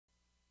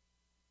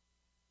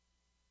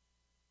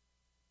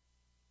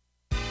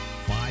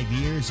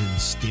years and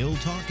still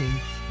talking.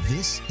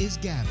 This is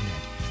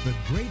GabNet, the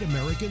Great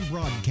American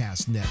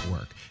Broadcast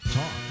Network.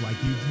 Talk like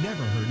you've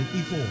never heard it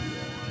before.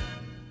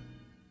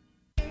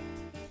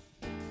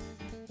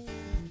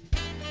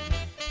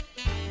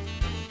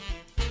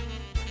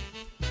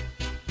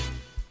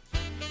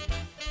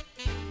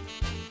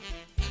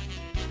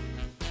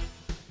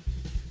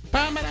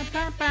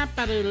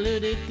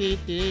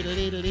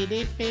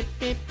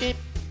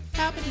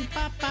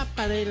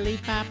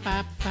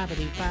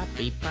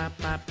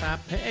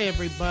 Hey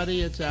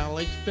everybody, it's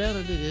Alex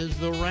Bennett. It is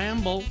the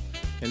Ramble,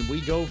 and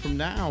we go from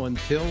now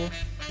until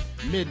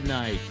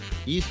midnight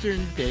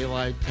Eastern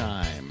Daylight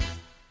Time.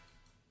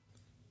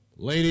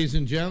 Ladies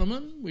and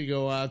gentlemen, we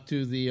go out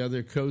to the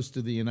other coast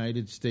of the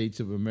United States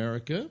of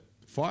America,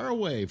 far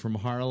away from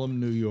Harlem,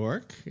 New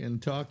York,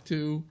 and talk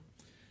to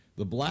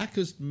the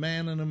blackest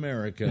man in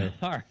America,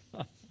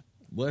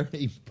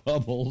 Larry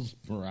Bubbles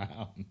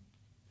Brown.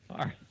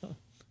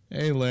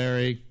 Hey,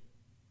 Larry.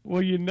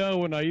 Well, you know,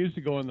 when I used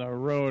to go on the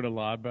road a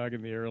lot back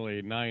in the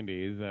early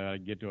 90s,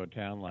 I'd get to a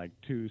town like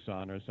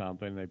Tucson or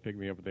something. They'd pick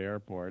me up at the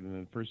airport, and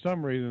then for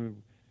some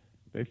reason,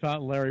 they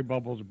thought Larry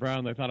Bubbles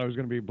Brown, they thought I was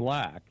going to be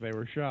black. They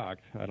were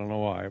shocked. I don't know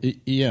why.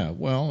 Yeah,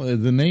 well,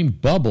 the name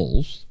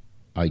Bubbles,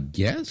 I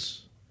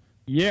guess?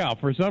 Yeah,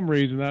 for some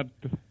reason, that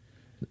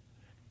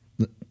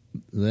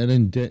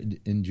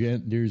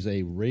engenders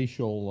a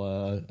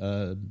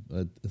racial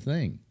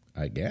thing,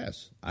 I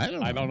guess.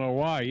 I don't know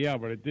why, yeah,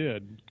 but it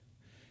did.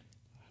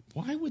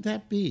 Why would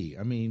that be?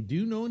 I mean, do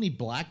you know any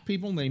black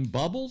people named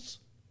Bubbles?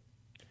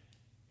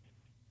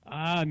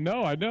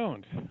 No, I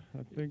don't.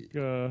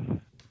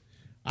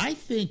 I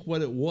think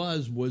what it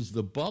was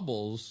the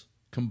Bubbles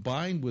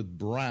combined with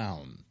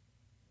Brown.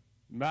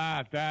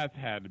 That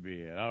had to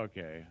be it.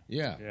 Okay.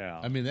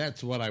 Yeah. I mean,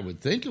 that's what I would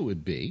think it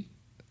would be.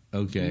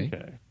 Okay.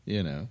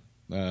 You know.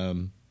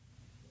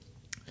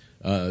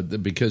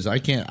 Because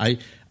I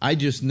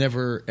just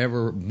never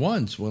ever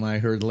once when I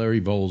heard Larry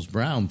Bowles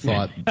Brown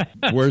thought,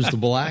 where's the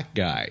black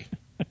guy?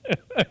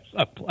 It's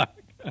a black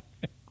guy.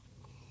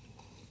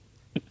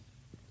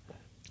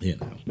 You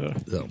know.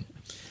 So,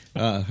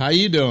 how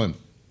you doing?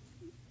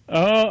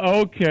 Oh,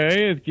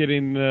 okay. It's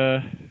getting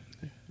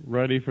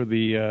ready for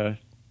the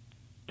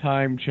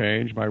time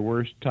change, my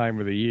worst time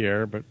of the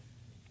year, but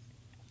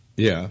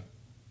yeah.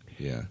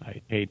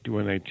 I hate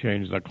when they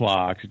change the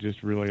clocks. It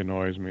just really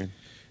annoys me.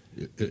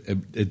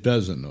 It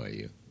does annoy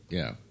you,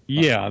 yeah.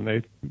 Yeah,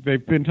 and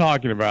they've been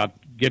talking about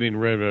getting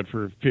rid of it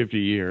for 50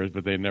 years,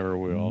 but they never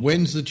will.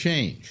 When's the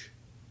change?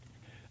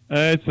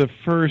 It's the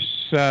first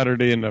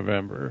Saturday in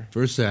November.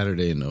 First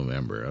Saturday in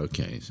November,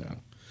 okay. So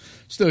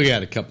still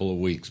got a couple of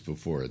weeks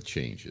before it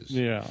changes.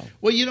 Yeah.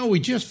 Well, you know,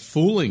 we're just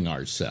fooling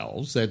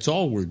ourselves. That's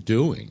all we're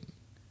doing.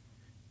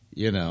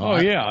 You know.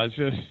 Yeah, it's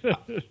just...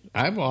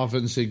 I've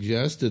often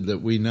suggested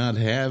that we not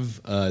have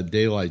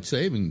daylight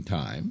saving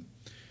time,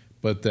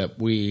 but that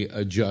we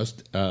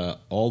adjust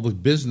all the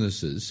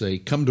businesses, say,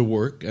 come to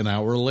work an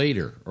hour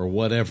later or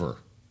whatever,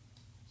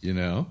 you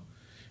know?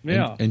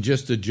 Yeah. And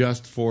just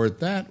adjust for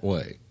it that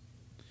way.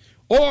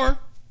 Or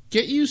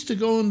get used to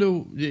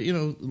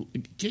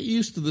get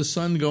used to the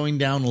sun going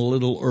down a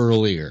little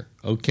earlier,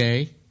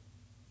 okay?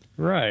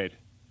 Right.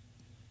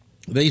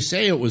 They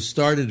say it was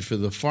started for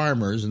the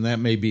farmers, and that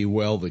may be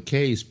well the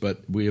case, but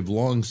we have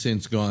long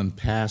since gone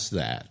past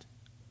that,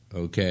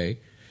 okay?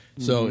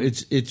 So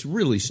it's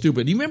really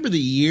stupid. Do you remember the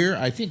year,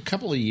 I think a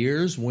couple of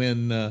years,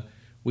 when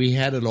we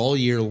had it all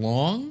year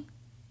long?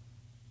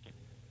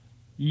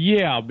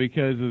 Yeah,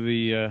 because of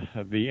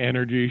the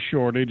energy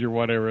shortage or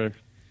whatever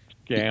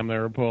scam they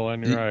were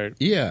pulling, right?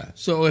 Yeah,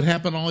 so it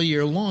happened all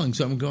year long.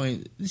 So I'm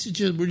going,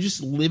 we're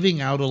just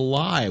living out a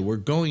lie. We're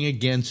going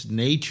against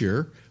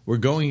nature. We're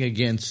going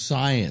against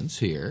science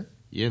here,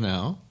 you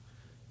know.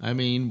 I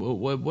mean,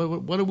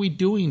 what are we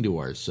doing to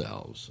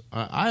ourselves?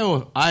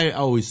 I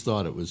always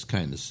thought it was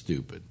kind of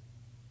stupid.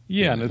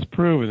 Yeah, and it's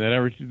proven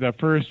that the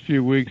first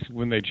few weeks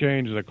when they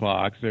change the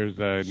clocks, there's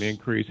an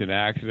increase in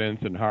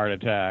accidents and heart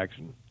attacks.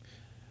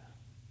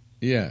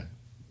 Yeah,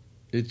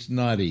 it's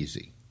not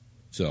easy.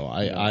 So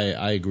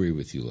I agree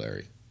with you,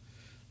 Larry.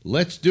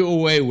 Let's do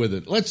away with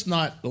it. Let's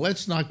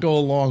not go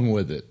along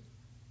with it.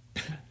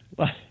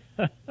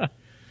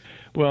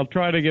 Well,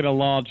 try to get a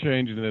law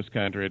changed in this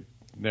country. It's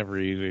never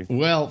easy.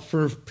 Well,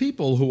 for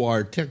people who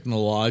are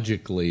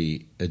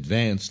technologically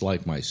advanced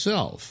like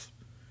myself,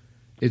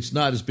 it's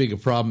not as big a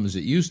problem as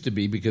it used to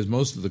be because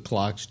most of the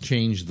clocks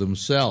change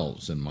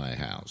themselves in my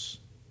house,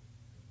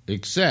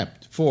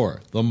 except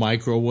for the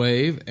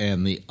microwave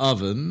and the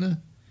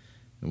oven.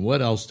 And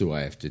what else do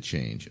I have to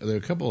change? There are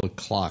a couple of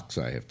clocks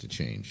I have to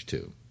change,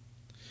 too.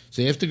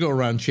 So you have to go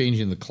around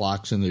changing the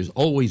clocks, and there's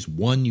always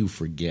one you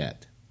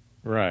forget.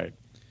 Right.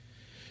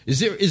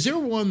 Is there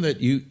one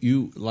that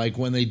you like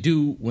when they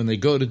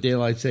go to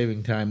daylight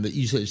saving time that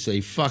you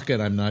say fuck it,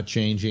 I'm not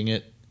changing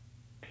it?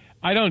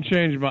 I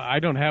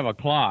don't have a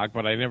clock,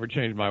 but I never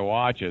change my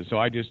watches, so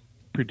I just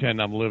pretend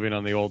I'm living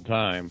on the old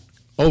time.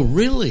 Oh,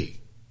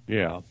 really?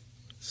 Yeah.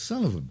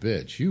 Son of a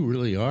bitch, you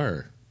really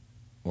are.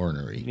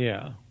 ornery.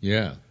 Yeah.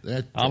 Yeah.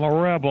 I'm a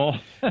rebel.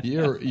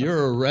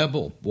 You're a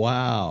rebel.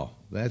 Wow.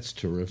 That's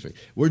terrific.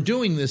 We're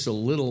doing this a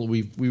little.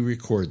 We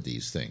record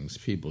these things.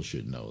 People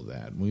should know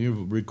that. We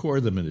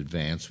record them in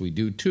advance. We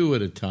do 2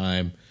 at a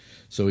time,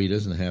 so he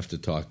doesn't have to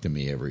talk to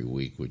me every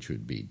week, which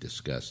would be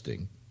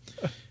disgusting.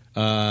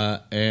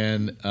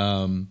 And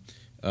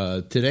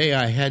today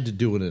I had to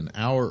do it an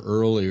hour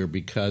earlier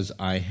because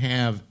I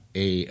have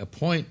a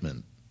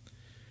appointment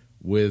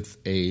with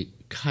a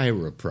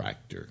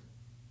chiropractor.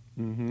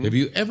 Mm-hmm. Have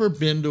you ever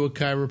been to a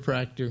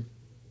chiropractor?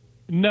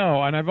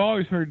 No, and I've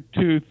always heard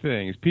 2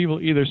 things.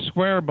 People either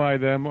swear by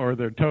them or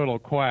they're total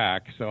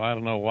quacks, so I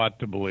don't know what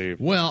to believe.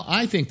 Well,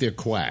 I think they're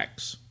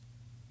quacks.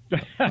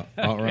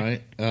 All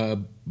right?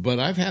 But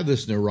I've had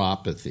this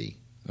neuropathy,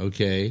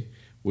 okay,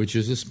 which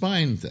is a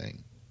spine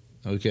thing,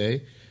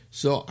 okay?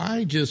 So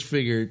I just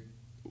figured,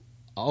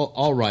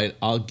 all right,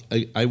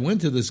 I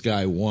went to this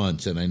guy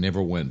once and I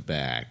never went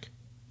back.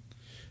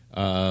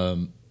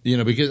 Because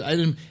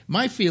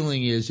my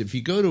feeling is if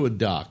you go to a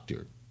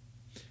doctor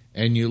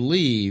and you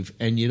leave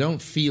and you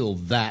don't feel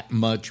that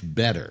much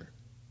better,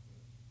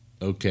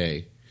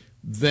 okay,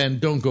 then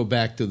don't go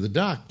back to the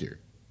doctor.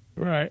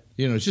 Right.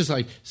 It's just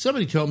like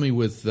somebody told me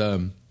with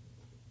a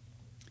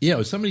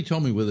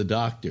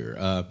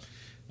doctor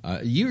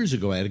years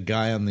ago. I had a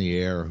guy on the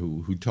air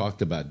who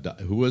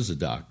was a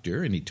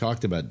doctor, and he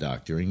talked about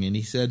doctoring, and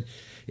he said,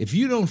 if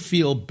you don't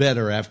feel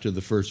better after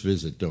the first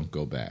visit, don't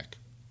go back.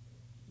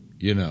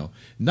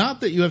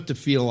 Not that you have to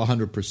feel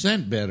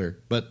 100% better,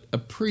 but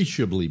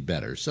appreciably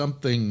better.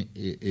 Something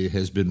it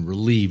has been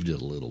relieved a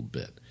little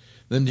bit.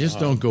 Then just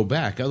don't go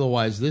back.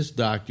 Otherwise, this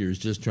doctor is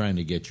just trying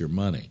to get your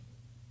money.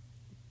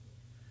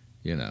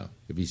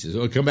 If he says,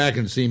 come back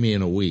and see me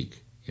in a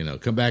week,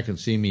 come back and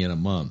see me in a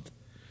month.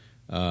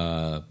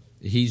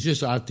 He's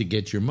just out to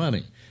get your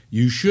money.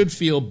 You should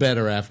feel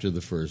better after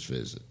the first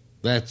visit.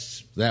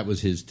 That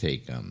was his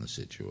take on the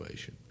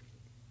situation.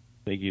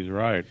 I think he's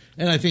right.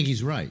 And I think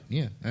he's right.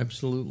 Yeah,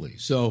 absolutely.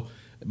 So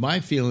my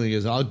feeling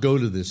is I'll go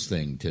to this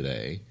thing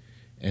today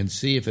and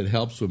see if it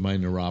helps with my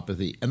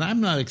neuropathy. And I'm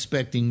not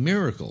expecting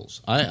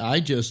miracles.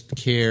 I just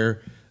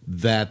care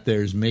that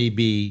there's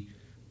maybe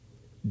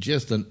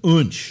just an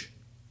inch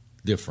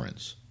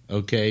difference,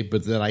 okay?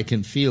 But that I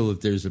can feel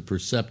that there's a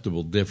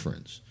perceptible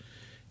difference.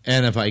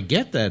 And if I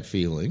get that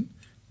feeling,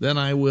 then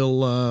I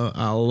will,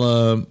 I'll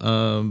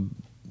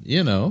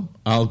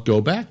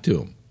go back to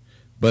him.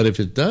 But if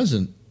it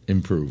doesn't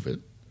improve it,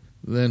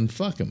 then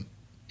fuck him.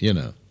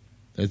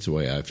 That's the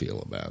way I feel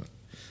about it.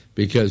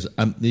 Because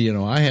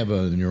I have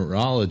a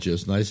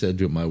neurologist, and I said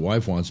to him, my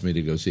wife wants me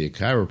to go see a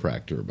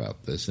chiropractor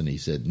about this, and he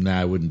said, nah,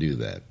 I wouldn't do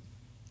that.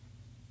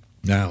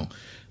 Now,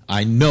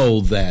 I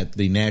know that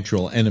the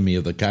natural enemy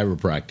of the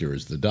chiropractor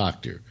is the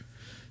doctor.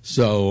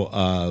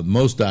 So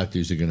most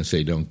doctors are going to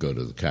say don't go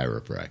to the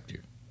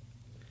chiropractor.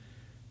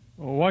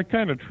 Well, what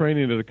kind of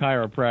training does a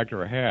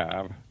chiropractor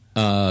have?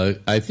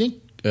 I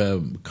think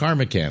car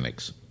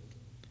mechanics.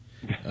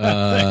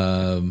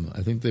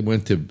 I think they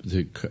went to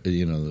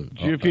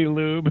Jiffy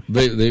Lube.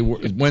 They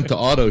went to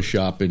auto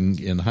shop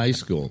in high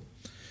school.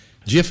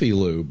 Jiffy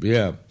Lube,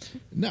 yeah.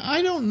 Now,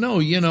 I don't know.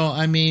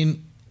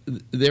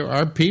 There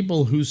are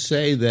people who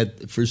say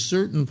that for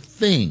certain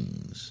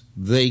things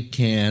they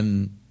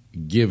can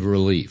give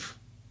relief.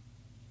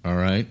 All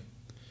right,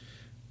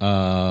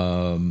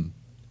 so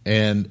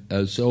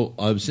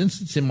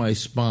since it's in my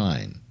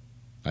spine,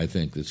 I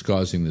think that's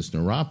causing this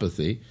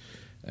neuropathy.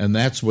 And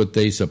that's what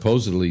they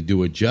supposedly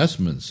do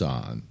adjustments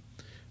on.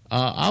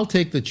 I'll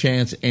take the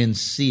chance and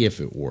see if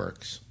it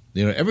works.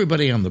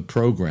 Everybody on the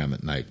program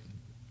at night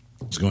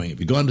is going, have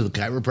you gone to the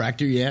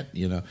chiropractor yet?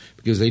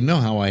 Because they know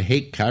how I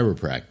hate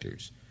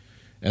chiropractors.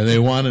 And they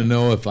want to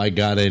know if I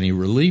got any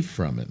relief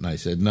from it. And I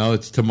said, no,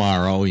 it's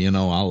tomorrow.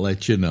 I'll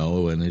let you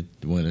know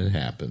when it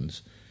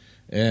happens.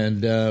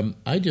 And I'm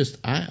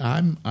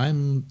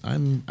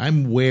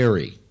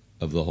wary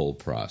of the whole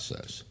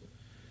process.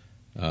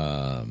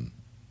 But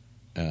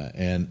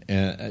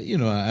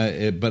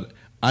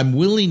I'm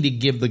willing to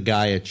give the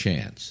guy a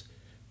chance.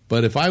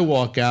 But if I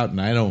walk out and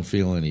I don't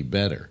feel any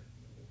better,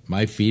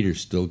 my feet are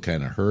still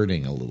kind of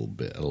hurting a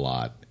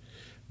lot,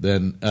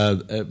 then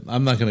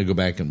I'm not going to go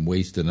back and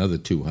waste another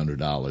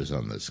 $200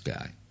 on this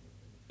guy.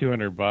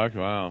 $200,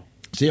 wow.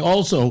 See,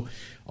 also,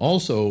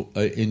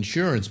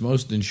 insurance.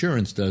 Most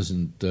insurance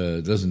doesn't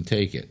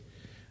take it.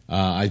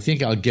 I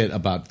think I'll get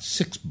about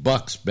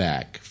 $6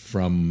 back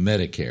from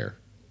Medicare.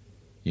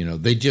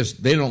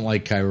 They don't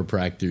like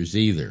chiropractors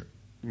either.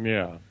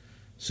 Yeah.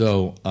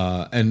 So,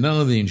 and none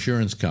of the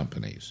insurance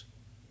companies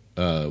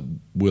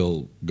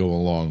will go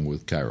along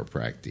with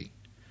chiropractic.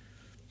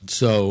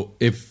 So,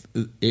 if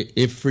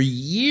for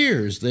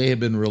years they have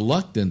been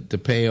reluctant to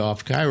pay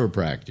off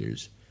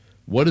chiropractors,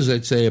 what does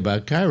that say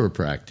about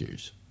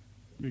chiropractors?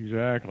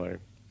 Exactly.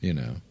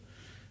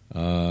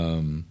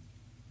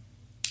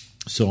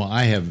 So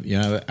I have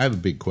a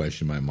big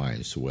question in my mind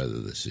as to whether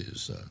this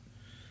is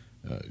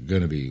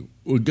going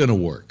to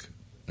work.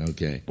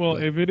 Okay. Well,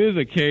 if it is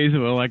a case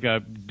of like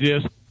a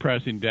disc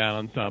pressing down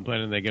on something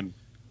and they can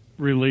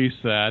release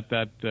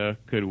that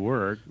could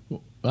work.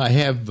 I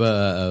have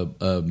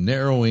a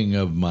narrowing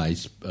of my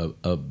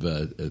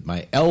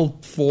my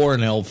L4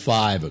 and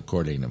L5,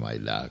 according to my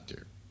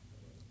doctor.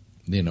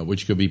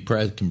 Which could be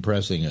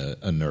compressing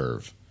a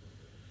nerve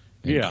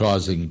and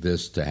causing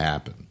this to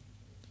happen.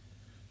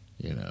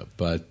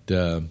 But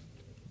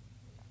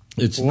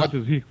it's what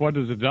does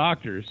the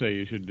doctor say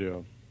you should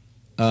do?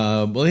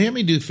 Well, he had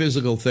me do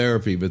physical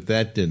therapy, but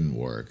that didn't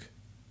work.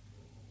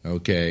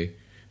 Okay.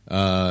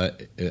 I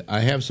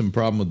have some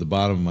problem with the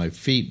bottom of my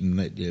feet, and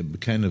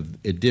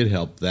it did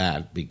help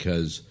that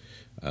because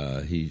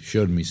he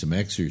showed me some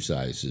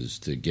exercises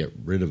to get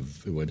rid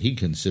of what he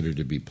considered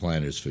to be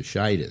plantar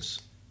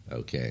fasciitis.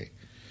 Okay.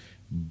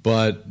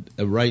 But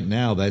right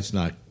now, that's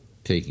not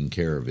taking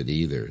care of it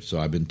either. So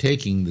I've been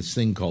taking this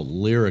thing called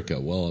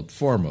Lyrica. Well, a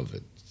form of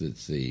it.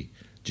 It's the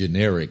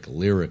generic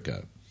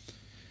Lyrica.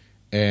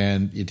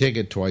 And you take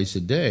it twice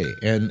a day.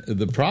 And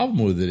the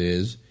problem with it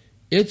is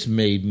it's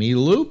made me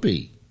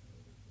loopy.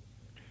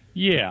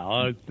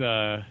 Yeah,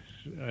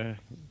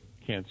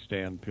 can't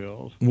stand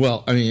pills.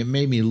 Well, I mean, it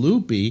made me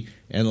loopy,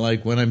 and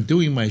like when I'm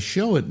doing my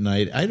show at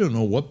night, I don't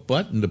know what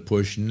button to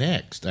push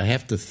next. I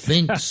have to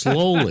think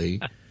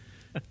slowly.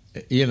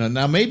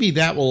 Now maybe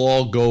that will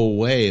all go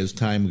away as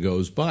time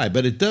goes by,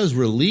 but it does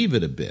relieve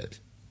it a bit.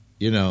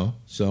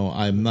 So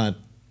I'm not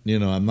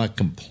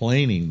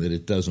complaining that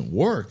it doesn't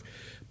work,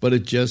 but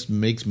it just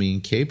makes me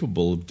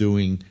incapable of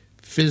doing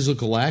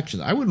physical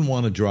actions. I wouldn't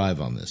want to drive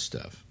on this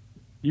stuff.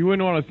 You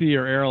wouldn't want to see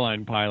your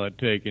airline pilot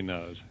taking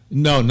those.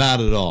 No, not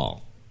at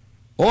all.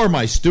 Or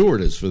my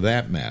stewardess, for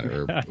that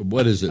matter.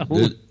 What is it?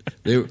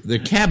 They're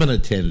cabin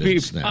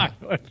attendants now.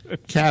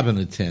 Cabin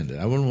attendant.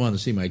 I wouldn't want to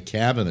see my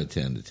cabin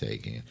attendant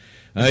taking it.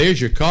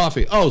 Here's your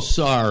coffee. Oh,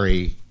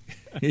 sorry.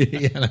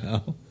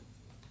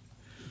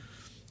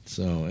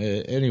 So,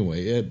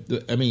 anyway,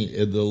 the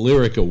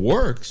Lyrica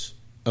works.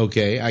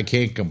 Okay, I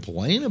can't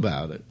complain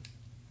about it.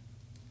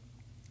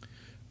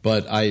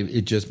 But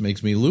it just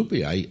makes me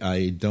loopy.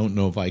 I don't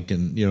know if I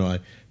can, I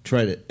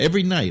try to,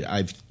 every night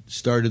I've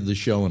started the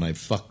show and I've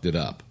fucked it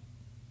up.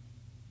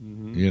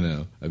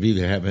 Mm-hmm. I've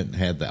either haven't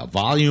had the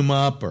volume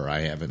up or I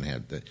haven't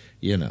had the,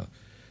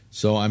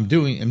 So I'm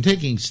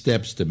taking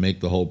steps to make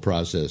the whole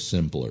process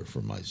simpler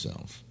for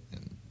myself.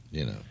 And,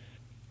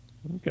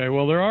 Okay,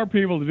 well, there are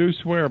people that do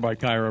swear by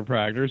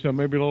chiropractors, so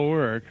maybe it'll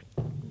work.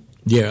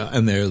 Yeah,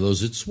 and there are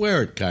those that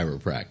swear at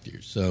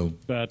chiropractors. So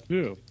that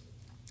too.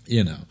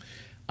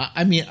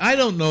 I mean, I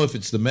don't know if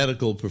it's the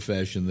medical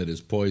profession that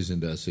has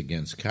poisoned us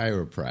against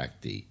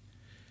chiropractic,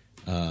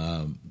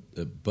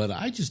 but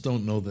I just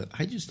don't know that.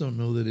 I just don't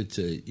know that it's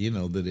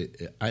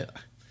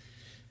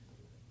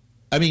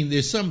I mean,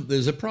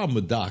 there's a problem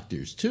with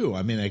doctors too.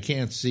 I mean, I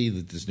can't see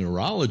that this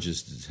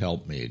neurologist has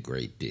helped me a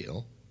great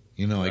deal.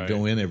 Right. I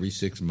go in every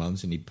 6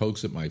 months and he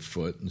pokes at my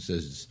foot and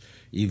says it's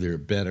either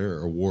better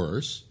or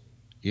worse.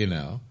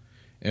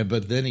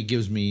 But then he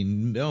gives me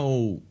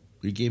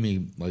He gave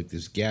me like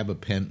this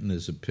gabapentin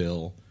as a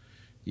pill,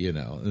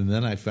 and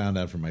then I found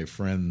out from my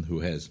friend who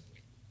has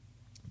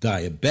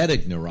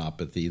diabetic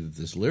neuropathy that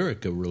this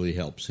Lyrica really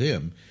helps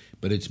him,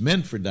 but it's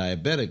meant for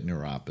diabetic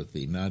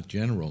neuropathy, not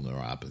general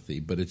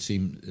neuropathy. But it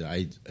seemed,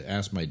 I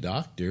asked my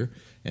doctor,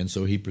 and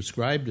so he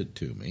prescribed it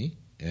to me,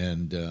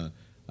 and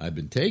I've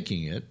been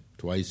taking it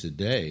twice a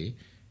day,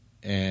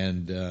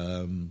 and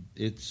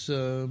it's,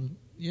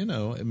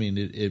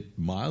 it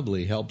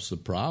mildly helps the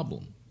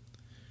problem.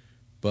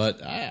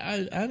 But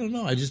I don't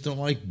know. I just don't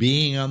like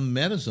being on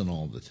medicine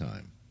all the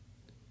time.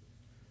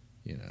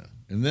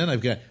 And then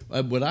I've got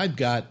what I've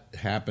got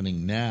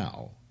happening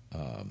now.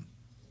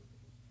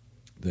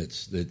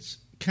 That's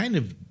kind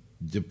of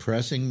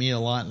depressing me a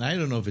lot, and I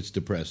don't know if it's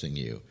depressing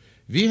you.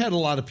 Have you had a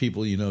lot of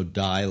people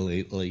die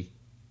lately?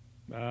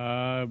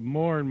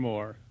 More and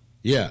more.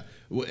 Yeah.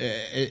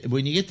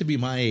 When you get to be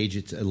my age,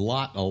 it's a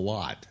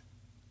lot.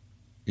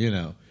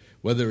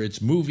 Whether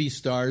it's movie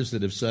stars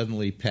that have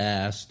suddenly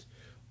passed,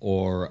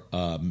 or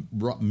a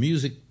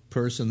music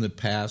person that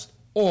passed,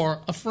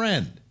 or a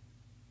friend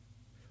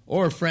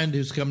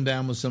who's come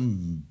down with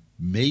some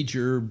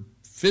major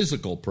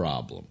physical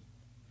problem.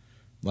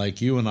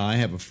 Like you and I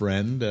have a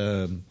friend,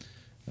 a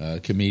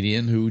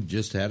comedian, who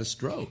just had a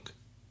stroke.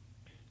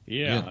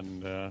 Yeah.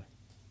 And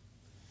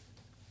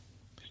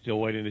still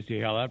waiting to see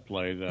how that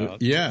plays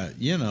out. Yeah,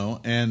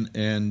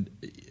 and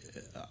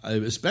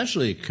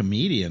especially a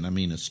comedian. I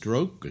mean, a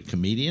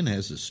comedian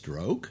has a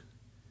stroke.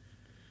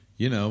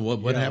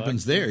 What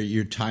happens there?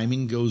 Your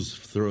timing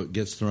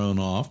gets thrown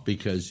off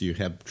because you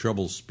have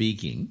trouble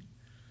speaking,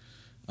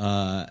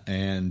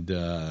 and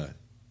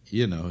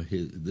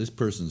this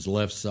person's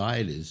left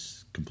side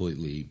is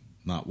completely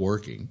not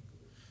working.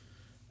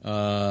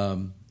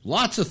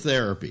 Lots of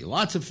therapy,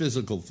 lots of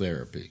physical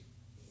therapy.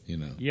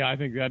 Yeah, I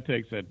think that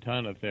takes a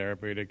ton of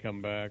therapy to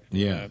come back from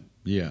that.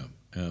 Yeah.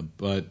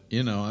 But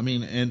I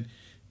mean,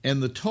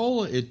 and the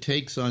toll it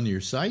takes on your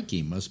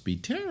psyche must be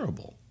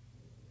terrible.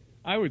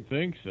 I would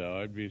think so.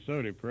 It'd be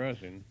so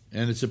depressing.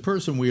 And it's a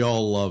person we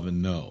all love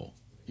and know.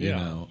 You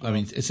know, I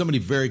mean, it's somebody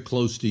very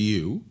close to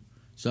you,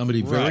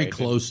 somebody very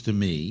close to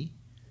me.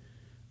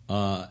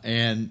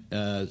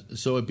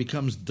 So it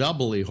becomes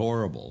doubly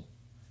horrible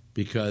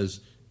because,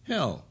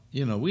 hell,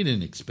 we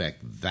didn't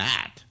expect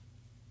that.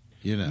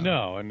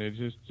 No, and it's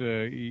just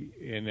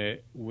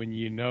when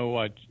you know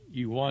what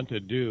you want to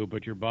do,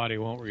 but your body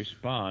won't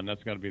respond,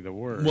 that's got to be the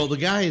worst. Well, the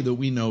guy that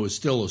we know is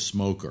still a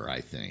smoker,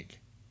 I think.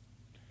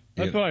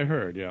 That's what I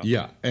heard. Yeah.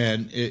 Yeah,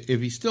 and if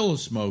he's still a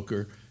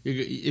smoker,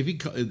 if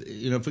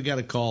we got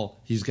a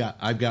call,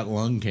 I've got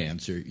lung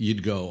cancer,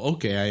 you'd go,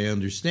 okay, I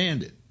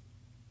understand it.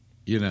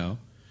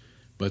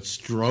 But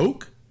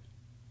stroke,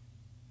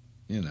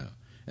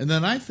 And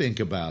then I think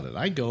about it.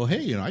 I go,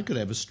 hey, I could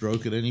have a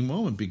stroke at any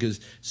moment because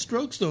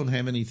strokes don't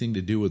have anything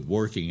to do with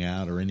working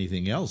out or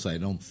anything else, I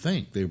don't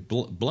think. They're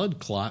blood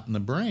clot in the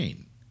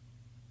brain.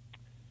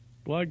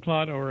 Blood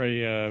clot or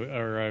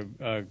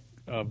a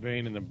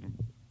vein in the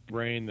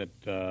brain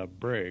that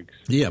breaks.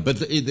 Yeah,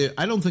 but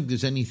I don't think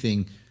there's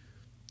anything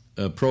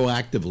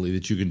proactively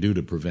that you can do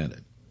to prevent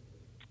it.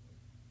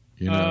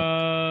 You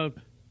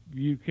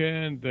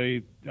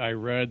can. I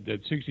read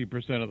that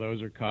 60% of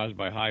those are caused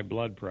by high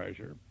blood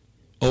pressure.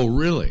 Oh,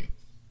 really?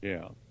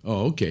 Yeah.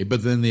 Oh, okay.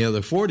 But then the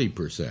other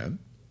 40%,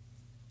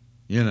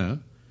 you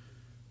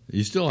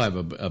still have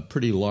a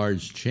pretty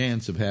large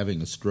chance of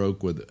having a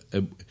stroke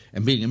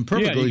and being in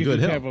perfectly good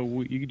health.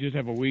 You could just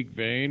have a weak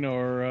vein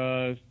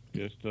or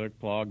just a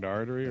clogged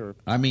artery. Or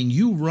I mean,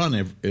 you run,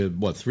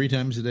 3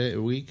 times a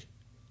week?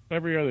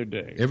 Every other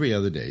day. Every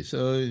other day.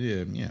 So,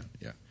 yeah.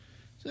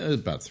 So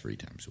about 3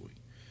 times a week.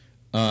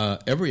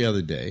 Every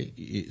other day.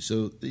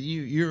 So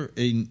you're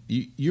in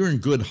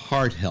good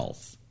heart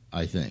health,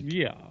 I think.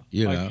 Yeah,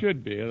 I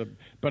should be.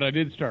 But I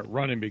did start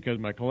running because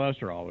my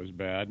cholesterol was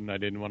bad, and I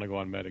didn't want to go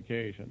on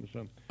medication.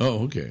 So.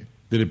 Oh, okay.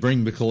 Did it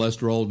bring the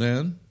cholesterol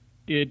down?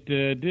 It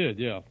did,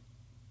 yeah.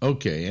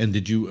 Okay, and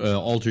did you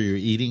alter your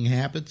eating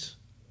habits?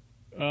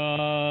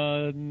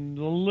 A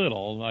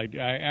little. I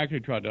actually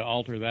tried to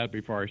alter that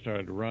before I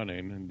started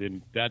running,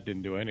 and that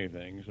didn't do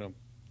anything. So.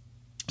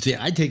 See,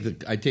 I take the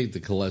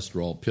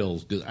cholesterol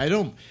pills because I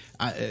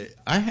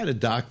had a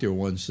doctor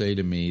once say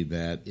to me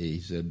that he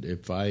said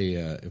if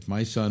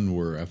my son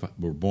were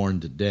born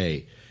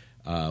today,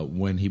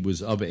 when he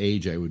was of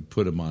age, I would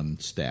put him on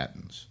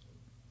statins.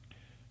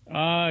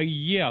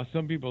 Yeah,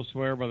 some people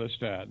swear by the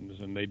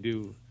statins, and they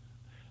do.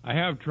 I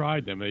have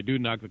tried them. They do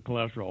knock the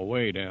cholesterol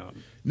way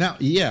down. Now,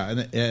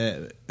 yeah,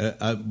 and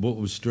what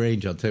was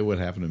strange, I'll tell you what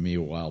happened to me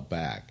a while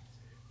back.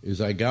 Is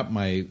I got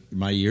my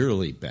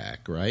yearly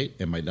back, right?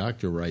 And my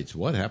doctor writes,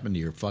 what happened to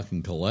your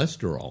fucking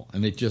cholesterol?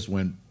 And it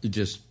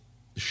just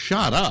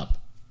shot up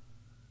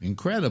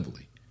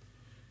incredibly.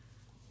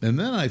 And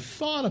then I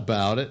thought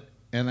about it,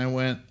 and I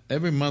went,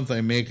 every month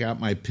I make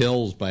out my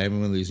pills by having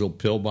one of these little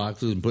pill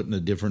boxes and putting a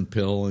different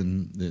pill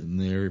in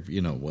there,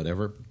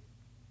 whatever.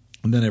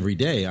 And then every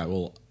day I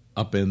will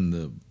up in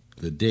the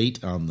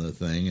date on the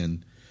thing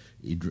and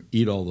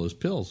eat all those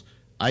pills.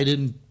 I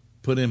didn't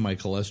put in my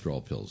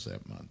cholesterol pills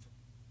that month.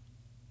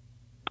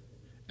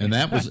 And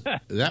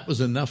that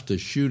was enough to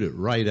shoot it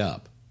right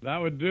up.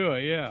 That would do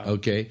it, yeah.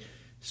 Okay.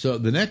 So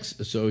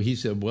he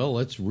said, well,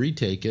 let's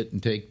retake it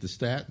and take the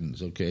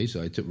statins. Okay,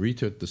 so I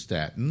retook the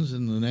statins,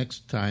 and the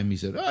next time he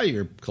said, oh,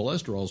 your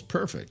cholesterol's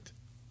perfect.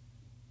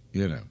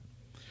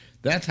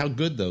 That's how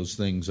good those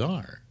things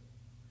are.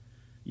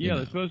 Yeah,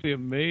 they're supposed to be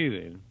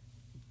amazing.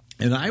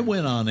 And I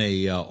went on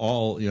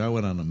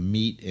a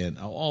meat and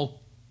all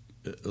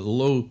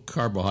low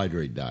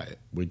carbohydrate diet,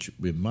 which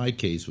in my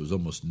case was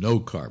almost no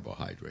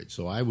carbohydrate.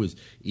 So I was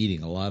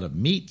eating a lot of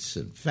meats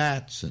and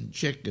fats and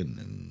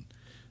chicken,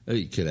 and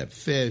you could have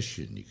fish,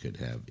 and you could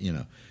have,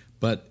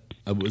 but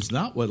it was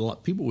not what a lot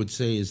of people would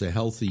say is a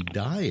healthy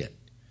diet.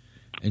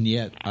 And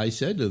yet I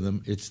said to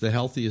them, it's the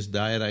healthiest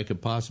diet I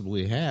could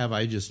possibly have.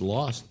 I just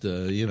lost,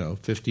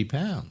 50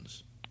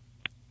 pounds.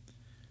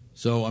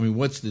 So, I mean,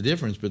 what's the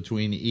difference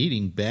between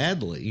eating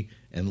badly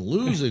and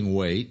losing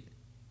weight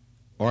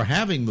or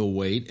having the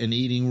weight and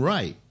eating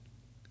right?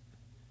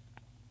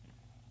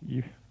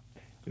 Is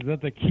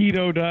that the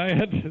keto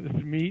diet?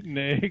 Meat and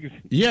eggs?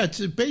 Yeah,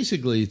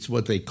 it's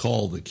what they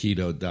call the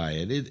keto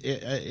diet.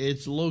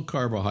 It's low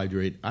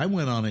carbohydrate. I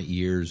went on it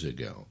years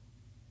ago.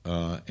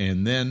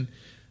 And then,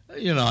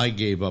 I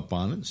gave up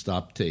on it and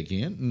stopped taking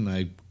it. And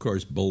I, of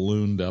course,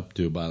 ballooned up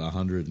to about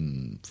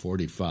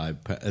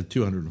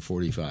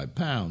 245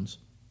 pounds.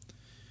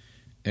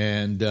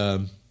 And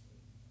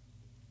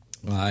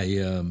I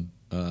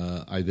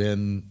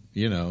then,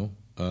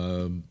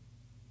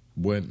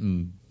 went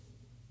and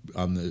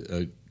on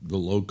the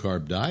low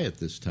carb diet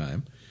this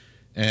time,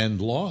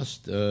 and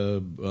lost.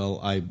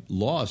 I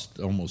lost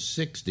almost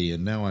 60,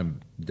 and now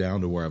I'm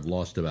down to where I've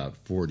lost about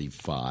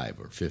 45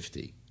 or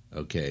 50.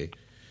 Okay,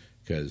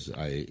 because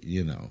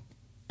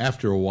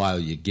after a while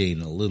you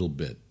gain a little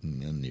bit,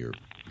 and then you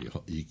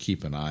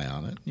keep an eye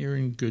on it. And you're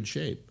in good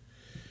shape.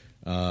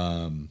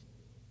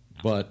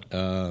 But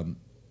I'm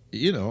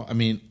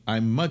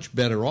much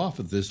better off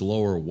at this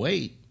lower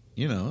weight.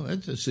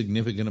 That's a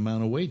significant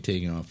amount of weight,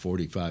 taking off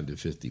 45 to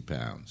 50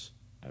 pounds.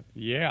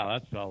 Yeah,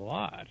 that's a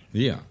lot.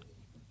 Yeah.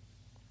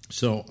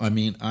 So, I'm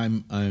in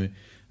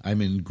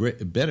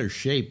better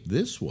shape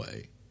this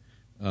way.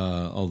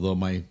 although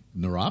my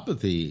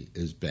neuropathy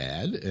is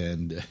bad,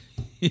 and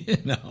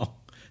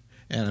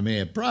and I may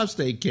have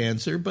prostate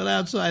cancer, but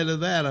outside of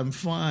that, I'm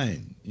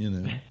fine.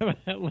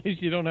 At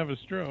least you don't have a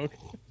stroke.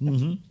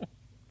 Mm-hmm.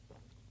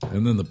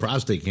 And then the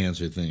prostate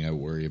cancer thing I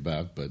worry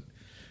about, but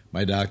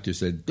my doctor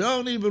said,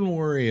 don't even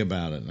worry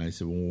about it. And I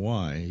said, well,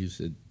 why? He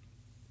said,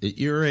 at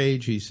your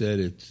age, he said,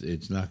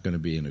 it's not going to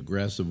be an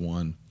aggressive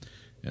one,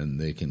 and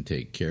they can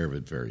take care of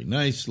it very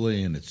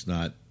nicely, and it's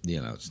not,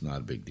 it's not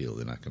a big deal.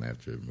 They're not going to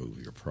have to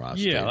remove your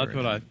prostate. Yeah, that's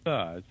what I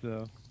thought.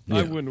 So yeah.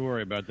 I wouldn't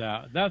worry about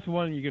that. That's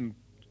one you can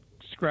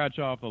scratch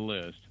off the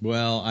list.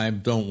 Well, I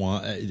don't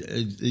want,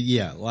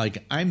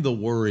 I'm the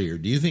worrier.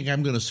 Do you think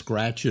I'm going to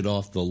scratch it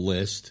off the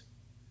list?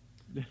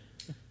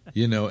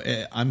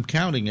 I'm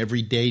counting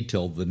every day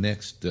till the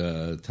next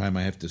time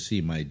I have to see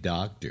my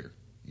doctor,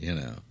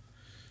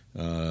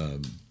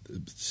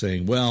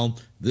 saying, well,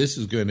 this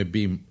is going to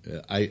be,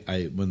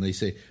 when they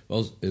say,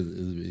 well,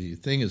 the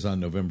thing is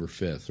on November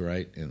 5th,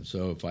 right? And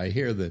so if I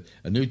hear that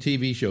a new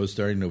TV show is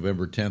starting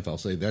November 10th, I'll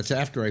say, that's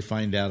after I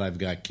find out I've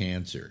got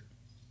cancer.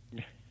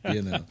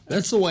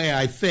 That's the way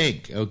I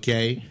think,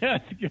 okay?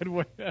 That's a good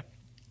way.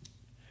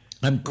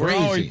 I'm crazy.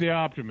 We're always the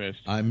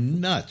optimist.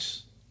 I'm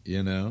nuts,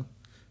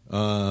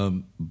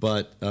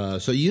 But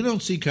so you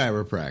don't see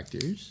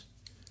chiropractors?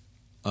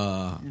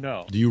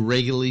 No. Do you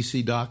regularly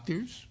see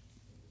doctors?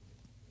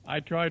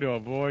 I try to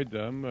avoid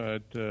them,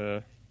 but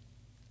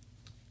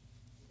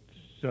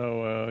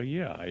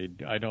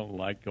I don't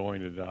like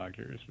going to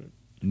doctors. But.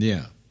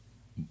 Yeah.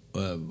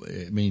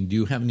 Do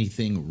you have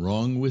anything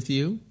wrong with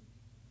you?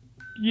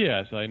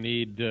 Yes, I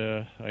need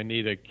a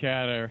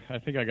cataract. I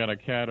think I got a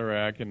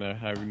cataract, and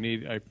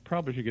I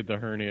probably should get the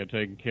hernia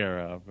taken care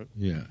of. But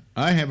yeah,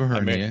 I have a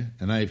hernia,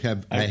 and I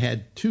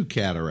had 2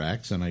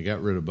 cataracts, and I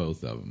got rid of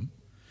both of them.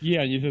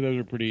 Yeah, and you said those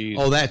are pretty easy.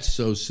 Oh, that's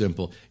so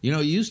simple.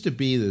 It used to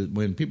be that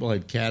when people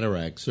had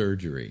cataract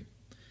surgery,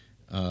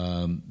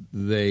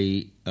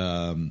 they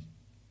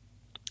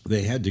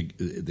had to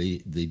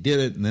they did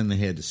it, and then they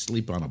had to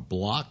sleep on a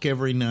block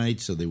every night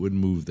so they wouldn't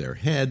move their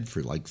head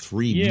for like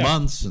 3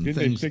 months and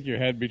Didn't things. They stick your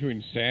head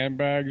between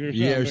sandbags or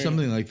something? Yeah, or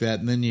something like that.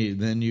 And then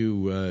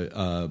you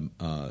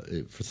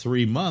for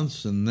 3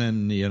 months, and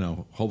then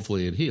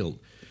hopefully it healed.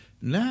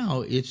 Now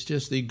it's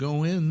just they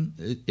go in.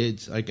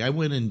 It's like I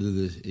went into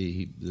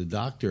the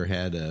doctor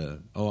had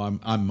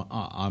I'm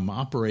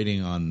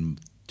operating on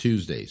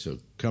Tuesday, so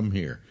come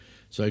here.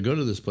 So I go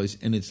to this place,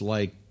 and it's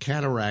like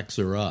Cataracts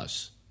Are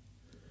Us.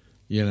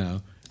 He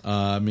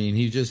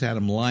just had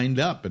them lined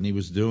up, and he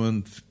was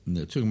doing.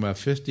 It took him about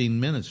 15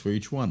 minutes for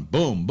each one.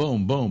 Boom,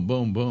 boom, boom,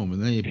 boom, boom,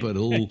 and then you put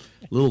a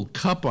little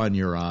cup on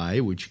your eye,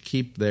 which you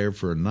keep there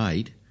for a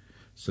night,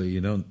 so you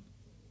don't,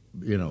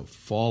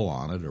 fall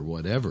on it or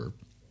whatever.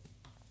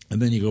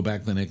 And then you go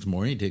back the next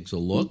morning. He takes a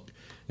look,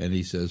 and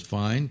he says,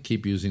 "Fine,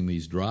 keep using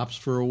these drops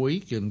for a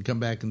week, and come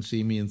back and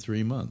see me in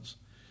 3 months."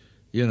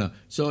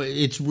 So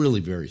it's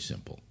really very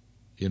simple.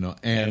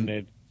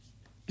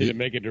 Did it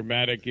make a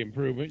dramatic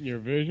improvement in your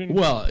vision?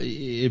 Well,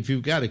 if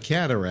you've got a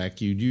cataract,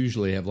 you'd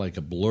usually have like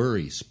a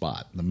blurry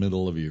spot in the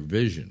middle of your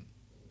vision,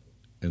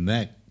 and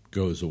that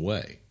goes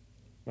away.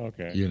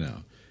 Okay.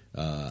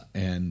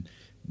 And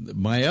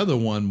my other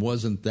one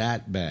wasn't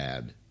that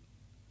bad,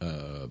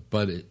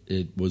 but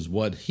it was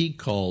what he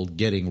called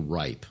getting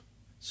ripe.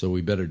 So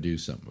we better do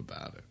something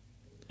about it.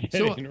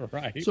 Getting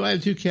ripe. So I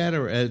have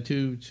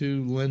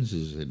 2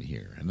 lenses in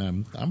here, and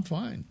I'm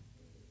fine.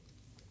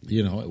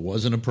 It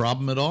wasn't a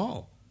problem at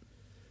all.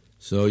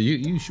 So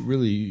you should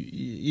really,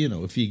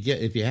 if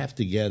you have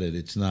to get it,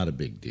 it's not a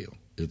big deal.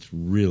 It's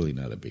really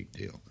not a big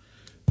deal,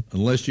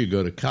 unless you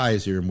go to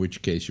Kaiser, in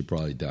which case you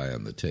probably die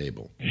on the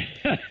table.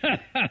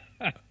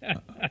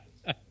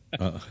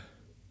 How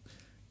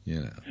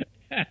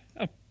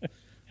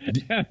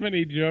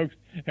many jokes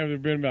have there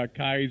been about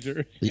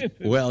Kaiser?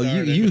 Well,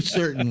 you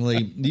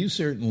certainly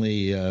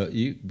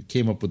you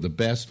came up with the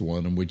best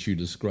one, in which you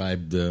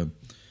described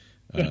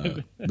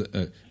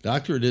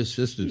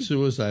doctor-assisted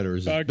suicide, or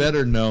is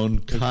better known,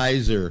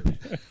 Kaiser.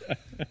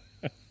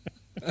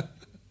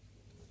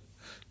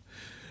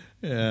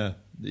 Yeah.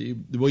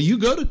 Well, you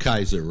go to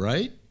Kaiser,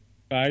 right?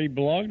 I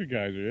belong to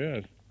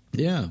Kaiser,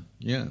 yes.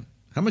 Yeah.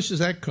 How much does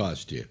that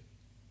cost you?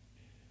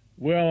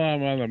 Well,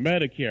 I'm on the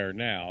Medicare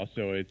now,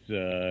 so it's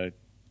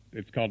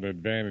called an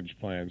Advantage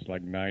plan. It's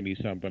like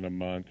 $90-something a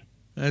month.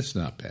 That's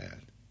not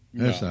bad.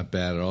 That's not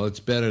bad at all. It's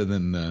better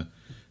than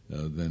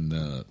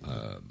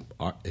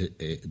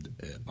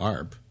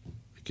ARP,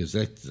 because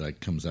that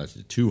comes out to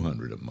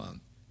 $200 a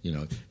month.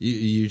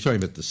 You're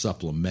talking about the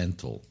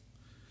supplemental.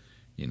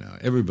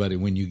 Everybody,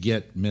 when you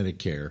get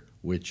Medicare,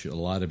 which a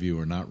lot of you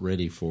are not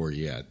ready for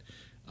yet,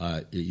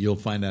 you'll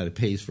find out it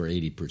pays for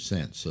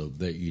 80%. So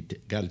that you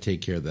got to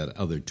take care of that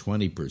other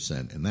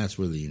 20%, and that's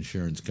where the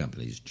insurance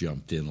companies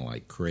jumped in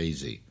like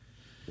crazy,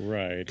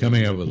 right?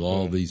 Coming up with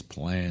all these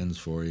plans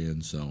for you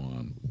and so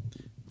on.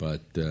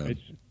 But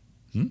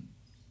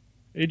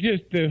it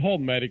just, the whole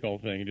medical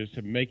thing, just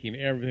making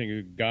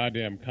everything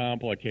goddamn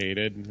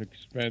complicated and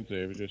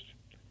expensive. Just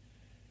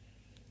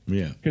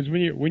Yeah. Because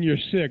when you're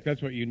sick,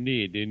 that's what you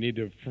need. You need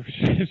to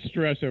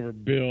stress over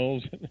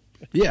bills.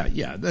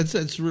 Yeah.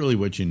 That's really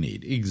what you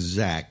need.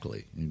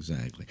 Exactly.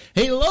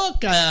 Hey,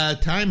 look,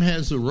 time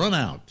has run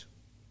out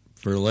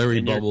for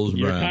Larry Bubbles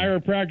your Brown.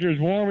 chiropractor is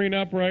warming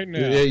up right now.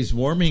 Yeah, he's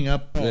warming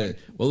up.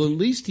 Well, at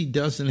least he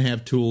doesn't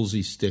have tools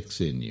he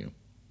sticks in you.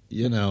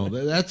 You know,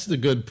 that's the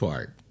good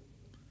part.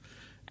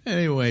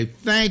 Anyway,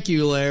 thank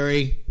you,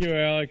 Larry. Thank you,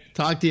 Alex.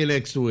 Talk to you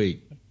next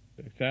week.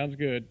 Sounds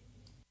good.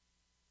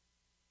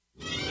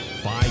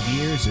 5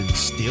 years and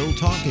still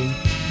talking.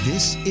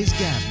 This is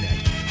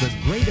GabNet, the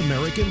Great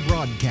American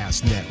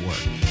Broadcast Network.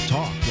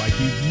 Talk like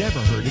you've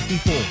never heard it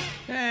before.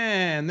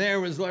 And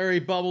there was Larry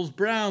Bubbles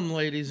Brown,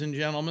 ladies and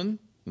gentlemen.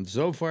 And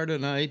so far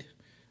tonight,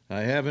 I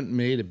haven't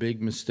made a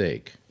big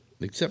mistake.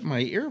 Except my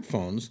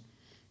earphones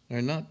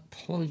are not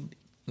plugged.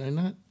 They're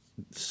not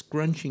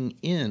scrunching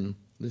in.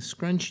 The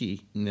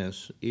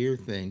scrunchiness ear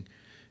thing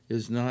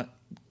is not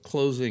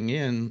closing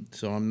in,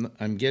 so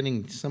I'm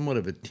getting somewhat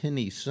of a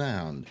tinny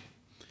sound.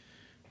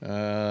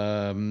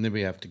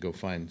 Maybe I have to go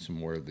find some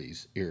more of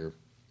these earbud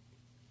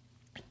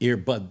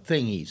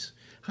thingies.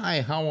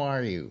 Hi, how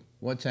are you?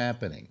 What's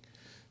happening?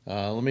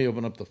 Let me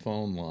open up the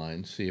phone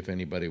line, see if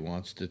anybody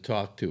wants to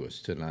talk to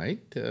us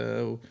tonight.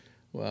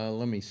 Well,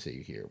 let me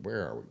see here.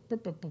 Where are we?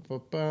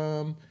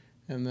 Bum,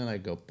 and then I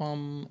go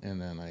bum,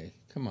 and then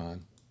come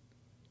on.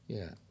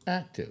 Yeah,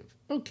 active.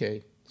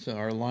 Okay, so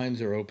our lines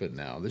are open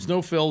now. There's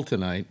no Phil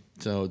tonight,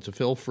 so it's a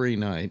Phil-free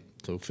night,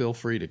 so feel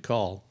free to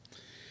call.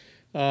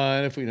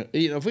 And if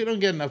we don't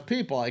get enough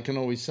people, I can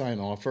always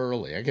sign off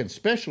early. I can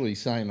especially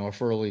sign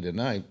off early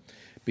tonight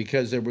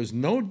because there was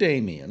no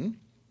Damien,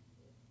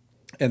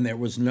 and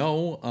there's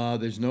no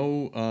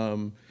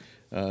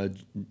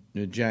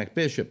Jack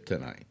Bishop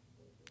tonight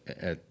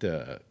at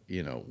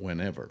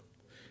whenever.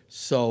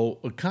 So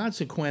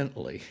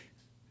consequently,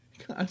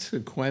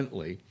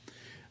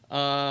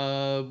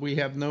 we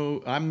have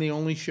no. I'm the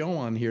only show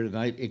on here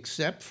tonight,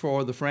 except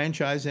for the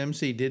franchise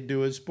MC did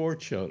do a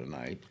sports show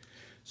tonight.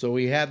 So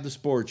we had the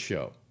sports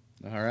show.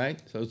 All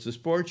right. So it's the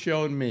sports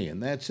show and me,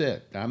 and that's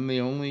it. I'm the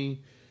only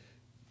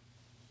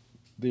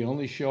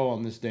show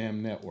on this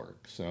damn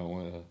network.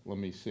 So let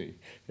me see.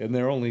 And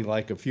there are only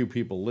like a few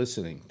people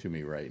listening to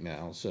me right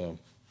now,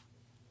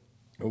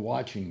 or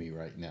watching me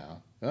right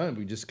now.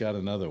 We just got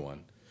another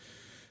one.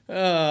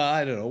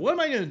 I don't know. What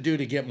am I going to do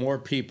to get more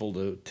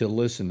people to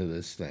listen to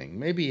this thing?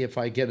 Maybe if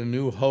I get a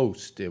new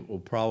host, it will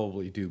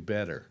probably do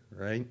better,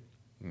 right?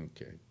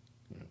 Okay.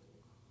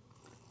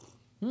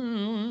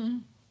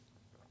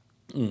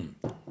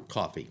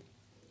 Coffee.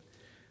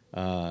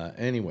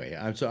 Anyway,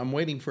 I'm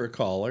waiting for a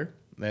caller,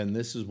 and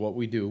this is what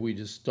we do. We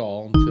just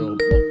stall until...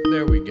 Oh,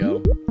 there we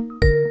go.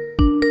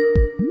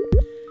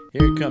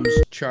 Here comes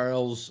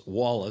Charles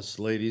Wallace,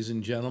 ladies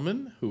and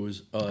gentlemen, who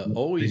is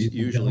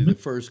usually the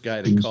first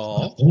guy to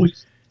call.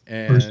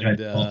 And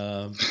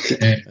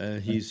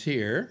he's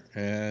here.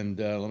 And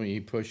let me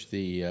push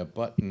the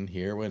button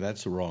here. Wait,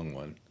 that's the wrong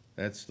one.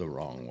 That's the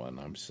wrong one.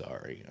 I'm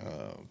sorry.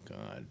 Oh,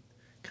 God.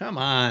 Come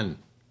on.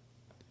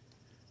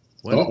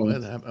 What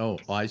happened? Oh,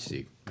 I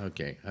see.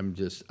 Okay.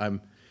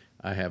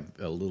 I have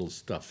a little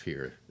stuff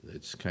here.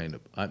 It's kind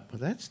of... well,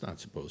 that's not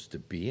supposed to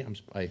be.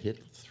 I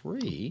hit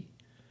 3.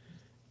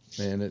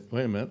 And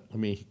wait a minute, let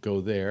me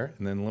go there,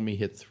 and then let me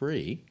hit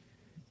 3.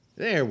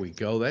 There we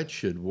go, that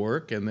should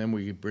work, and then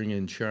we could bring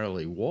in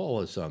Charlie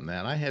Wallace on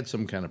that. I had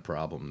some kind of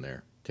problem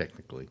there,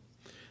 technically.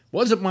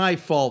 Wasn't my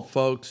fault,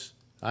 folks.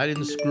 I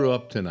didn't screw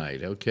up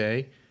tonight,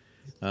 okay?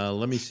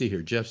 Let me see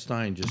here. Jeff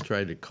Stein just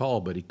tried to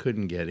call, but he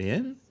couldn't get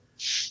in?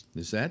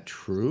 Is that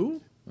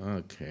true?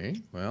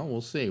 Okay, well, we'll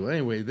see. Well,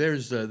 anyway,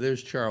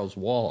 there's Charles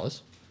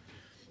Wallace.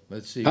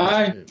 Let's see.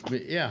 Hi.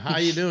 Yeah, how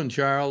you doing,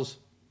 Charles?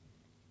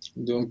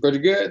 I'm doing pretty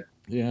good.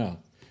 Yeah.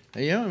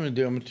 Hey, you know what I'm going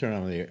to do? I'm going to turn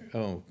on the air.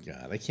 Oh,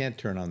 God, I can't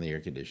turn on the air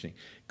conditioning.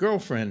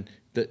 Girlfriend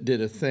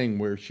did a thing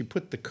where she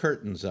put the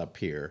curtains up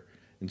here,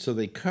 and so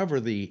they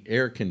cover the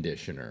air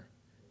conditioner.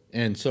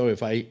 And so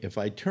if I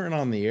turn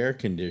on the air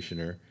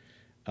conditioner,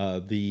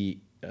 the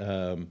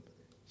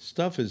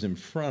stuff is in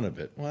front of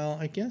it. Well,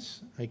 I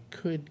guess I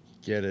could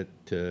get it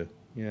to,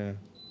 yeah.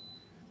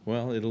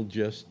 Well, it'll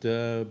just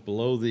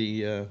blow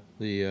the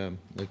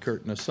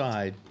curtain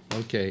aside.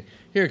 Okay,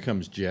 here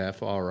comes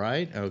Jeff. All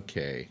right,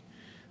 okay.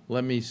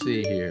 Let me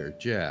see here,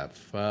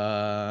 Jeff.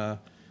 Let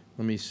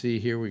me see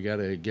here. We got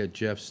to get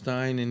Jeff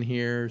Stein in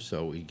here,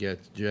 so we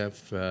get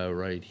Jeff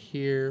right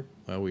here.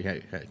 Well, we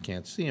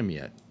can't see him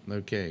yet.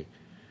 Okay,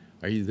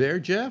 are you there,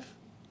 Jeff?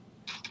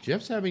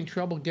 Jeff's having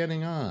trouble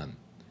getting on.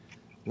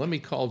 Let me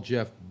call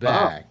Jeff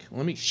back.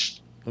 Let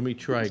me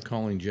try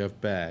calling Jeff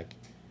back.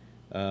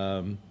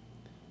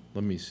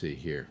 Let me see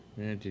here.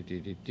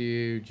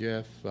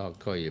 Jeff, I'll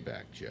call you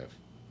back, Jeff.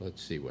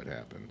 Let's see what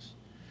happens.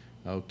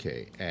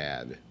 Okay,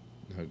 add.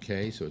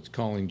 Okay, so it's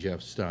calling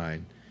Jeff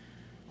Stein.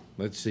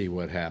 Let's see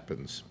what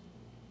happens.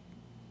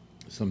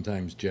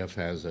 Sometimes Jeff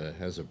has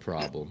a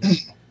problem.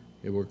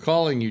 We're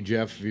calling you,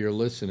 Jeff, if you're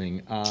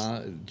listening.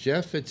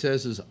 Jeff, it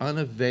says, is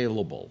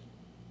unavailable.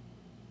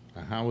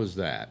 How is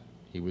that?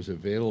 He was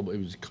available.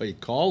 He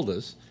called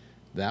us,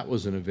 That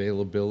was an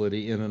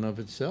availability in and of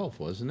itself,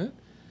 wasn't it?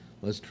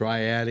 Let's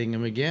try adding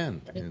him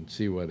again and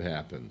see what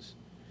happens.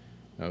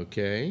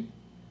 Okay.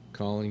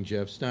 Calling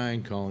Jeff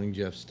Stein,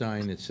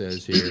 it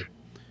says here.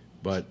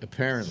 But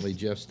apparently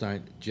Jeff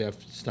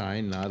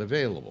Stein not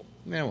available.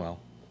 Yeah, well,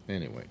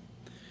 anyway.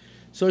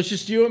 So it's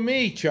just you and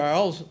me,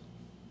 Charles.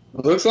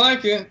 Looks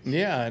like it.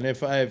 Yeah, and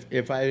if I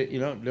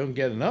don't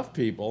get enough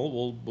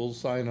people, we'll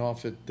sign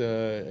off on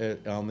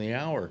the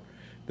hour.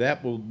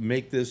 That will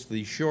make this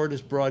the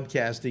shortest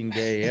broadcasting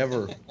day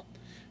ever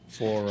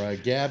for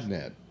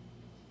GabNet.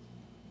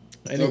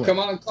 Anyway. So come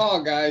on and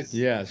call, guys.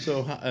 Yeah.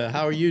 So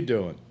how are you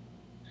doing?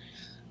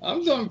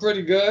 I'm doing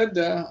pretty good.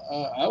 I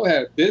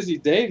had a busy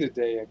day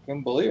today. I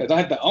couldn't believe it. I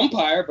had to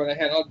umpire, but I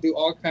had to do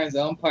all kinds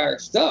of umpire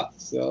stuff.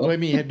 So. What do you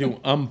mean you had to do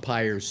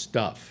umpire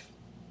stuff?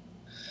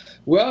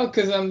 Well,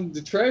 because I'm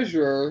the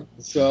treasurer,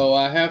 so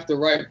I have to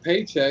write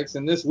paychecks,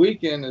 and this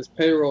weekend is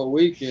payroll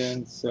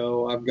weekend,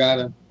 so I've got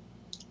to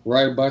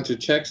write a bunch of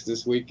checks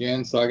this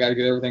weekend, so I got to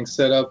get everything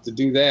set up to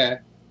do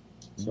that.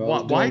 So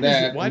I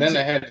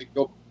had to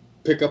go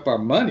pick up our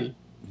money.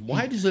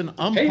 Why does an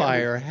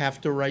umpire have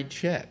to write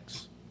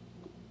checks?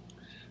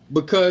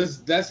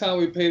 Because that's how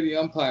we pay the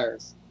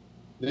umpires.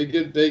 They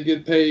get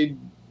paid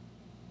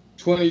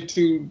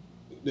 $22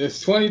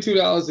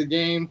 a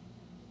game.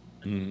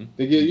 Mm-hmm.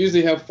 They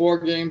usually have 4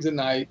 games a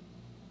night,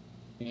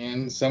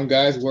 and some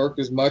guys work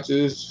as much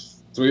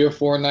as 3 or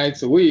 4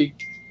 nights a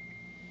week.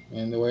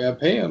 And the way I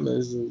pay them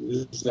is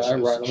I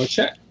write them a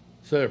check.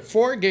 So there are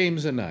 4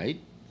 games a night,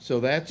 so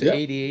that's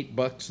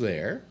 $88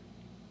 there.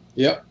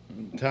 Yep.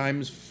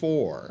 Times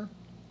 4,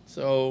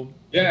 so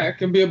yeah, it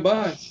can be a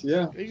bunch.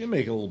 Yeah, you can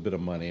make a little bit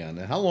of money on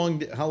it. How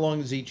long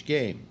is each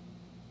game?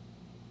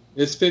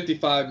 It's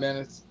 55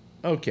 minutes.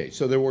 Okay,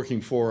 so they're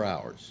working 4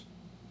 hours.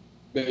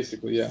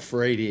 Basically, yeah. For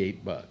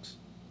 $88.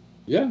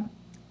 Yeah.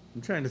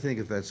 I'm trying to think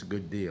if that's a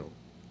good deal.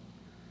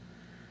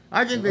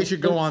 I think they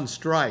should go on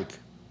strike.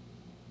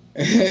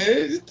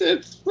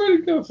 It's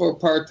pretty good for a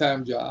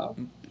part-time job.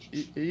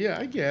 Yeah,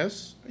 I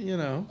guess, I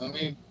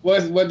mean,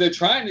 what they're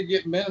trying to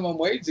get minimum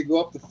wage to go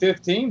up to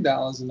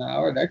 $15 an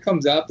hour. That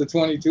comes out to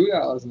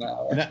 $22 an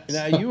hour.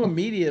 Now you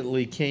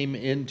immediately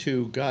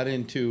got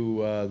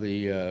into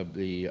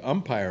the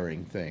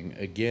umpiring thing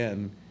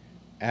again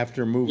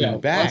after moving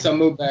back. Once I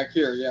moved back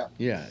here, yeah.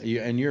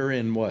 Yeah, and you're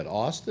in what,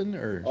 Austin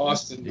or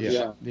Austin?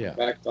 Yeah.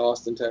 Back to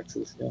Austin,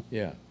 Texas. Yeah.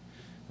 Yeah.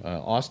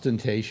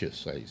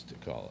 Ostentatious, I used to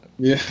call it.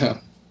 Yeah.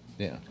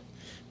 Yeah.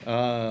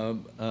 I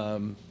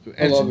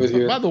love it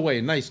here. By the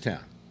way, nice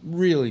town.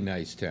 Really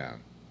nice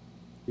town.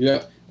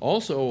 Yeah.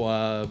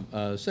 Also,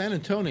 San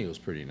Antonio's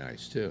pretty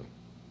nice, too.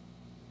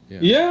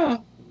 Yeah.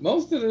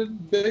 Most of the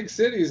big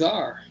cities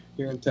are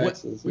here in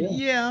Texas.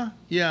 Yeah.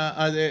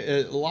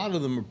 A lot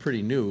of them are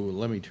pretty new.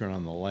 Let me turn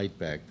on the light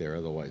back there,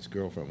 otherwise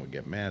girlfriend would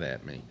get mad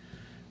at me.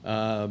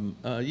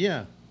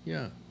 Yeah.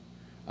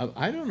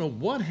 I don't know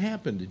what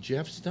happened to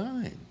Jeff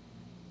Stein.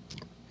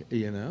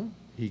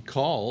 He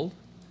called.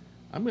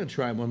 I'm going to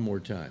try one more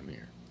time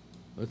here.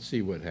 Let's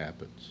see what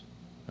happens.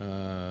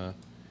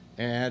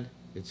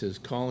 It says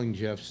calling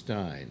Jeff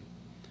Stein.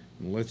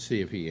 And let's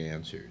see if he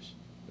answers.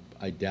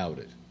 I doubt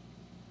it.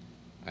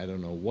 I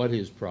don't know what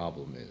his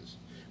problem is.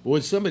 But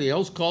would somebody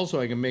else call so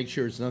I can make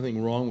sure it's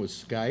nothing wrong with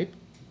Skype?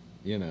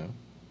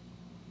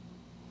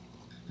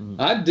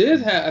 I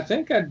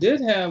think I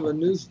did have a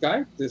new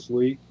Skype this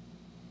week.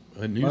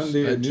 A new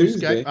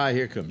Tuesday. Skype?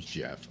 Here comes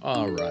Jeff.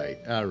 All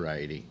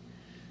righty.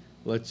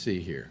 Let's see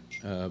here.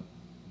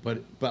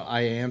 But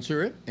I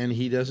answer it, and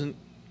he doesn't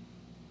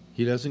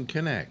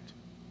connect.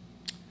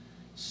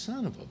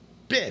 Son of a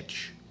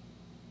bitch!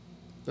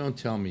 Don't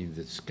tell me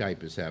that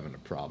Skype is having a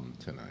problem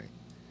tonight.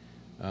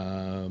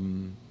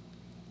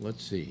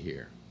 Let's see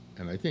here.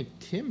 And I think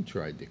Tim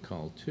tried to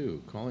call,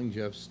 too. Calling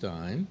Jeff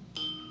Stein.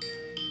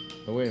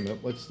 Oh, wait a minute.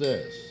 What's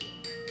this?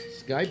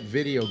 Skype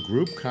video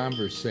group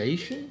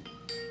conversation?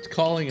 It's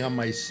calling on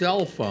my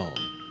cell phone.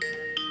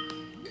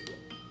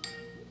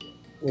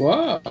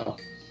 Wow.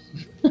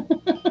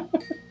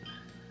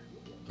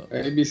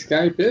 Maybe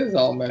Skype is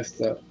all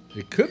messed up.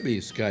 It could be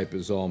Skype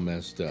is all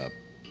messed up.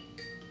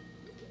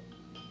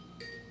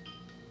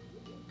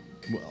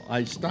 Well,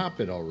 I stopped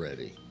it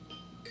already.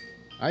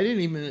 I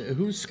didn't even...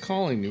 Who's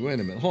calling me? Wait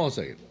a minute. Hold on a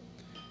second.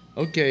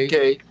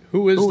 Okay.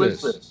 Who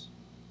is this?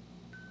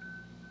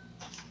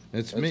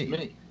 It's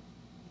me.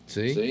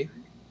 See?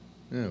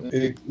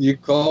 Yeah. You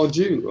called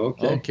you.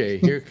 Okay. Okay,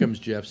 here comes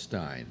Jeff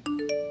Stein.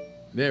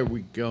 There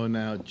we go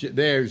now.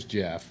 There's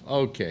Jeff.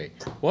 Okay.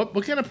 What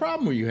kind of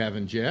problem were you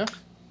having, Jeff?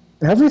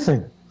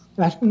 Everything.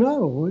 I don't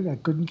know. I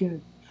couldn't get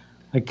it.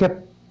 I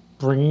kept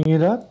bringing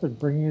it up, and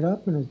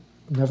it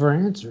never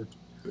answered.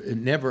 It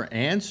never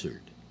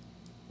answered?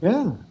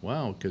 Yeah.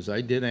 Wow, because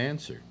I did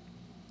answer.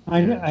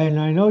 And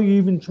I know you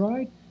even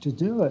tried to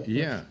do it.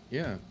 Yeah.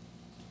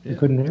 You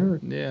couldn't hear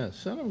it. Yeah,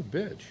 son of a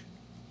bitch.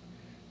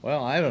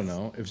 Well, I don't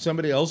know. If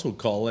somebody else will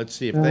call, let's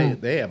see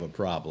if they have a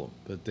problem.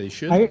 But they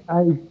should.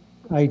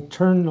 I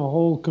turned the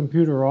whole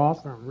computer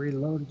off and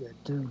reloaded it,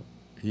 too.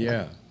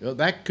 Yeah. Well,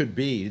 that could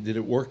be. Did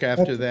it work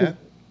after that?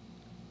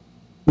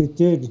 It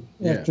did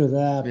Yeah. after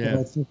that, Yeah.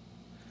 but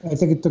I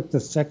think it took the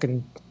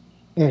second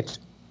hit.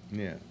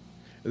 Yeah.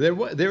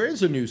 There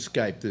is a new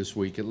Skype this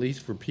week, at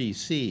least for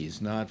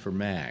PCs, not for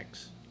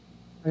Macs.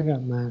 I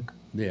got Mac.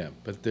 Yeah,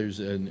 but there's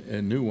a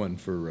new one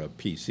for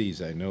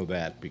PCs. I know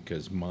that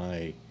because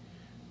my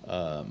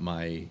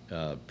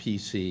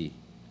PC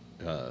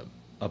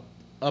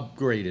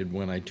upgraded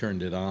when I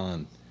turned it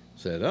on.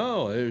 Said,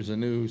 "Oh, there's a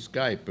new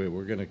Skype, but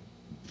we're gonna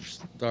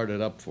start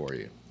it up for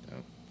you."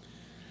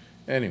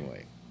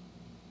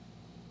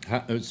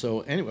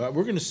 So, anyway,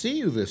 we're gonna see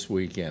you this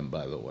weekend.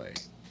 By the way,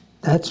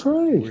 That's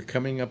right. we're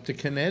coming up to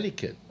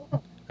Connecticut.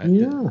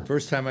 Yeah.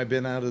 First time I've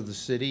been out of the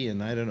city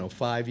in, I don't know,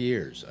 5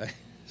 years.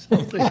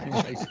 Something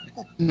like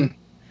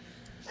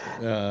that.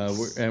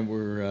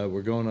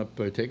 We're going up,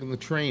 taking the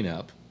train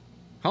up.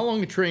 How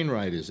long a train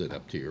ride is it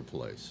up to your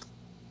place?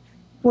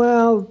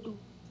 Well,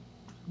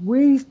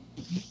 we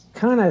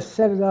kind of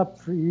set it up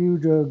for you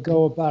to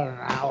go about an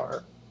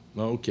hour,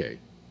 Okay.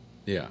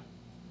 Yeah.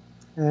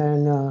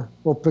 and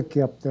we'll pick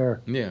you up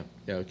there. Yeah.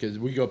 Yeah. Because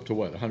we go up to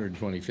what,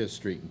 125th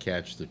Street and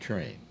catch the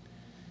train.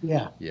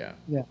 Yeah. Yeah.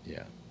 Yeah.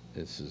 Yeah.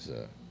 This is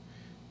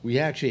we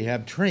actually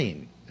have a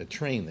train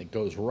that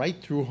goes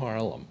right through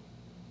Harlem.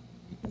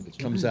 It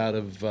comes out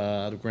of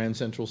Grand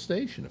Central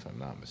Station, if I'm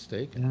not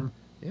mistaken.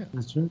 Yeah.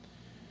 That's right.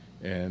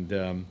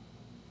 And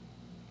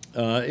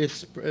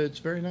it's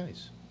very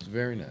nice. It's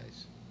very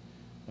nice.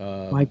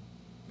 My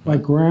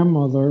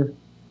grandmother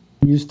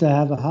used to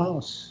have a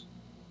house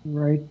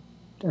right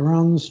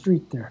around the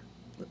street there.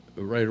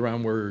 Right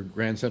around where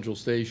Grand Central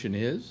Station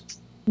is?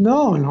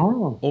 No, in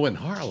Harlem. Oh, in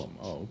Harlem.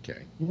 Oh,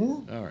 okay. Yeah.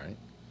 All right.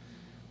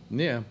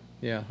 Yeah,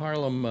 yeah.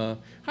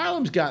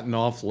 Harlem's gotten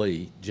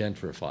awfully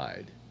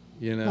gentrified,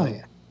 you know. Oh,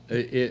 yeah.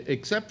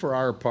 Except for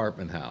our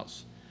apartment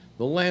house.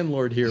 The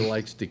landlord here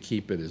likes to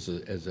keep it as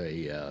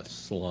a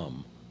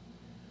slum,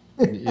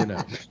 you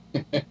know.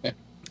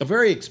 A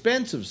very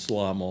expensive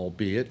slum,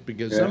 albeit,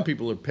 because some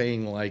people are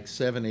paying like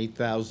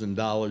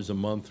 $7,000-8,000 a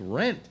month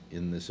rent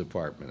in this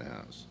apartment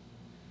house.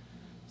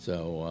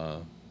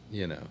 So,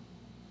 you know,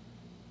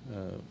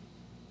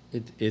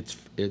 it's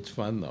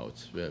fun though.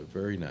 It's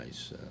very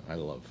nice. I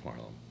love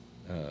Harlem.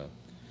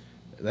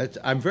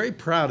 I'm very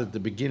proud at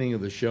the beginning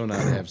of the show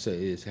now to have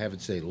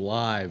it say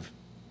live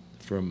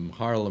from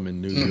Harlem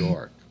in New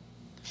York.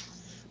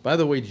 By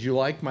the way, did you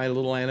like my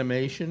little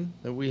animation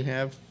that we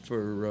have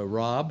for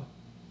Rob?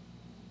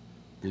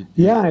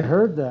 Yeah, I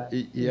heard that.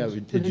 Yeah,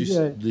 did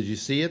you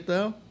see it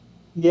though?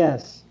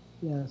 Yes,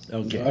 yes.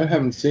 Okay. I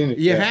haven't seen it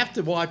You yet. have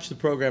to watch the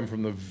program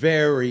from the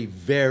very,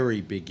 very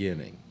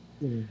beginning.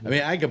 I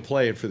mean, I could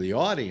play it for the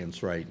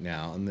audience right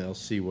now, and they'll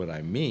see what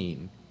I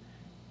mean.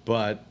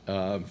 But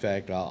in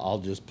fact, I'll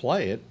just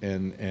play it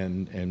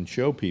and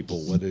show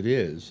people what it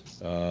is,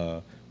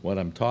 what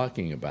I'm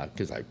talking about,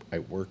 because I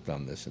worked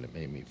on this and it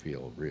made me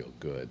feel real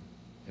good,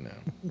 you know.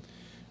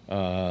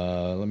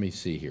 Let me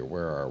see here.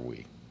 Where are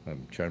we?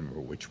 I'm trying to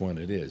remember which one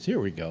it is. Here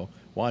we go.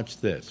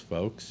 Watch this,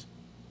 folks.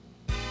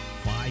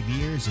 5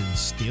 years and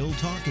still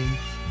talking.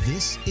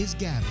 This is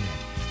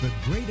GabNet, the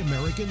Great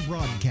American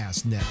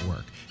Broadcast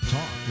Network.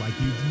 Talk like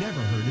you've never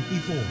heard it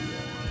before.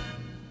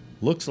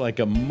 Looks like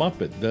a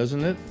Muppet,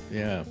 doesn't it?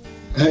 Yeah.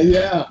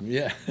 Yeah.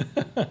 Yeah.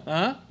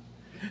 Huh?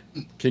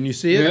 Can you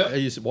see it? Yeah. Are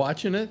you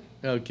watching it?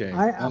 Okay.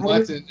 I'm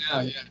watching it now,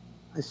 yeah.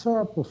 I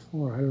saw it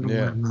before. I don't know why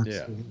Yeah, I'm not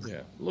yeah, seeing it.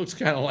 yeah. Looks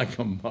kind of like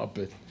a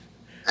Muppet.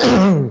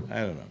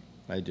 I don't know.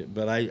 I did,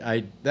 but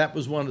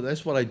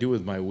that's what I do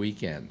with my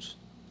weekends.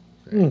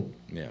 Yeah.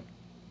 You're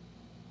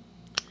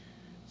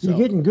So-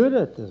 getting good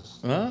at this.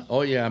 Huh?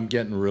 Oh yeah, I'm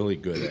getting really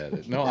good at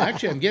it. No,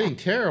 actually, I'm getting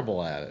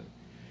terrible at it.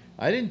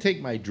 I didn't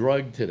take my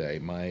drug today,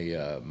 my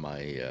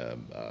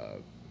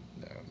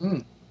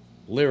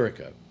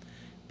Lyrica,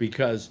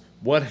 because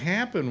what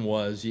happened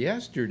was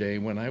yesterday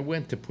when I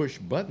went to push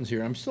buttons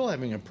here, I'm still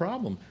having a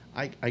problem.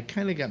 I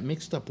kind of got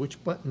mixed up.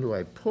 Which button do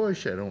I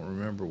push? I don't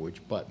remember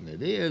which button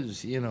it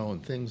is, you know,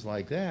 and things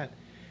like that.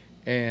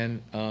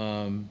 And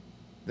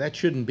that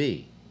shouldn't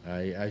be.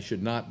 I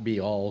should not be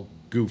all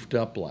goofed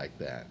up like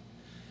that.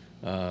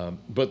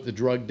 But the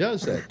drug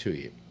does that to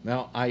you.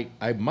 Now,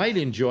 I might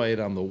enjoy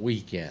it on the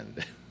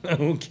weekend,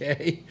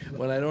 okay,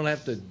 when I don't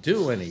have to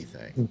do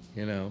anything,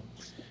 you know.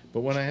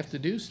 But when I have to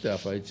do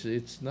stuff,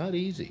 it's not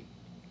easy.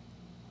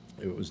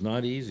 It was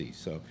not easy.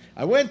 So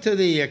I went to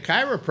the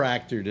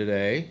chiropractor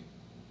today.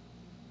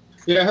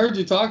 Yeah, I heard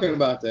you talking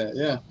about that,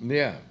 yeah.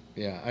 Yeah,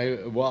 yeah.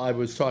 I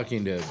was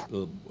talking to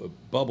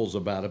Bubbles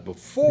about it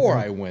before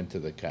I went to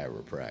the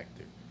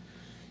chiropractor.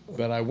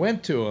 But I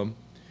went to him.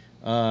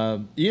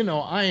 You know,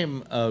 I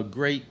am a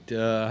great,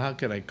 how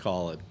can I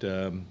call it,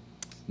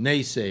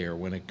 naysayer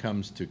when it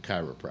comes to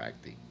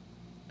chiropractic.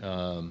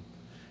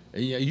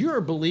 You're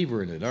a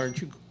believer in it,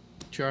 aren't you,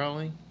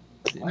 Charlie?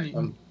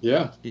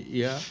 Yeah.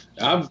 Yeah.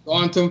 I've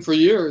gone to them for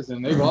years,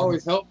 and they've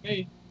always helped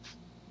me.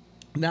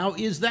 Now,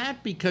 is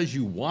that because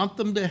you want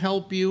them to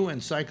help you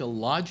and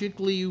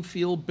psychologically you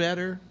feel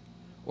better,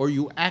 or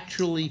you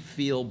actually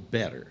feel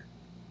better?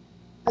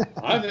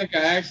 I think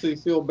I actually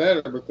feel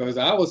better because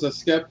I was a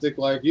skeptic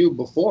like you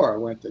before I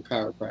went to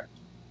chiropractic.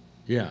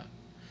 Yeah.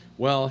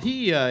 Well,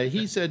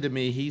 he said to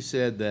me, he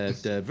said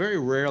that very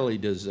rarely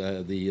does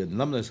the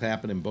numbness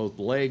happen in both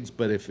legs,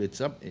 but if it's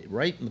up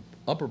right in the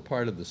upper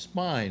part of the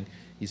spine,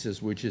 he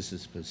says, which is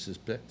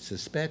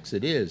suspects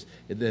it is,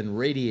 it then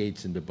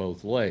radiates into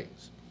both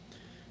legs,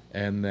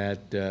 and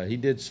that he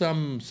did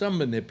some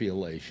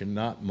manipulation,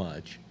 not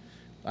much.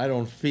 I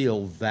don't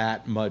feel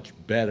that much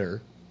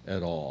better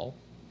at all,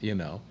 you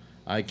know.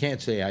 I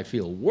can't say I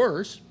feel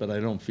worse, but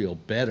I don't feel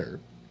better.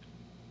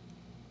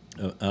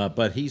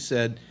 But he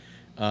said,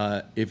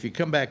 if you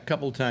come back a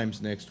couple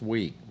times next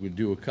week, we'll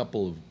do a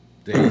couple of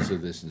days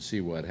of this and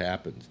see what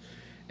happens.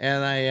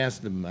 And I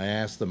asked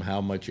him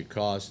how much it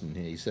cost, and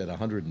he said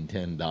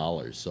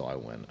 $110. So I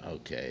went,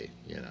 okay,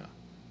 you know,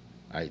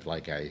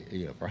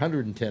 for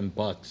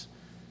 $110,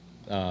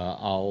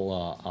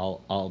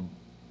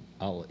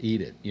 I'll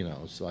eat it, you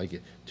know. So I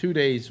get 2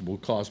 days will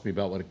cost me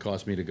about what it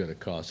cost me to go to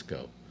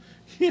Costco.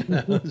 You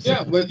know, so.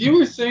 Yeah, but you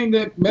were saying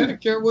that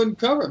Medicare wouldn't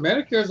cover it.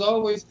 Medicare's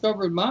always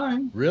covered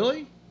mine.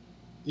 Really?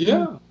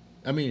 Yeah.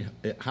 I mean,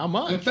 how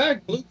much? In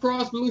fact, Blue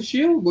Cross Blue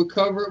Shield would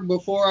cover it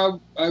before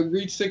I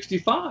reached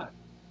 65.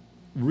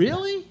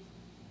 Really?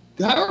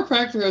 The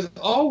chiropractor has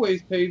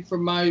always paid for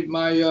my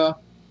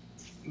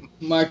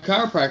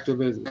chiropractor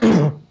visit.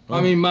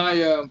 I mean,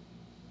 my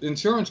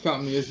insurance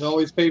company has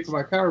always paid for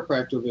my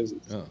chiropractor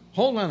visits. Oh.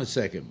 Hold on a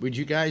second. Would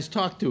you guys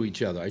talk to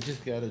each other? I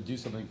just got to do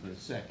something for a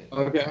second.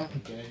 Okay.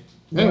 Okay.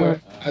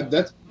 Anyway, have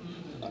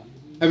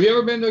you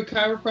ever been to a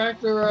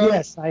chiropractor?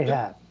 Yes, I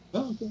have.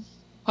 Oh, okay.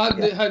 How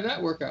did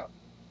that work out?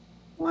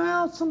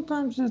 Well,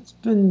 sometimes it's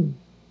been,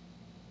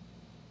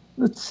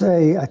 let's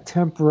say, a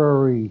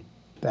temporary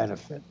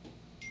benefit.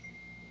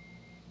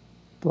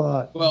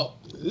 But well,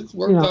 it's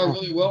worked out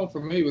really well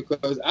for me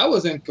because I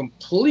was in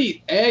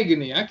complete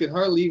agony. I could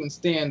hardly even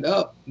stand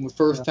up the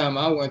first time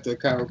I went to a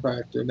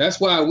chiropractor. That's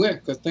why I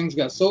went, because things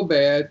got so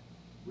bad.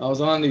 I was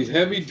on these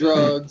heavy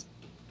drugs.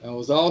 I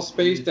was all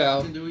spaced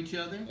out. To each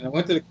other? And I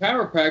went to the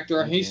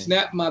chiropractor, and he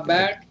snapped my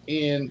back,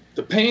 and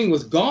the pain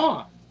was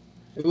gone.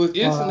 It was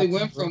instantly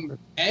went from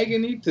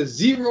agony to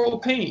zero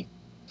pain.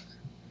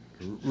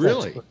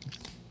 Really?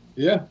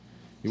 Yeah.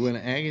 You went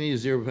agony to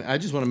zero. I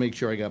just want to make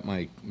sure I got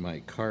my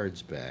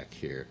cards back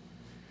here.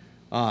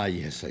 Ah,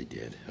 yes, I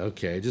did.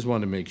 Okay, I just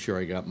wanted to make sure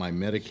I got my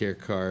Medicare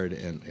card,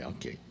 and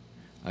okay,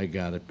 I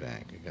got it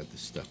back. I got the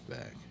stuff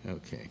back.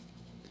 Okay.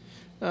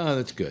 Oh,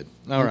 that's good.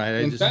 All right.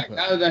 In fact,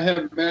 now that I have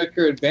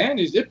Medicare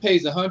Advantage, it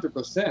pays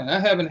 100%. I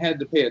haven't had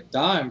to pay a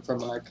dime for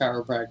my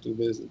chiropractic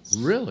visits.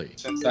 Really?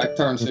 Since I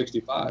turned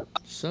 65.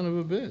 Son of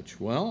a bitch.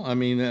 Well, I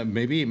mean,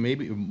 maybe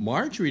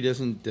Marjorie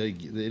doesn't. They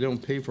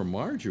don't pay for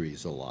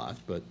Marjorie's a lot,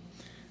 but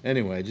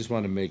anyway, I just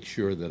want to make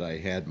sure that I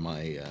had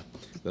my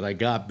that I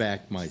got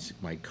back my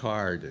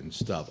card and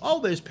stuff.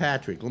 Oh, there's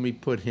Patrick. Let me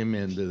put him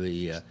into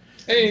the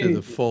to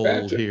the fold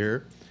Patrick.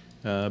 Here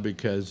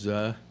because.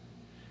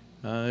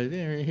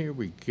 Here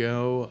we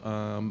go.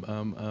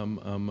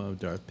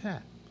 Darth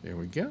Pat. There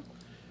we go.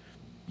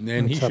 And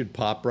then he should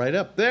pop right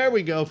up. There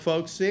we go,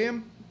 folks. See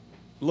him?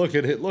 Look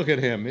at it. Look at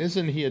him.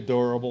 Isn't he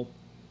adorable?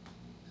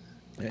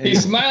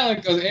 He's smiling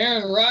because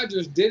Aaron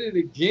Rodgers did it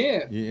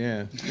again.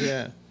 Yeah.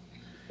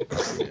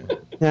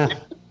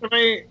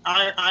 Actually,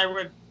 I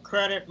would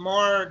credit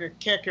more the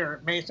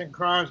kicker, Mason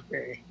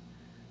Crosby.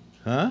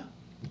 Huh?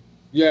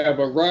 Yeah,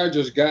 but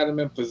Rodgers got him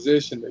in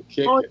position to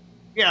kick it.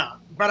 Yeah,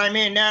 but I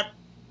mean that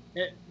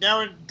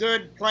was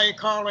good play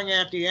calling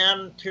at the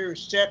end to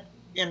sit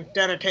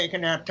instead of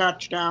taking that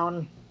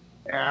touchdown.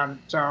 And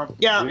so,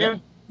 yeah.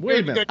 Wait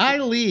a minute. I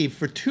leave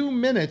for 2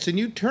 minutes and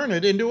you turn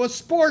it into a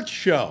sports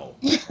show.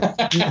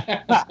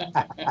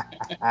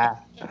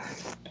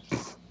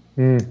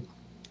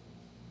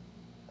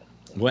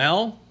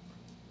 Well,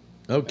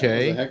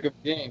 okay. That was a heck of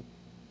a game.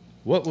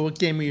 What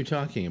game are you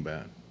talking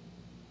about?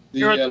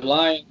 The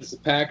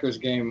Lions-Packers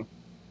game.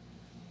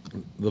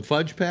 The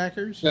Fudge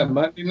Packers? Yeah,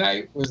 Monday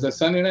night. Was that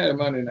Sunday night or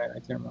Monday night? I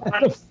can't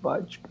remember. The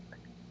Fudge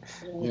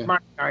Yeah.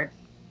 Monday night.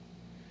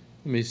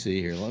 Let me see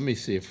here. Let me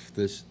see if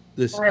this.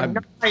 I have no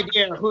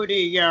idea who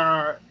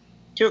the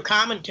two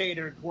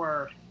commentators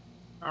were.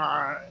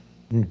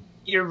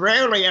 You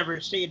rarely ever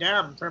see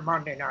them for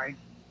Monday night.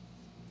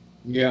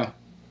 Yeah.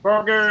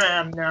 Boger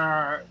and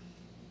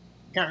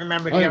can't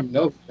remember. I don't even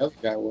know who the other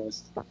guy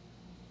was.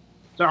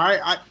 So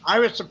I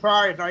was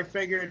surprised. I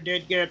figured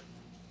they'd get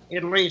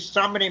at least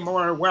somebody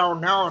more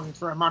well-known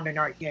for a Monday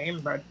night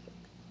game, but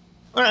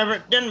whatever,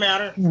 it didn't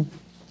matter.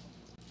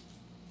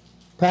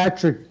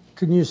 Patrick,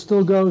 can you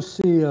still go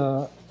see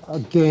a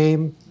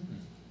game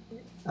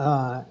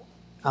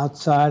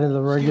outside of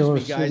the regular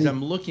Excuse me, guys, city?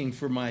 I'm looking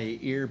for my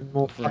ear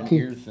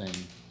thing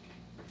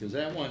because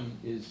that one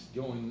is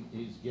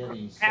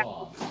getting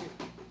soft.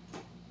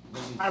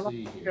 I Let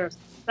me like see the here.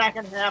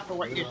 second half of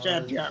what you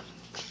said, Jeff.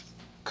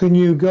 Can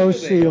you go Here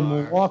see they a are.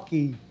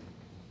 Milwaukee?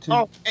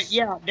 Oh,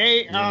 yeah,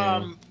 they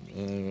hold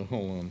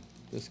on.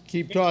 Just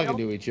keep talking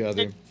to each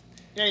other.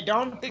 they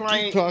don't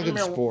play. Keep talking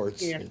Milwaukee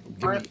sports. in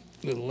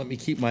Let me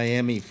keep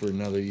Miami for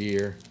another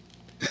year.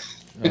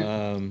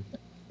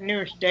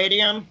 new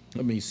stadium.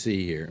 Let me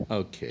see here.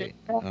 Okay.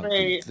 They have I'll do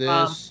a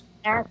this.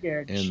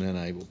 package. And then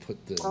I will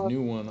put the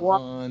new one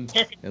on,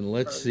 and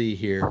let's see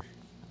here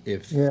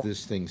if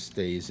this thing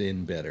stays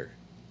in better.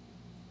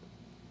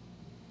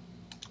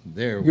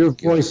 There Your we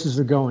go. voices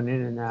are going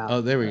in and out.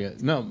 Oh, there we go.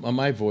 No,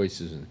 my voice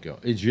isn't going.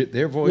 Is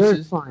their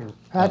voices? You're fine.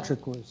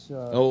 Patrick was.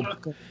 Oh.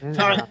 Going in and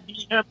Can out. you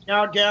hear me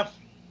now, Jeff?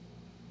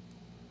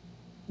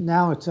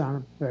 Now it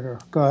sounded better.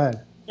 Go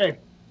ahead. Okay.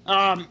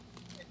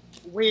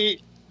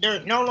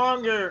 There's no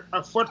longer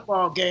a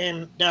football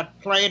game that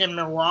played in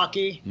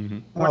Milwaukee.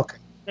 Mm-hmm. Okay.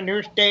 The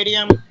new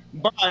stadium,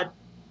 but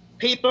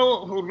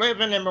people who live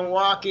in the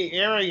Milwaukee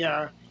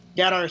area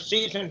that are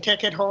season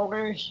ticket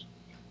holders,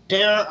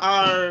 there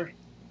are,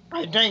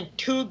 I think,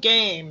 2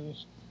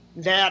 games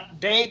that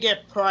they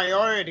get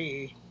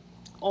priority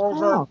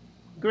over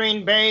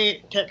Green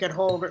Bay ticket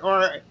holder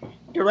or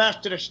the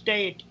rest of the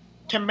state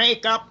to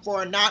make up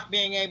for not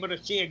being able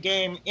to see a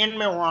game in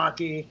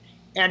Milwaukee.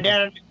 And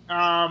then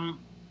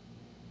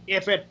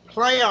if it's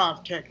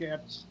playoff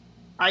tickets,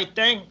 I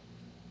think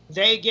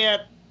they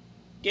get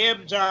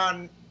dibs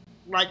on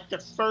like the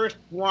first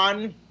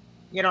one,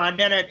 and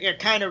then it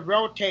kind of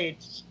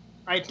rotates,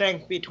 I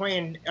think,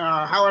 between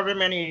however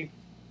many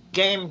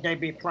games they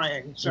be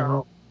playing.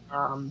 So,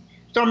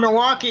 so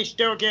Milwaukee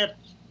still gets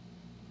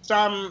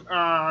some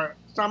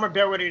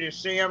ability to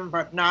see them,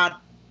 but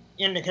not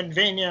in the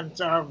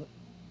convenience of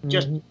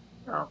just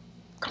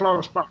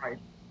close by.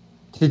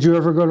 Did you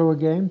ever go to a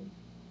game?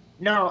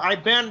 No,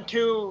 I've been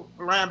to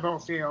Ramble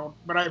Field,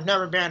 but I've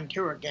never been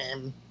to a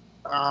game.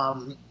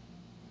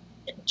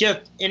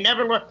 It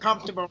never looked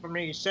comfortable for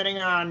me sitting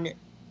on.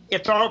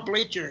 It's all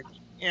bleachers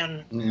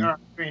in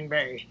Green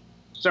Bay,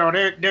 so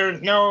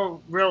there's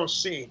no real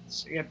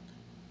seats.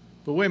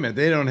 But wait a minute,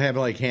 they don't have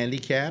like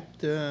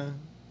handicapped, or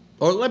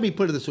let me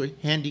put it this way,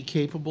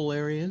 handicapable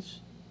areas?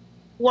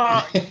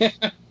 Well,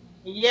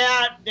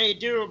 yeah, they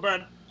do,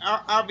 but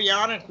I'll be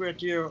honest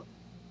with you,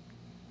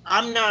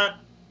 I'm not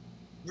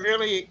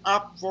really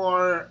up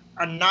for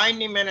a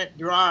 90-minute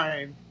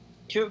drive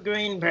to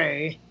Green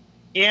Bay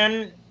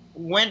in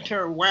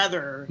winter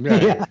weather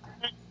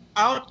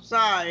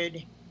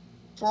outside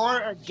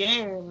for a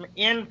game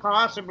in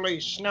possibly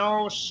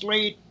snow,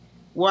 sleet,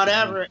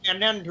 whatever,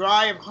 and then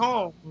drive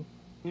home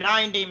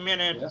 90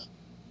 minutes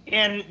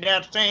in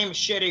that same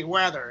shitty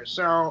weather.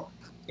 So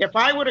if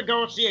I were to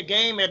go see a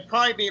game, it'd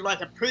probably be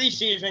like a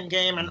preseason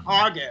game in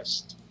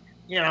August,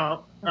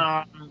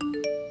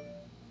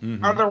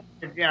 Otherwise,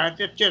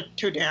 it's just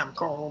too damn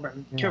cold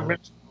and too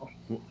miserable.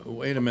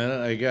 Wait a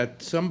minute, I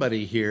got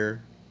somebody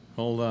here.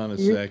 Hold on a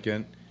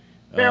second.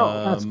 He's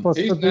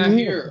not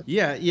here.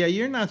 Yeah,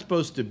 you're not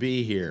supposed to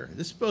be here.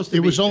 This is supposed to be.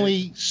 It was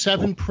only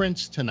 7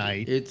 prints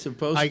tonight. It's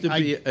supposed to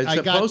be.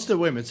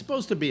 It's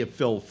supposed to be a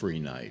Phil-free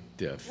night.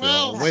 Phil.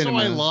 Well, wait a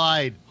minute. I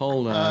lied.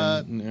 Hold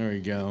on. There we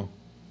go.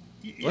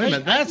 Wait a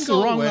minute. I That's the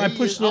wrong one. I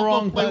pushed the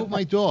wrong play button. with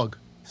my dog.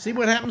 See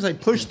what happens? I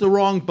pushed the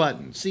wrong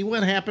button. See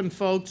what happened,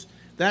 folks?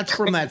 That's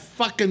from that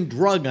fucking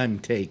drug I'm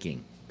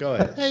taking. Go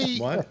ahead. Hey,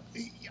 what?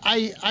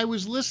 I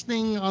was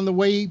listening on the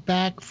way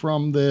back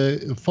from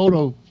the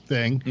photo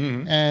thing,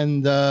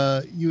 and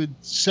you had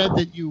said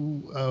that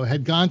you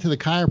had gone to the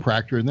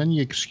chiropractor, and then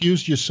you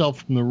excused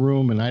yourself from the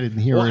room, and I didn't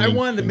hear anything. I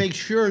wanted to make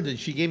sure that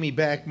she gave me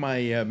back my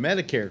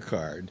Medicare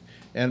card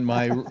and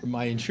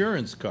my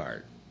insurance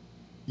card.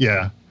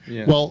 Yeah.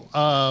 Well,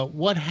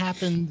 what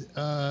happened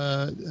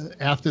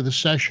after the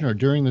session or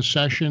during the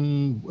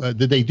session?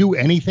 Did they do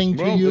anything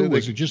to you?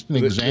 Was it just an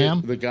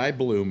exam? The guy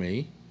blew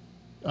me.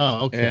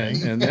 Oh, okay.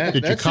 And that,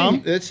 Did you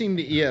come? That seemed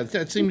to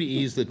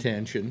ease the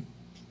tension.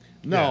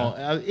 No,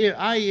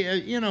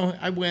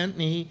 I went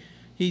and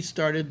he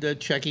started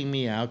checking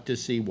me out to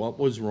see what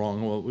was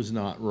wrong, what was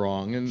not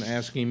wrong, and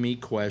asking me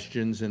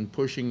questions and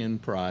pushing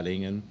and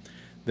prodding, and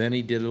then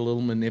he did a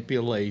little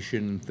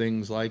manipulation and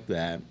things like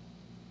that.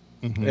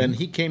 And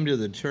he came to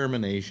the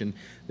determination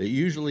that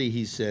usually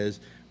he says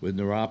with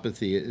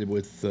neuropathy,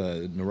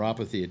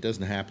 it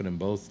doesn't happen in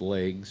both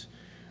legs,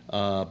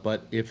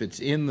 but if it's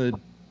in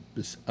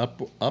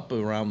up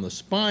around the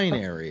spine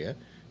area,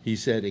 he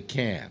said it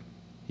can.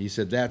 He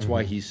said that's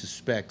why he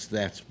suspects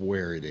that's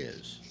where it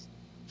is.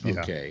 Yeah.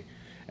 Okay,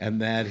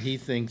 and that he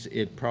thinks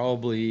it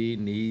probably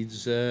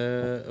needs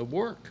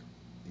work.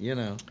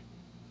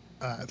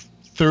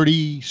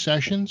 30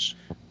 sessions?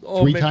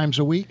 Oh, 3 times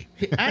a week?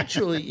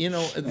 Actually,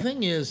 the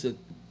thing is that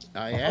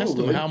I asked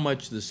him how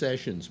much the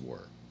sessions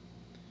were.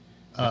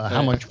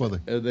 How much were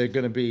they? They're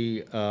going to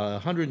be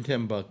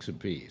 $110 a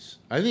piece.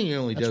 I think he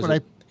only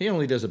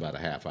does about a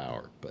half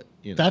hour, but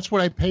That's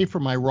what I pay for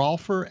my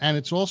Rolfer, and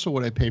it's also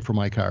what I pay for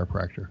my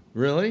chiropractor.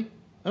 Really?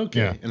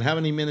 Okay. Yeah. And how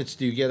many minutes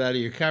do you get out of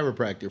your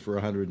chiropractor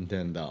for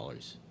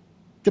 $110?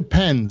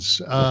 Depends.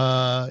 He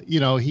I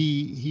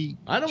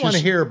don't want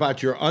to hear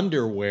about your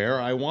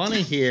underwear. I want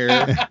to hear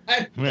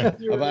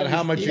about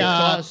how much it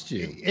cost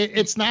you.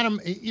 It's not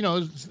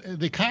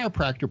the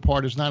chiropractor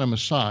part is not a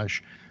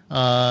massage.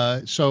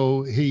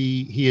 So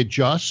he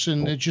adjusts,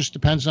 and it just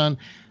depends on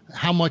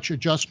how much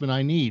adjustment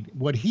I need.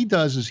 What he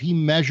does is he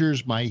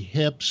measures my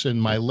hips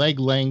and my leg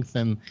length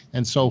and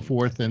so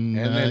forth, and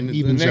then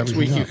evens the next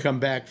week everything you up. come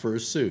back for a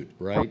suit,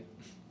 right?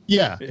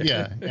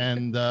 Yeah,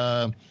 and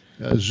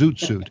zoot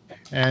suit.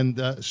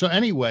 And so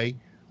anyway,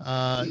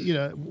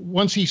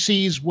 once he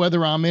sees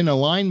whether I'm in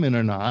alignment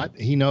or not,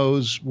 he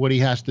knows what he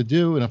has to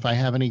do. And if I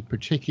have any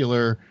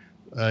particular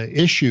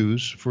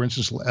issues, for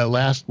instance,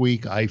 last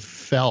week I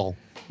fell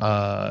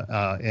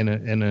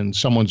in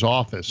someone's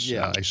office.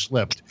 Yeah. I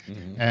slipped,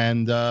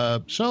 and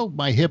so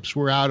my hips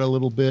were out a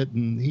little bit,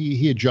 and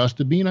he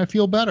adjusted me, and I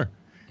feel better.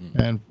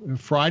 And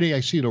Friday I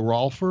see the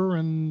Rolfer,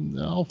 and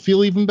I'll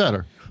feel even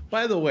better.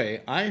 By the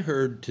way, I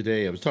heard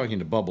today, I was talking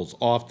to Bubbles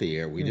off the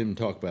air. We didn't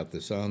talk about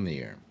this on the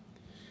air.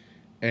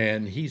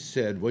 And he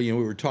said, well, we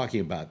were talking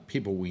about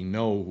people we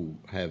know who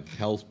have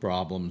health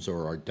problems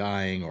or are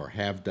dying or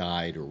have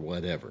died or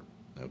whatever.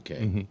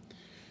 Okay.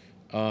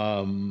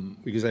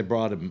 Because I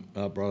brought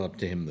up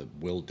to him the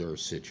Will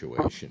Durst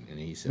situation. And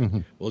he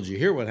said, well, did you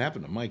hear what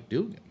happened to Mike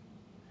Dugan?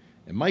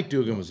 And Mike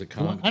Dugan was a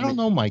comic. I don't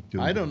know Mike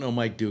Dugan. I don't know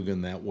Mike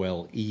Dugan that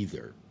well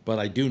either. But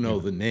I do know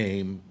the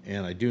name,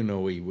 and I do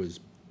know he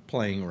was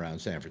playing around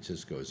San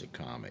Francisco as a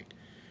comic.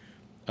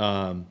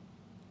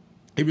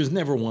 He was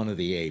never one of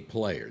the A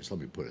players, let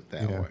me put it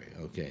that way,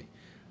 okay?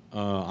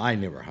 I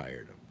never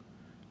hired him.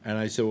 And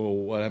I said, well,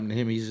 what happened to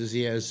him? He says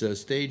he has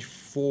stage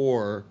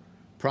 4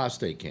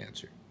 prostate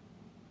cancer.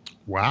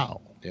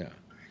 Wow. Yeah.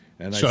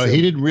 And so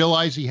he didn't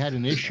realize he had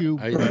an issue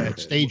at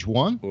stage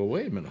 1? Well,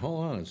 wait a minute.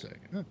 Hold on a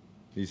second.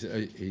 I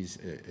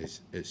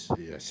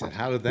said,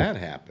 how did that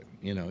happen?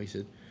 He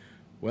said,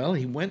 well,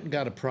 he went and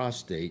got a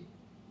prostate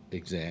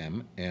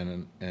exam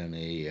and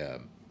a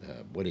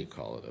what do you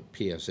call it, a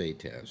PSA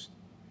test.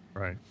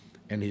 Right.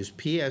 And his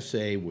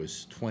PSA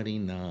was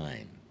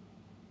 29.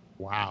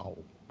 Wow.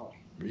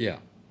 Yeah.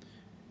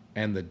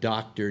 And the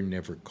doctor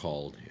never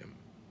called him.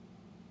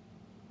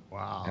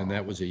 Wow. And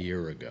that was a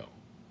year ago.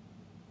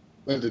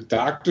 Did the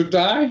doctor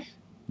die?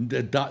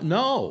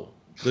 No.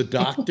 The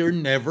doctor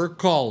never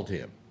called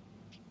him.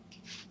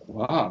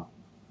 Wow.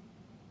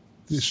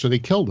 So they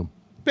killed him.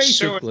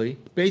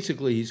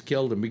 Basically, he's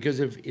killed him because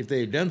if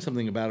they had done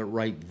something about it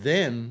right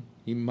then,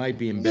 he might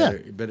be in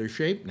better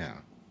shape now.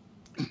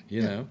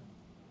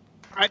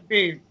 I'd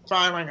be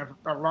filing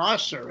a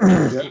lawsuit.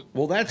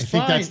 Well, that's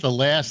fine. I think that's the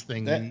last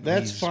thing.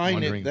 That's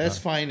fine. That's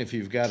fine if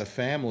you've got a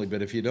family,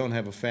 but if you don't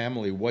have a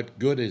family, what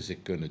good is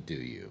it going to do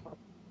you?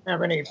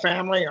 Have any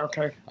family?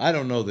 Okay. I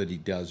don't know that he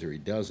does or he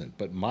doesn't,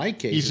 but my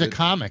case. He's a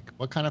comic.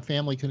 What kind of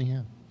family can he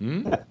have?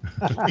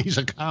 He's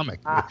a comic.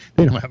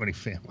 They don't have any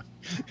family.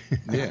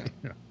 Yeah.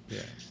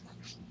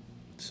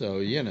 So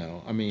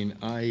I mean,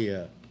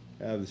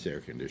 this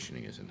air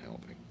conditioning isn't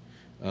helping.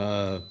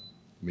 Let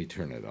me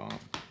turn it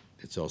off.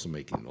 It's also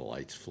making the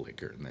lights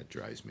flicker, and that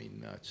drives me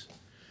nuts.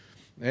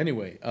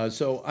 Anyway,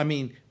 so, I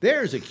mean,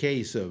 there's a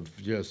case of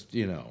just,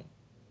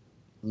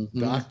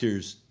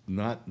 doctors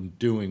not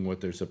doing what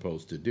they're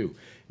supposed to do.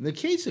 In the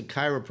case of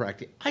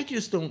chiropractic, I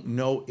just don't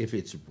know if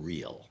it's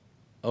real,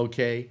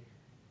 okay?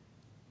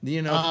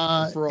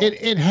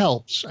 It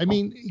helps. I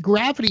mean,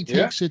 gravity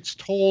takes its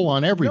toll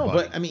on everybody. No,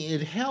 but I mean,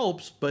 it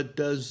helps. But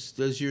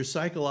does your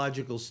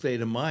psychological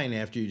state of mind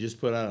after you just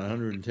put out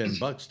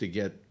 $110 to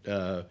get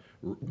a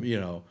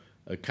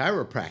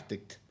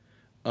chiropractic,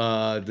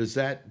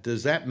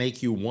 does that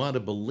make you want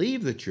to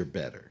believe that you're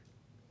better?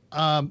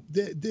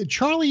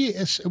 Charlie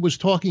was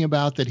talking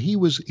about that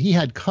he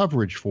had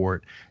coverage for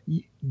it.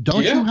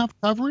 Don't you have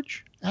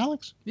coverage,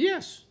 Alex?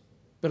 Yes,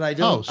 but I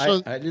don't.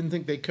 I didn't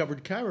think they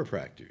covered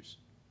chiropractors.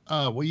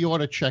 Well, you ought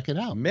to check it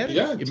out. Check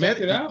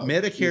it out.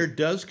 Medicare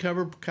does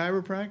cover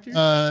chiropractors?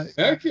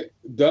 Medicare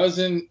does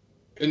in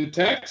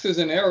Texas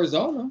and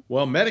Arizona.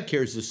 Well,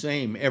 Medicare's the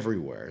same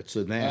everywhere. It's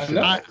a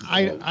national.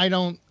 I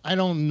don't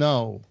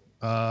know.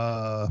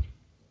 I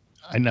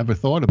never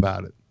thought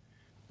about it.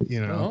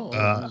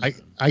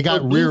 I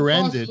got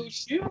rear-ended.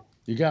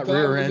 You got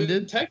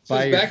rear-ended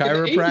by a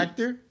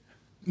chiropractor?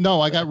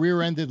 No, I got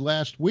rear-ended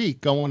last week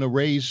going to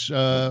Ray's,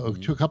 a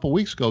couple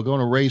weeks ago,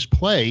 going to Ray's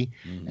Play.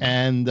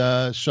 And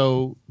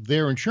so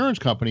their insurance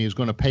company is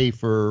going to pay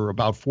for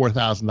about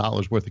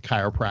 $4,000 worth of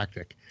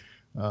chiropractic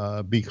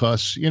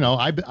because,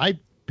 I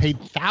paid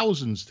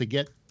thousands to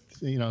get,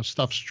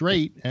 stuff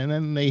straight, and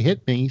then they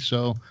hit me.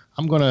 So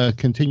I'm going to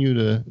continue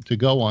to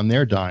go on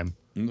their dime.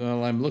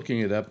 Well, I'm looking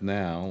it up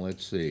now.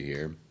 Let's see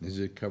here. Is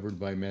it covered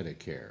by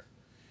Medicare?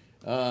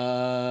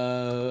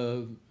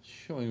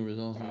 Showing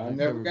results. I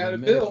never got a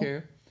bill.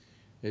 Medicare.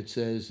 It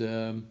says,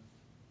 okay,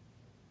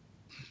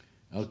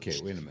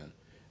 wait a minute.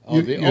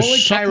 The only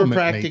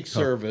chiropractic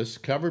service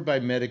covered by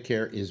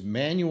Medicare is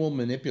manual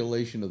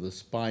manipulation of the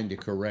spine to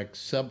correct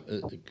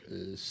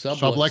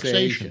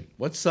subluxation.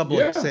 What's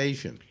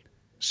subluxation?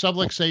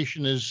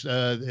 Subluxation is,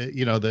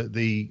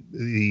 the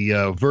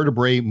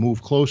vertebrae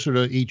move closer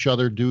to each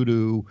other due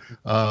to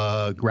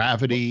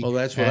gravity. Oh,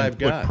 that's what I've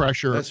got.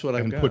 Pressure. That's what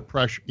I've got. Put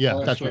pressure.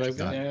 Yeah, that's what I've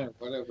got. Yeah,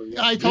 whatever.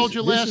 Yeah, I told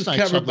you last night.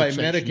 This is covered by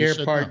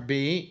Medicare Part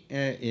B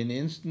in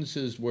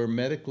instances where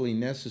medically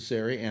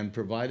necessary and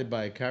provided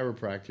by a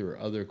chiropractor or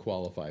other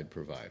qualified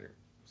provider.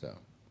 So.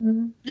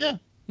 Yeah.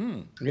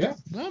 Yeah.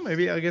 Well,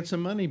 maybe I'll get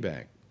some money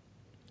back.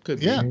 Could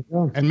be. Yeah, There you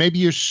go. and maybe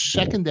your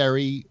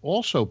secondary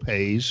also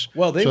pays.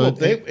 Well, they so will.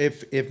 that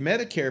If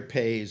Medicare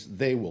pays,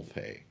 they will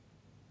pay.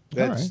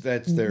 That's right.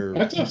 that's their.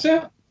 That's what I'm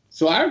saying.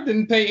 So I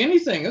didn't pay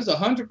anything. It was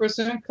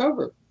 100%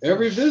 covered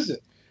every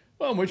visit.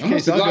 Well, in which I must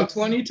case have I'll gone go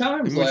 20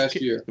 times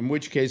last year. In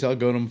which case I'll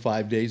go to them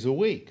 5 days a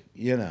week.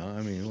 You know,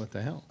 I mean, what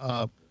the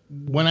hell?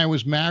 When I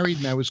was married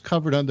and I was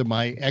covered under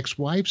my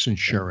ex-wife's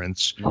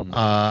insurance,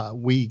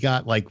 we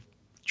got like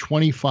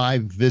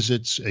 25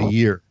 visits a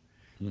year.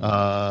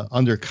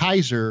 Under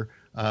Kaiser,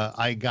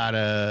 I got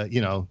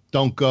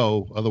don't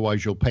go,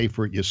 otherwise you'll pay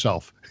for it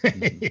yourself.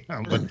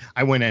 But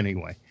I went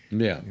anyway.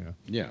 Yeah.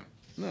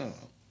 No.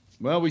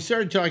 Well, we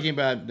started talking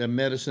about the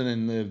medicine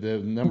and the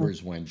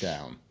numbers went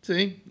down.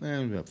 See?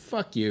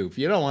 Fuck you. If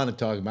you don't want to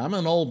talk about it, I'm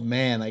an old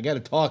man. I got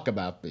to talk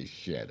about this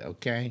shit,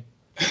 okay?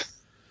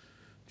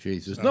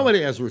 Jesus.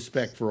 Nobody has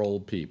respect for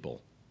old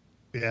people.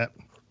 Yeah.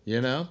 You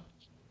know?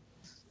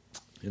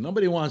 And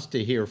nobody wants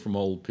to hear from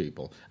old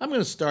people. I'm going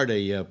to start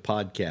a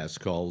podcast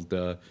called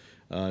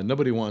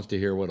Nobody Wants to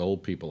Hear What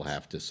Old People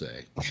Have to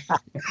Say.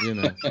 You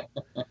know?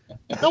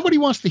 Nobody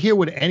wants to hear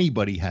what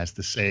anybody has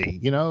to say.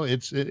 You know,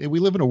 we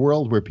live in a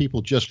world where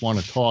people just want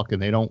to talk and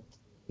they don't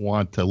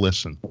want to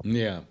listen.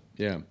 Yeah.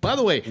 By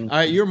the way,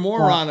 your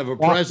moron of a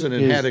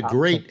president had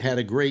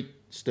a great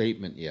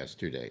statement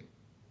yesterday.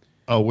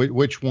 Oh,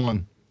 which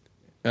one?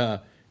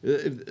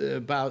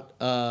 About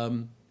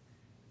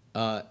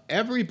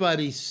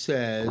everybody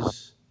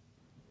says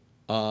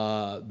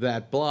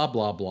that blah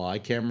blah blah. I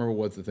can't remember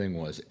what the thing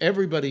was.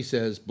 Everybody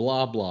says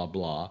blah blah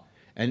blah,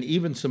 and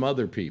even some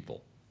other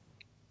people.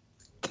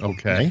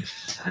 Okay.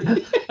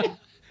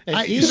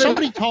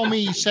 Somebody told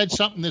me he said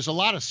something. There's a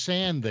lot of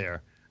sand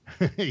there.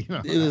 You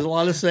know? There's a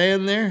lot of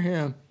sand there.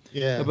 Yeah.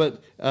 Yeah.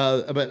 But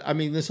I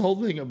mean, this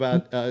whole thing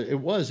about it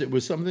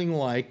was something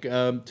like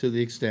to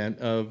the extent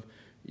of,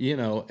 you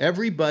know,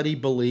 everybody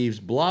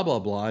believes blah blah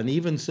blah, and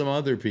even some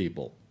other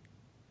people.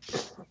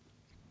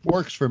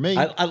 Works for me.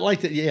 I'd like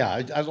to,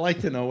 I'd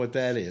like to know what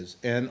that is.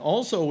 And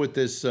also with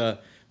this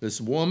this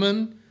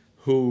woman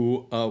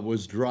who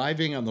was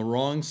driving on the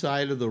wrong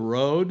side of the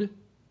road.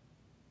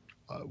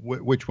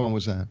 Which one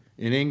was that?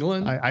 In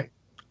England.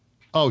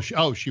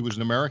 She was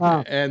an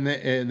American. And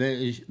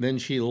then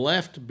she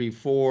left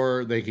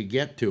before they could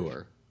get to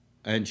her.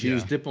 And she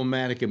used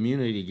diplomatic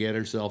immunity to get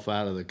herself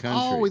out of the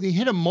country. Oh, they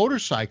hit a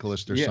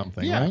motorcyclist or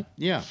something, right?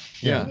 Yeah.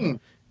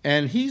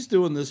 And he's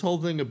doing this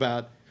whole thing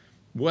about,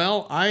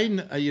 well, I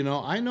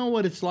know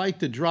what it's like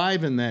to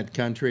drive in that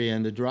country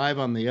and to drive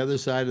on the other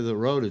side of the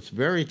road. It's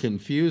very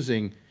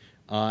confusing,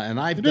 and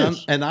I've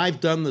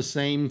done the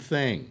same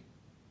thing.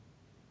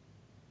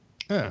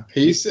 Yeah.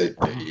 He said,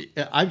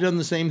 I've done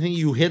the same thing.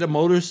 You hit a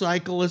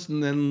motorcyclist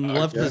and then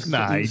left us.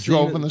 Nah, he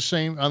drove on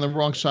the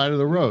wrong side of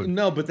the road.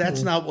 No, but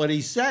that's not what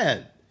he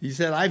said. He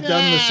said, I've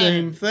done the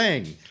same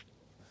thing.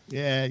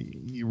 Yeah,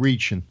 you're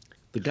reaching.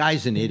 The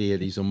guy's an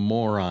idiot. He's a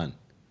moron.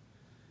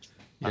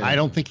 Yeah. I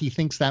don't think he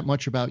thinks that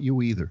much about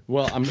you either.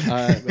 Well,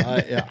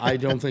 I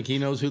don't think he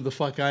knows who the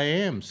fuck I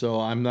am, so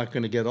I'm not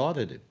going to get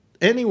audited.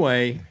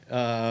 Anyway,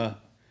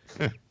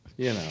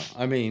 you know,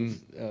 I mean,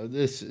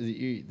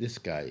 this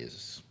guy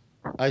is...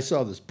 I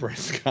saw this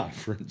press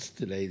conference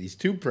today, these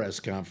two press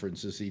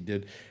conferences he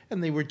did,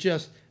 and they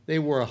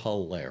were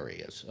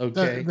hilarious,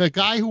 okay? The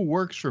guy who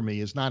works for me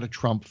is not a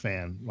Trump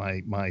fan,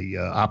 my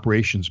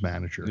operations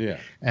manager. Yeah.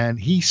 And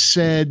he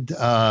said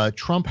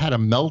Trump had a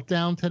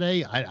meltdown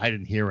today. I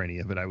didn't hear any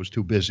of it. I was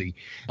too busy.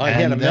 He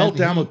had a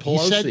meltdown with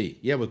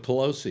Pelosi. With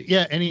Pelosi.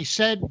 Yeah, and he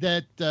said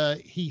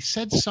that he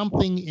said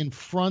something in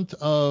front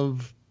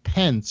of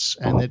Pence,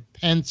 and that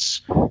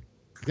Pence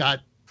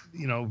got...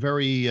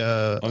 very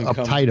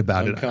uptight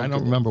about it. I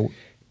don't remember.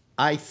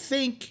 I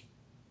think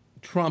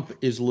Trump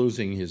is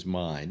losing his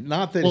mind.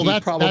 Not that he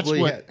probably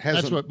hasn't.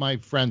 That's what my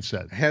friend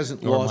said.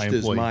 Hasn't lost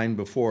his mind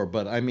before,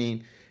 but I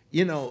mean,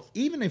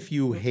 even if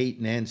you hate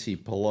Nancy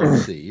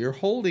Pelosi, you're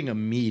holding a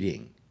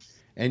meeting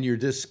and you're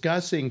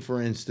discussing, for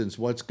instance,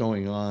 what's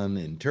going on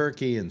in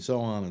Turkey and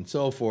so on and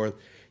so forth.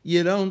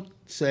 You don't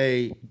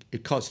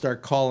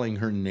start calling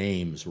her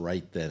names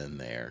right then and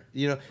there.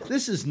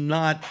 This is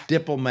not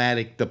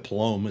diplomatic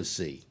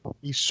diplomacy.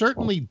 He's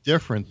certainly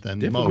different than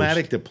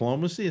diplomatic most.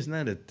 Diplomacy? Isn't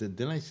that it?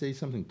 Didn't I say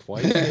something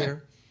twice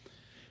there?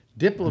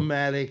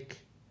 Diplomatic,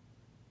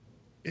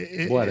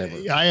 whatever.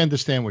 I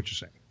understand what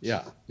you're saying.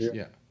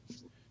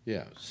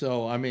 Yeah.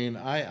 So, I mean,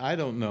 I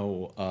don't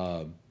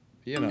know.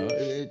 It's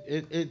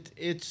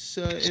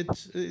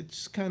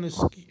kind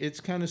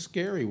of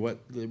scary what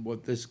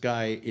this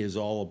guy is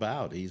all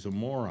about. He's a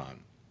moron.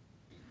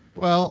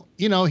 Well,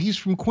 he's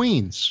from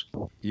Queens.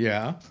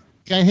 Yeah.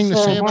 Got anything to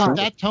say about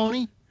that,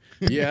 Tony?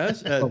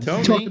 Yes,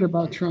 Tony. Talking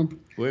about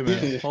Trump. Wait a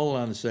minute. Hold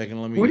on a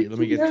second. Let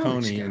me get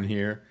Tony in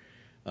here.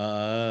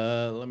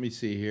 Let me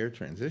see here.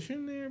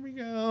 Transition. There we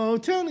go.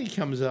 Tony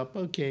comes up.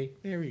 Okay.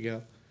 There we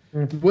go.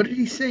 What did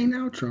he say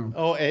now, Trump?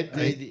 Oh,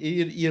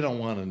 you don't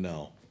want to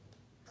know.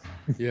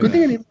 Good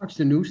thing I didn't watch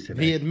the news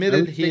today.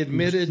 He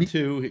admitted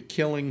to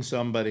killing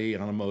somebody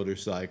on a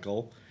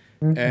motorcycle,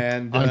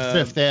 And on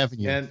Fifth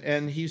Avenue.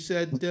 And he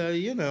said,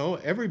 you know,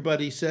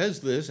 everybody says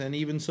this, and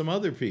even some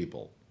other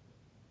people.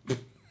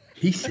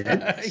 He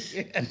said,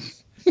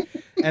 yes.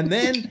 And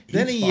then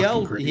he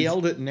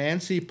yelled at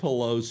Nancy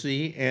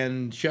Pelosi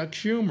and Chuck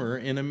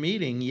Schumer in a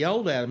meeting,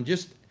 yelled at him,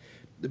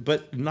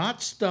 but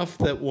not stuff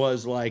that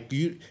was like,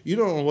 you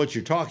don't know what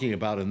you're talking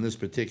about in this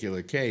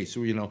particular case.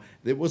 You know,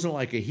 it wasn't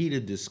like a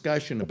heated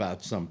discussion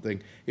about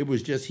something. It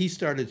was just, he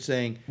started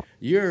saying,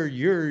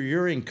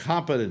 you're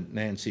incompetent,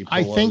 Nancy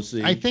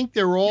Pelosi. I think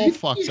they're all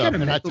fucked up,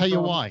 and I'll tell you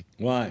why.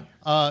 Why?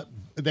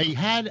 They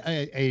had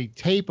a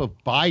tape of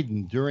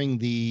Biden during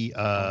the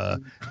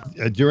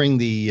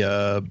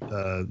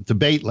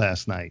debate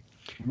last night.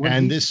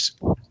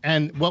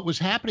 And what was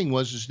happening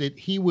was that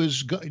he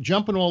was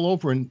jumping all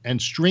over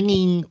and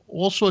stringing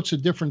all sorts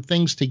of different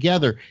things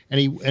together, and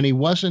he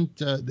wasn't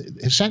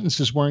his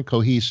sentences weren't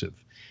cohesive,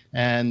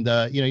 and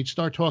you know, he'd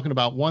start talking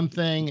about one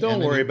thing.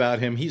 Don't worry about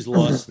him. He's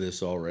lost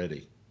this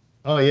already.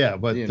 Oh yeah,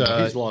 but you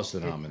know, he's lost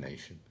the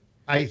nomination.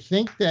 I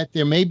think that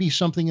there may be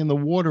something in the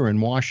water in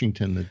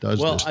Washington that does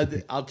this.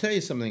 Well, I'll tell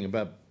you something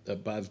about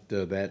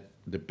that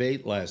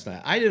debate last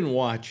night. I didn't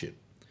watch it.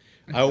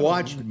 I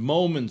watched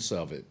moments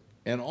of it.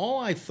 And all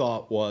I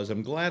thought was,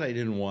 I'm glad I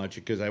didn't watch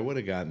it because I would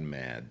have gotten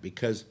mad.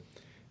 Because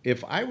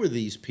if I were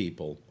these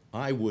people,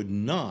 I would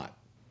not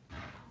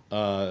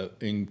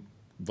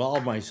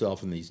involve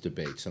myself in these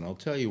debates. And I'll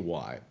tell you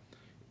why.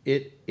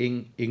 It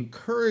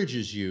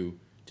encourages you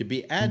to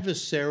be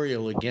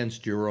adversarial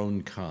against your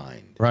own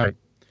kind. Right.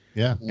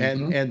 Yeah.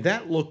 And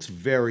that looks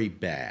very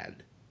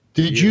bad.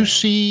 Did you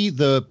see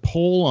the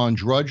poll on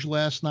Drudge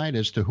last night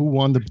as to who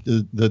won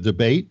the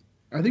debate?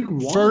 I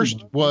think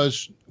first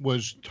was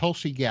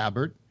Tulsi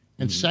Gabbard,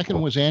 and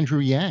second was Andrew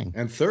Yang,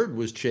 and third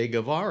was Che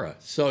Guevara.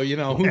 So you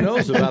know, who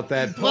knows about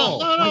that poll?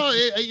 No,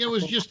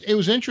 it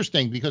was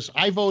interesting because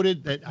I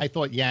voted that I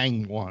thought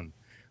Yang won,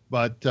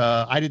 but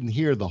I didn't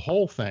hear the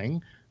whole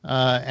thing.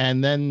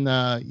 And then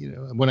you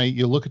know, when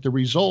you look at the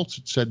results,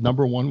 it said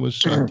number one was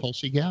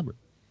Tulsi Gabbard.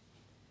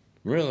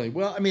 Really?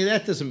 Well, I mean,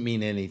 that doesn't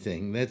mean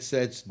anything.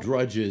 That's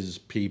Drudge's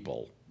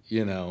people.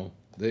 You know,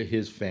 they're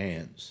his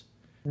fans.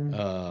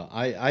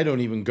 I don't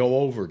even go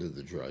over to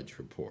the Drudge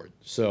Report,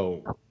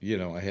 so you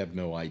know, I have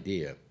no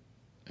idea.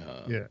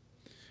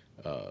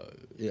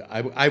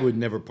 I would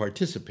never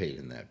participate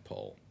in that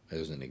poll,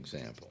 as an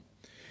example.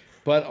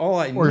 But all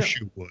I know, of course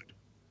you would.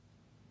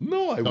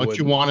 No, I wouldn't. Don't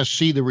you want to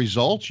see the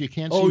results? You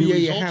can't. Oh see the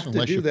yeah, results you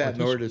have to do that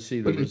in order to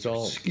see the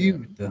results. It's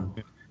skewed, though.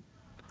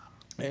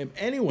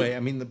 Anyway,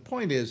 I mean, the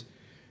point is,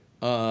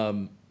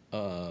 I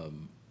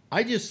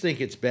just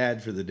think it's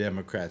bad for the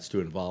Democrats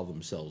to involve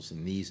themselves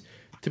in these,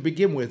 to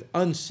begin with,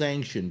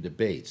 unsanctioned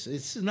debates.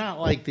 It's not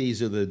like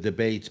these are the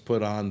debates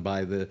put on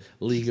by the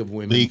League of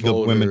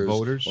Women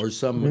Voters or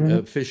some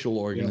official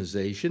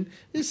organization.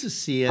 This is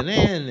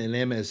CNN and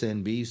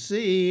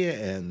MSNBC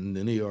and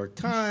the New York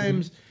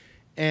Times.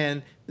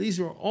 And these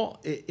are all,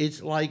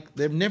 it's like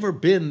there've never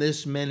been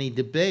this many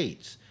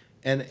debates.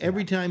 And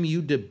every time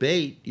you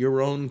debate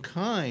your own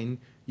kind,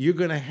 you're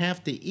going to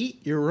have to eat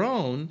your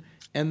own,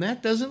 and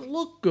that doesn't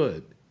look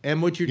good.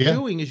 And what you're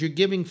doing is you're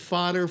giving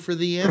fodder for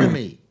the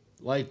enemy.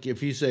 Like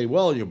if you say,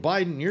 well, you're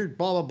Biden, you're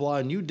blah, blah, blah,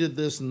 and you did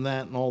this and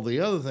that and all the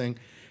other thing,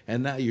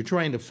 and now you're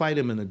trying to fight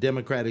him in a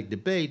Democratic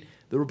debate,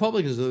 the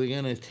Republicans are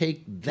going to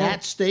take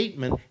that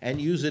statement and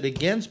use it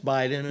against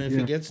Biden if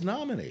he gets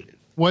nominated.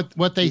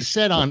 What they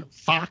said on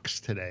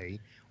Fox today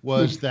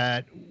was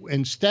that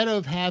instead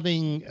of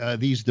having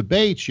these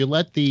debates, you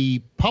let the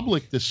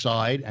public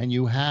decide, and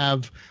you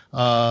have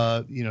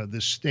the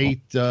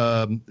state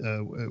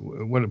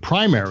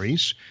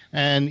primaries,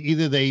 and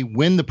either they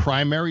win the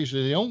primaries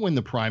or they don't win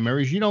the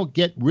primaries. You don't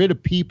get rid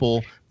of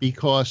people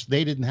because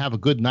they didn't have a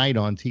good night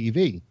on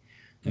TV,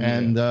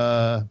 and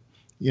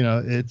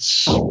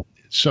it's.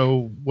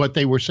 So what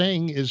they were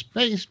saying is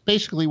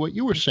basically what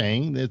you were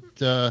saying, that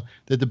the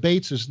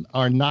debates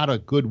are not a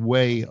good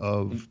way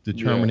of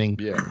determining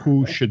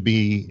who should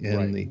be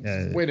in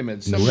the Wait a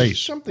minute, race.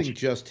 Something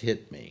just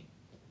hit me.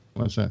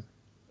 What's that?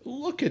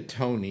 Look at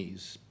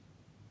Tony's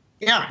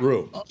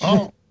room.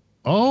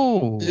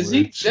 Is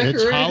he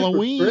it's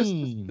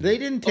Halloween. They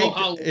didn't take.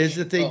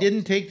 They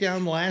didn't take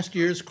down last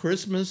year's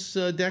Christmas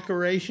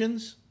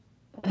decorations?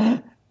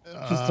 Just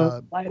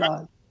a light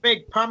on.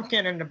 Big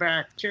pumpkin in the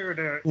back too.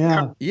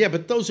 Yeah,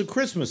 but those are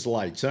Christmas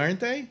lights, aren't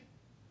they?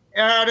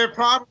 They're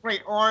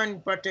probably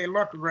orange, but they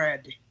look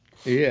red.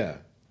 Yeah.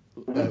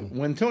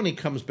 When Tony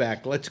comes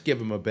back, let's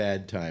give him a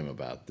bad time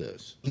about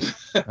this.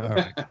 All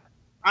right.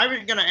 I was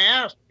going to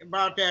ask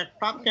about that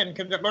pumpkin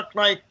because it looked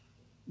like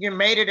you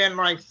made it in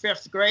like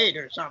 5th grade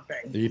or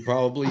something. He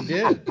probably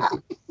did.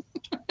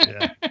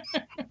 Yeah.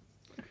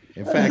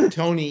 In fact,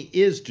 Tony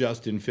is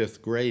just in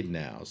 5th grade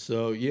now,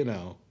 so you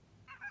know.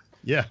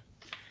 Yeah.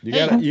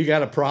 You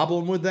got a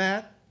problem with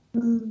that?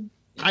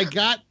 I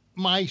got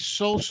my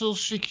Social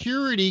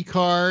Security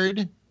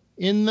card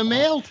in the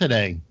mail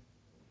today.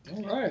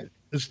 All right.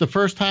 It's the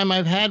first time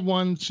I've had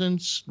one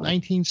since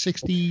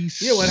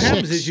 1966. Yeah, what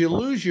happens is you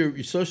lose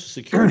your Social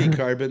Security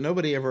card, but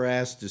nobody ever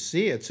asks to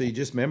see it, so you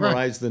just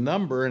memorize the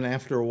number, and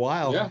after a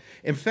while,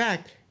 in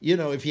fact,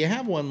 if you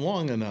have one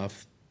long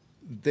enough,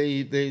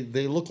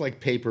 they look like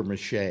paper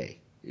mache.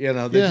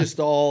 They're just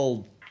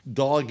all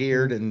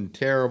dog-eared and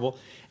terrible.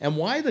 And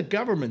why the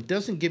government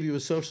doesn't give you a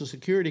Social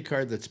Security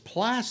card that's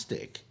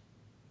plastic?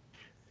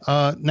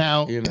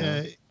 Now,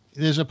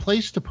 there's a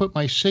place to put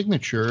my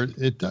signature.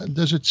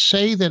 Does it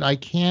say that I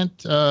can't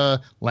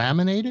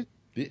laminate it?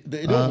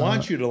 They don't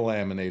want you to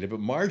laminate it, but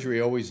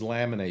Marjorie always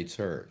laminates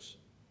hers.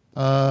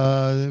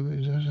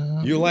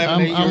 You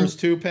laminate yours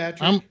too,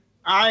 Patrick?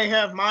 I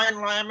have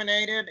mine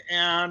laminated,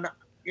 and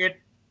it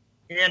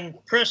in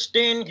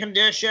pristine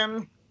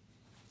condition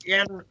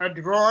in a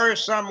drawer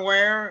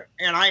somewhere,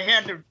 and I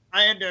had to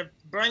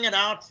bring it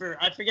out for,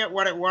 I forget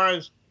what it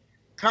was,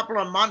 a couple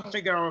of months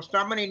ago.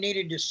 Somebody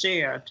needed to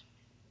see it,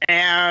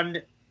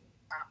 and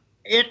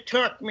it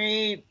took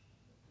me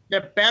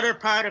the better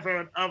part of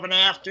an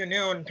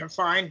afternoon to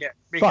find it,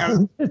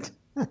 because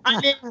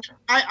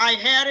I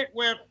had it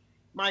with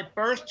my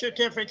birth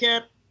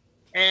certificate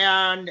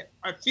and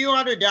a few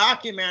other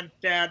documents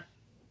that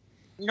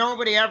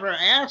nobody ever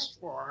asked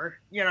for,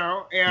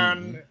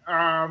 and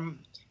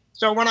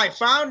so when I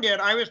found it,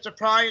 I was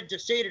surprised to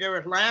see that it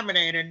was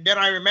laminated. Then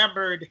I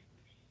remembered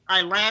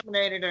I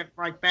laminated it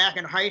like back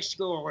in high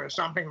school or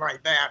something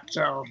like that.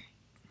 So,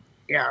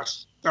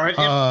 yes. So it's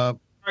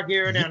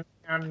argued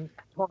and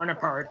torn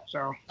apart.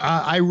 So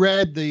I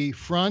read the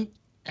front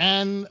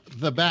and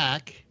the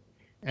back,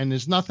 and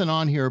there's nothing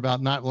on here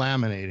about not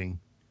laminating.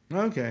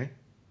 Okay.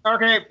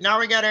 Okay, now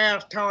we got to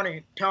ask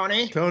Tony.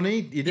 Tony,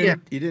 you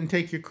didn't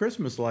take your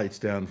Christmas lights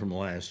down from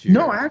last year.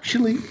 No,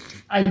 actually,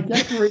 I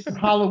decorated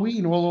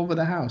Halloween all over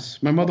the house.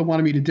 My mother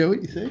wanted me to do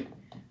it. You see,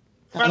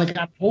 I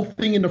got a whole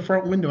thing in the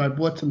front window. I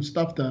bought some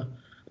stuff to,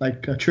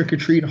 like, trick or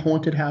treat, a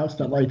haunted house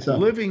that lights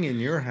up. Living in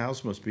your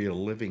house must be a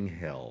living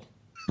hell.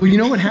 Well, you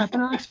know what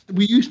happened, Alex?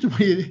 We used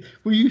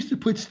to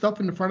put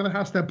stuff in the front of the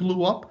house that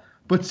blew up,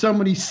 but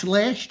somebody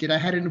slashed it. I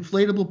had an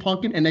inflatable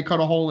pumpkin, and they cut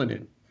a hole in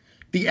it.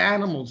 The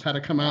animals had to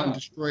come out and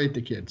destroy it,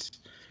 the kids.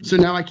 So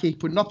now I can't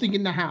put nothing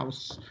in the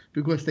house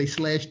because they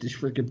slashed this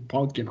freaking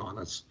pumpkin on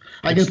us.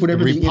 I can put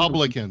everything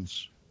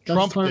Republicans.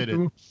 Trump did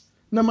it.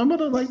 No, my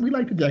mother, we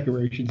like the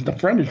decorations. The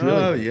front is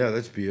really good. Yeah,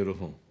 that's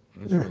beautiful.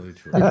 That's really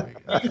terrific.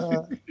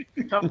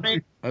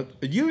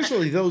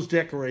 Usually those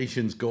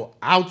decorations go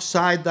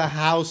outside the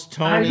house,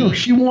 Tony. I know.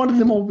 She wanted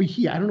them over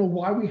here. I don't know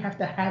why we have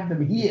to have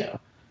them here,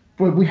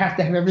 but we have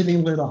to have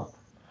everything lit up.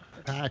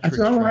 I said,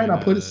 all right, I'll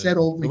put a set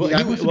over here.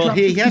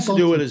 He has to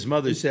do what his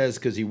mother says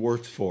because he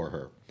works for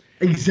her.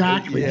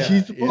 Exactly. Yeah,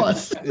 she's the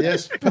boss.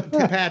 Yes,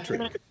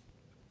 Patrick.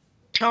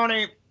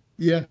 Tony.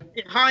 Yeah.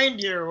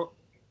 Behind you,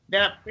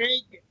 that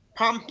big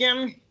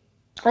pumpkin.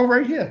 Oh,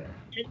 right here.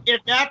 Is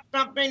that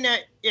something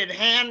that is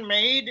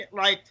handmade?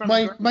 Like from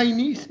my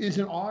niece is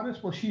an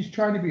artist. Well, she's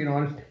trying to be an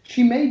artist.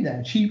 She made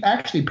that. She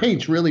actually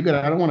paints really good.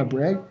 I don't want to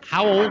brag.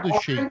 How old is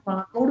she?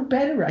 Go to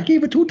bed. I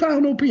gave her 2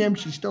 times no PM.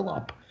 She's still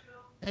up.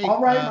 Hey,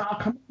 all right, I'll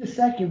come in a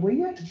second, will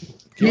you?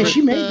 Yeah,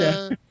 she made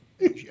that.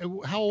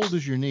 How old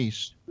is your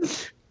niece?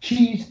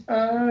 She's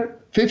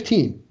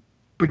 15,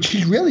 but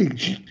she's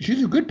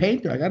a good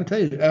painter. I got to tell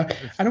you.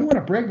 I don't want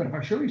to brag, but if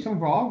I show you some of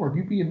her artwork,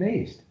 you'd be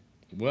amazed.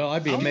 Well,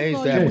 I'd be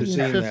amazed after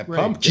seeing that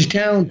pumpkin. She's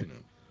talented.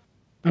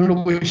 I don't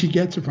know where she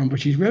gets it from, but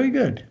she's really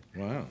good.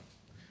 Wow.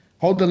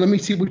 Hold on, let me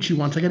see what she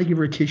wants. I got to give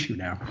her a tissue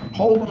now.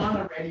 Hold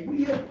on already, will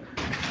you?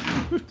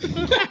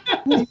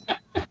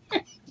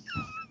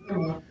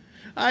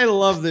 I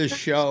love this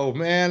show,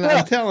 man.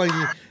 I'm telling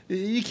you,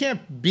 you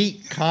can't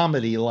beat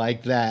comedy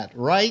like that,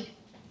 right?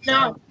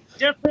 No,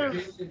 different.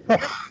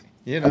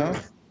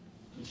 This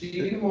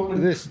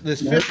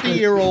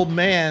 50-year-old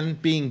man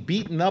being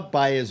beaten up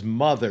by his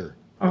mother.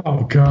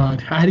 Oh,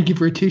 God. I had to give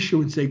her a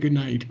tissue and say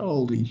goodnight.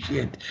 Holy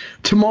shit.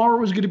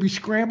 Tomorrow is going to be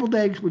scrambled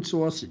eggs with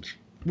sausage.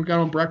 We got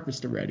on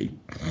breakfast already.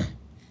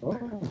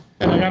 Oh.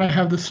 And I got to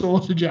have the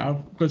sausage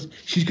out because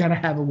she's got to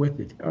have it with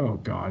it. Oh,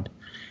 God.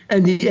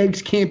 And the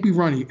eggs can't be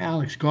runny.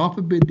 Alex, God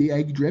forbid the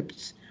egg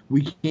drips.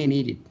 We can't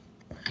eat it.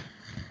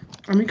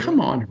 I mean, come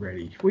on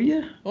already, will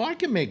you? Well, I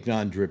can make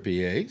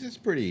non-drippy eggs. It's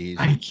pretty easy.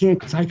 I can't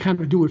because I kind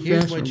of do it fast.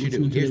 Here's what you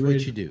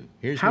do.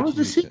 How is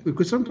the secret?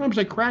 Because sometimes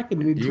I crack it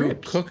and it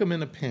drips. You cook them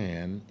in a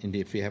pan, and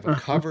if you have a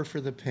cover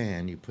for the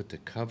pan, you put the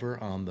cover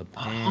on the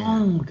pan.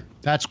 Oh,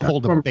 that's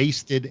called a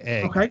basted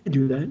egg. Okay, I can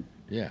do that.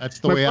 Yeah, that's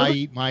the way I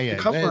eat my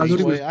eggs.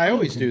 I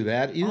always do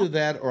that. Either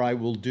that, or I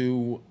will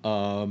do.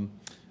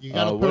 You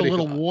got to put a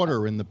little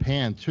water in the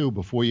pan too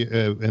before you,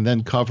 and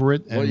then cover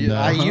it. And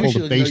I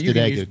usually basted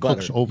egg. It butter.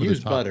 cooks over use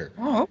the top. Butter.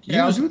 Oh,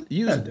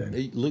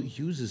 okay.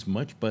 Use as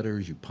much butter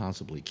as you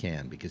possibly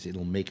can because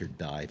it'll make her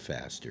die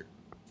faster.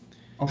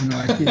 Oh no,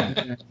 I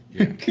can't.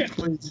 Yeah.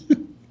 Please.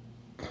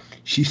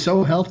 She's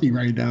so healthy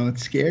right now.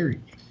 It's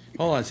scary.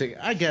 Hold on a second.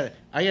 I got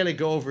to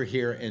go over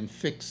here and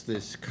fix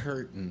this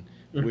curtain,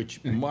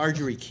 which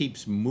Marjorie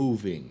keeps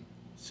moving,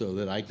 so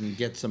that I can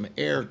get some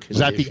air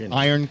conditioning. Is that the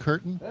iron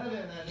curtain?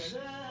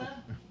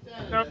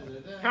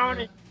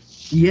 Tony,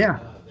 Yeah.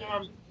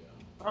 um,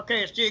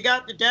 okay, so you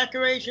got the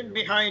decoration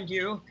behind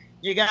you.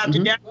 You got the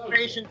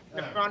decoration in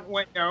the front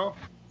window.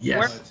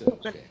 Yes.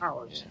 Where's the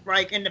house?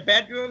 Like in the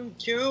bedroom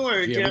too,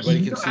 or Gee, just?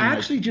 everybody can see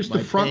Actually, just the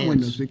my front pants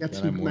windows. We got that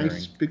some I'm nice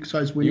wearing. big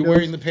size windows. You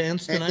wearing the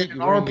pants And tonight? in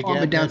You our wearing the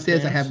apartment Gabnet downstairs,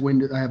 I pants? have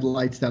windows. I have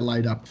lights that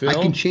light up. Phil? I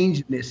can change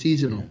them. They're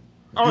seasonal.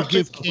 Oh, You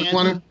give so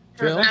candy?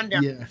 Phil?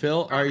 Yeah.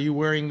 Phil, are you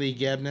wearing the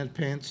Gabnet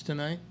pants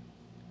tonight?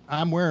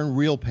 I'm wearing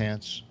real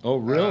pants. Oh,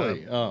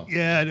 really?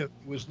 Yeah, there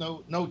was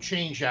no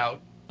change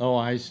out. Oh,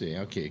 I see.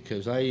 Okay,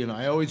 because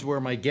I always wear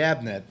my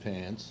Gabnet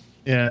pants.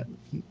 Yeah,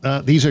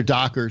 these are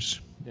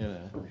Dockers. You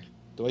know,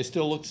 do I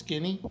still look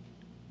skinny?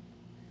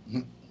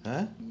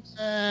 Huh?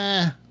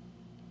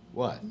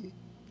 What?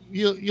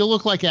 You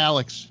look like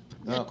Alex.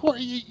 Oh.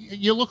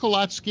 You look a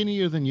lot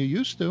skinnier than you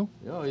used to.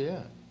 Oh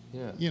yeah,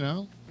 yeah. You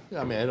know.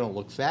 I mean, I don't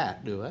look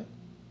fat, do I?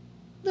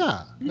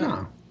 Nah.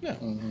 No.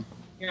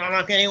 you don't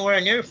look anywhere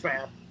near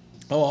fat.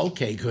 Oh,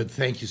 okay, good.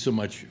 Thank you so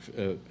much.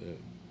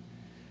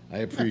 I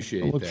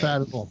appreciate Don't look that.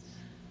 fat at all.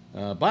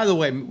 By the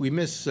way, we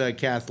miss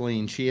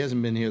Kathleen. She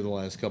hasn't been here the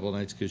last couple of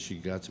nights because she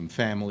got some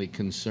family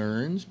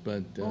concerns.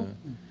 But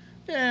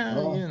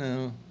yeah, you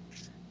know,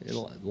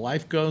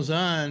 life goes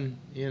on.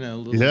 You know,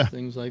 little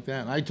things like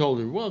that. And I told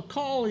her, well,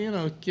 call. You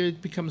know,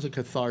 it becomes a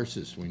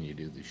catharsis when you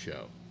do the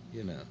show.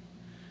 You know,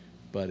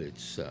 but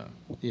it's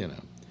you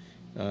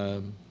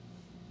know,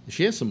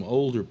 she has some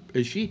older.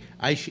 She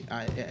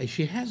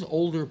has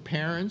older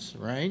parents,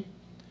 right?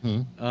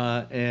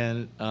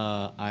 And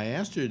I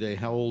asked her today,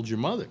 how old's your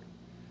mother?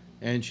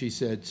 And she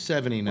said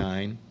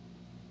 79.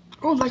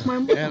 Oh, like my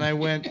mom. And I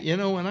went, you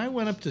know, when I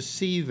went up to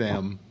see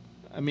them,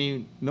 I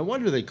mean, no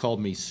wonder they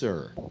called me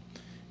sir.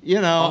 You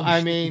know,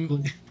 I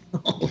mean,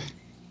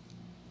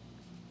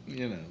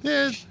 you know.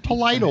 They're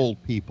polite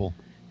old people.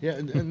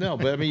 Yeah, no,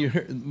 but I mean,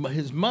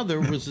 his mother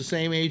was the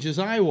same age as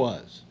I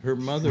was. Her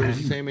mother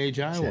was the same age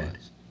I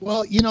was.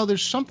 Well, you know,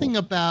 there's something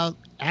about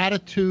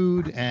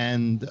attitude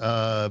and,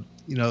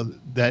 you know,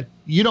 that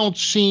you don't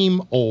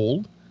seem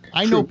old.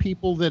 I know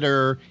people that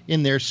are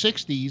in their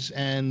 60s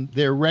and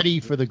they're ready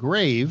for the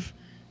grave.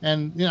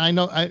 And you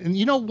know, and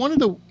you know, one of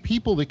the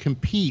people that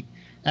compete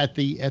at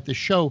the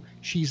show,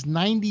 she's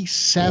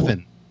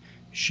 97.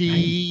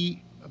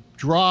 She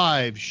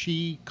drives.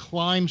 She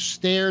climbs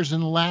stairs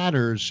and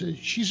ladders.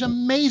 She's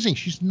amazing.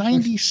 She's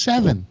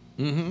 97.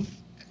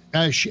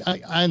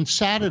 On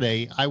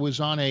Saturday, I was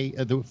on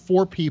the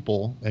 4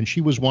 people, and she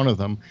was one of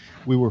them.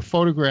 We were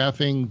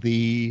photographing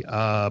the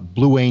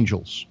Blue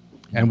Angels.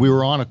 And we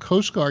were on a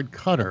Coast Guard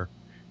cutter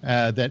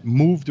that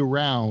moved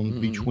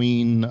around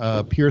between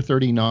Pier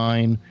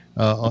 39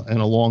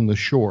 and along the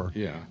shore.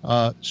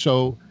 Yeah.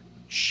 So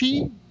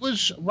she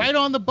was right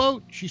on the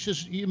boat. She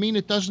says, "You mean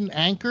it doesn't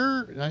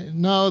anchor?"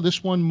 No,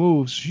 this one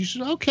moves. She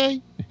said,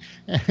 "Okay."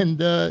 And,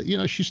 you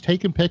know, she's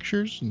taking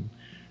pictures. And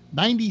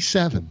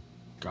 97.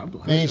 God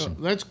bless. Amazing.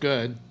 That's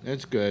good.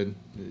 That's good.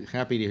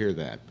 Happy to hear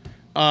that.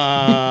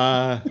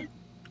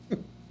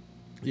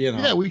 You know,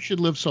 yeah, we should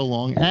live so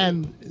long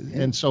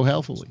and so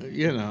healthily.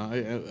 You know,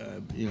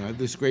 you know,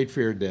 this great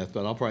fear of death,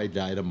 but I'll probably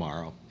die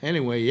tomorrow.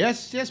 Anyway,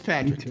 yes,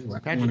 Patrick.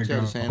 Patrick's got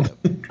his hand up.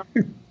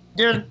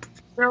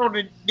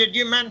 Did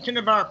you mention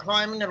about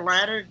climbing the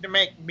ladder to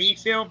make me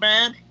feel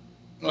bad?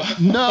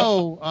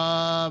 No.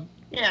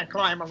 Yeah,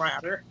 climb a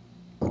ladder.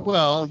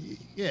 Well,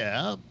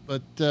 yeah,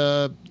 but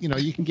you know,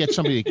 you can get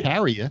somebody to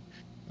carry you.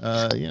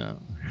 You know.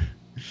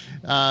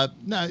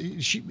 No,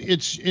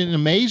 it's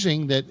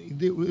amazing that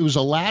it was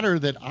a ladder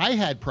that I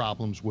had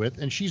problems with,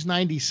 and she's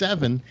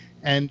 97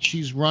 and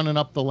she's running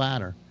up the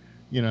ladder.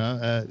 You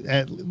know,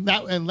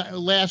 and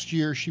last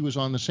year she was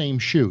on the same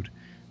chute.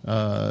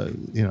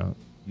 You know,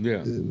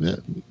 yeah,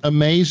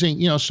 amazing.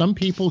 You know, some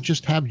people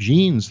just have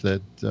genes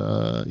that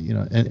you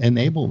know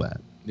enable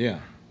that. Yeah,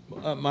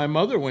 my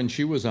mother, when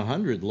she was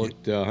 100,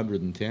 looked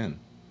 110.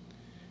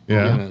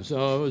 Yeah, you know,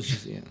 so it was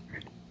just, yeah.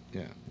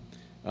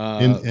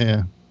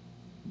 Yeah.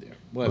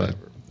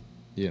 Whatever,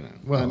 you know.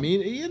 Well, I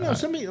mean, you know,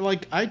 somebody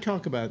like I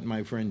talk about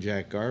my friend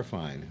Jack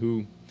Garfine,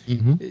 who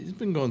he's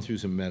been going through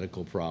some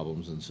medical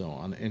problems and so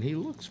on, and he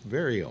looks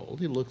very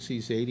old.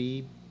 He's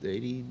 88,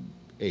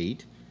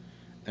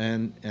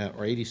 and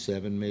or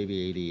 87,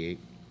 maybe 88,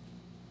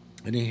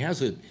 and he has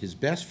his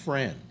best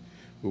friend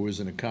who was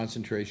in a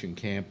concentration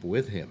camp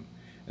with him,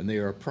 and they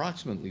are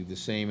approximately the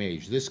same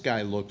age. This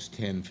guy looks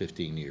 10,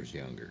 15 years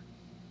younger.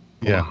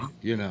 Yeah.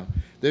 You know,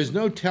 there's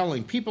no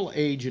telling. People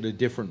age at a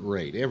different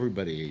rate.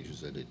 Everybody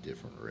ages at a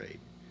different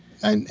rate.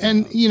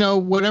 And you know,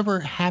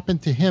 whatever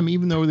happened to him,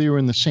 even though they were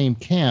in the same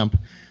camp,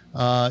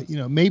 you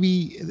know,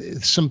 maybe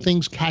some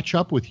things catch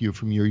up with you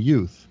from your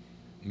youth.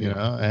 You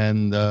know,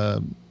 and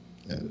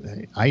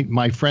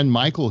my friend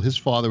Michael, his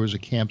father was a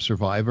camp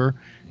survivor,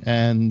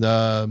 and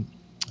I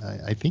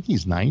think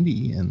he's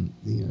 90, and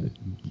you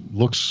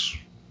know,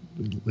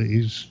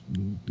 he's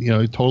you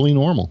know, totally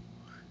normal.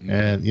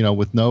 And you know,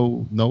 with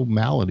no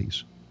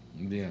maladies.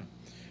 Yeah,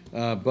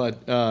 but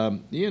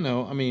you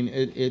know, I mean,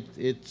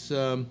 it's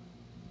you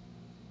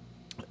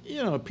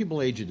know,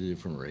 people age at a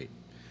different rate.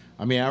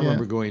 I mean, I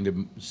remember going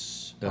to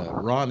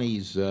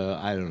Ronnie's,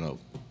 I don't know,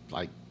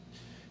 like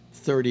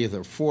 30th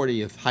or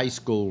 40th high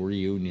school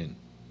reunion,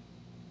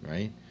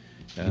 right?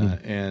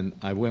 And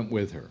I went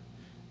with her.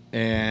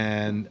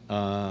 And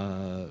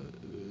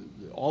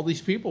all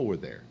these people were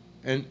there.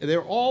 And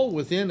they're all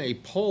within a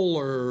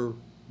polar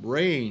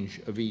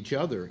range of each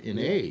other in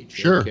age.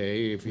 Sure.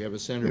 Okay, if you have a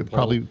center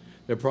pole,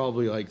 they're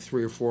probably like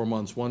 3 or 4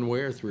 months one way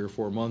or 3 or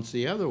 4 months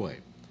the other way.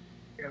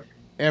 Yeah.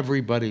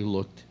 Everybody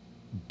looked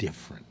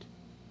different.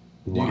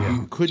 Wow.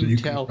 You couldn't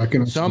tell.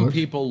 recognize Some those?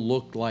 people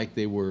looked like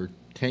they were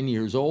 10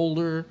 years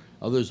older.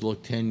 Others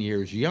looked 10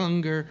 years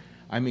younger.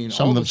 I mean,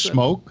 Some all of them a sudden-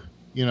 smoke,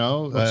 you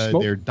know,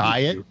 smoke. their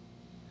diet.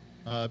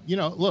 You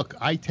know, look,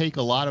 I take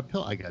a lot of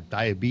pills. I got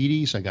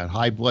diabetes. I got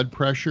high blood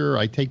pressure.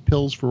 I take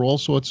pills for all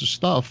sorts of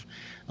stuff.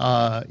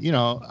 You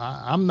know,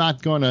 I'm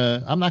not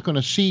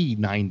gonna see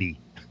 90.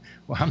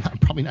 Well,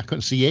 probably not going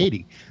to see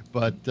 80.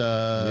 But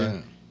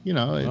you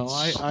know,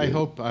 it's,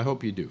 well, I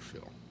hope you do,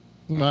 Phil.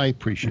 I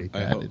appreciate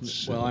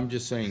that. Well, I'm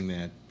just saying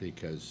that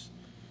because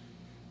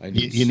I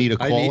need you need a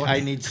caller? I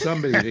need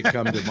somebody to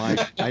come to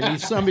my. I need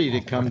somebody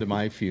to come to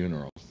my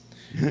funeral.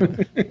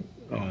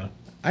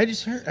 I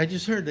just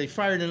heard they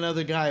fired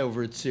another guy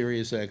over at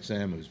Sirius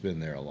XM who's been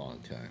there a long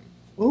time.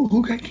 Oh,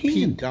 who got Pete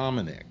canned?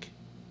 Dominic.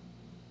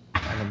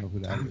 I don't know who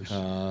that is.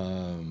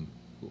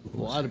 A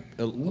lot of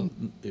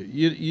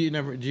you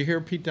never did you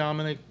hear Pete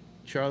Dominic,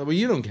 Charlie? Well,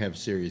 you don't have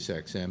Sirius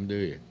XM, do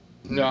you?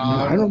 No,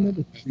 I don't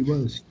remember who he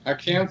was. I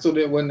canceled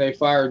it when they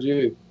fired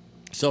you.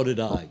 So did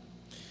I.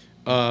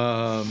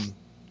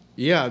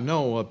 Yeah,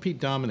 no, Pete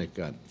Dominic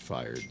got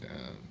fired,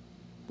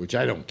 which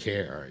I don't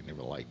care. I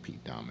never liked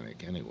Pete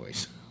Dominic anyway,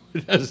 so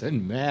it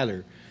doesn't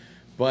matter.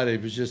 But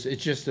it's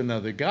just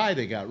another guy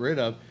they got rid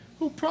of,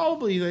 who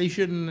probably they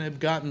shouldn't have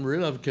gotten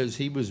rid of because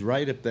he was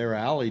right up their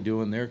alley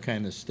doing their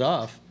kind of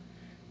stuff.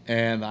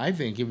 And I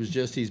think it was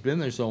just he's been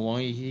there so long,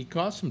 he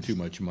cost them too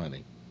much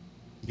money.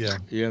 Yeah.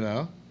 You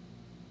know?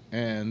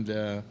 And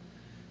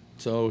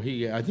so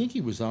I think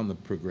he was on the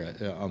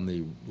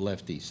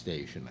lefty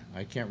station.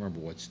 I can't remember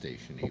what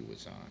station he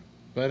was on.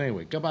 But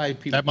anyway, goodbye,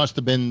 people. That must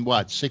have been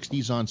what,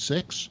 60s on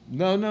 6?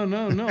 No.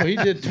 He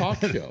did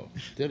talk show.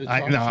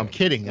 I'm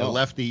kidding. Oh.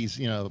 Lefties,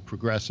 you know,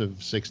 progressive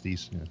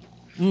 60s.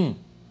 Yeah.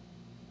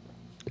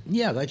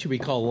 Yeah, that should be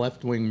called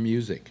left-wing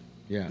music.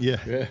 Yeah.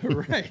 Yeah.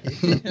 Right.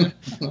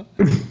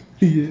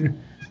 Yeah.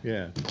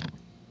 Yeah.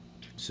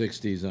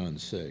 60s on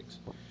 6.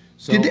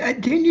 So,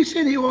 Didn't you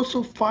say they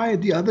also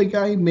fired the other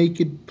guy, Make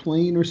It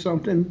Plain or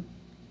something?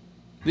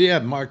 yeah,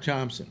 Mark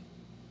Thompson.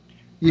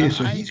 Yeah,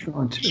 so he's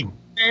gone too.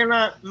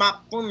 Taylor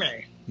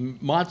Mafume.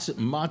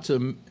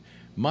 Matzamela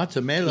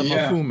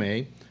Yeah.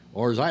 Mafume,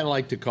 or as I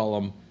like to call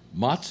him,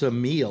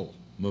 Matzamil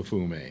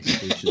Mafume,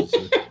 which is...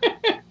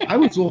 I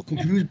was all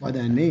confused by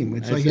that name.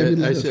 It's like every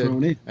letter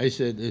thrown in. I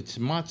said, it's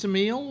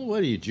Matzamil?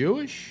 What are you,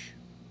 Jewish?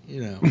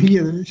 You know.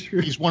 Yeah, that's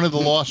true. He's one of the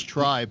lost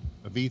tribe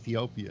of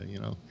Ethiopia, you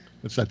know.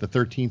 What's that, the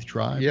 13th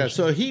tribe? Yeah,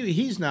 so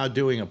he's now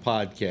doing a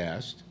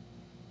podcast.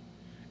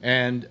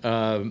 And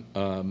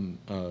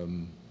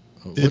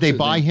did they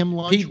buy him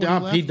lunch when he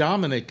left? Pete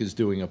Dominic is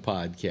doing a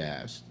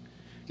podcast.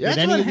 Did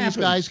any of these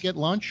guys get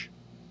lunch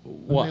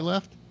when they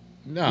left?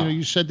 No. You know,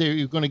 you said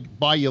they were going to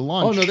buy you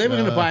lunch. Oh, no, they were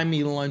going to buy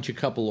me lunch a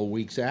couple of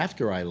weeks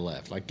after I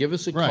left. Like, give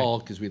us a call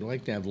because we'd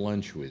like to have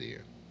lunch with you.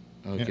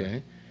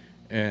 Okay?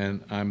 Yeah.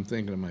 And I'm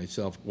thinking to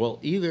myself, well,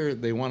 either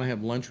they want to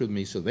have lunch with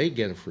me so they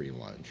get a free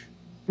lunch.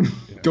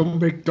 Don't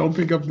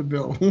pick up the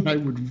bill. I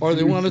would. Or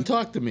they want to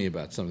talk to me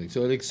about something.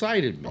 So it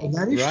excited me. Oh,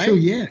 that is right? true,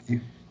 yeah.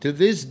 To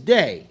this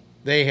day,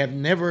 they have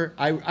never...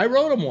 I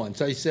wrote them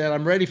once. I said,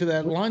 I'm ready for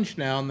that lunch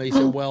now. And they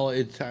said, well,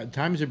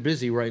 times are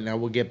busy right now.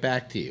 We'll get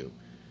back to you.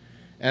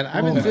 And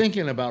I've been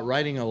thinking about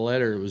writing a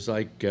letter. It was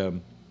like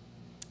the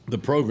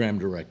program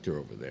director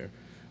over there.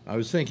 I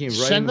was thinking of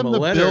writing them a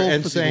letter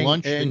and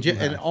saying...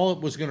 And all it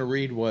was going to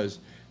read was...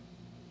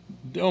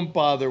 Don't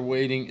bother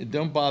waiting.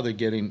 Don't bother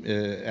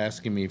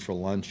asking me for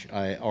lunch.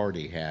 I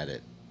already had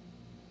it.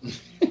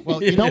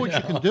 Well, you know what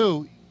you can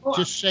do?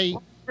 Just say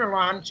For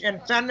lunch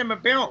and send them a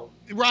bill.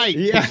 right.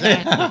 Yeah.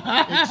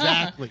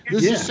 Exactly.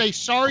 Just say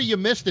sorry you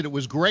missed it. It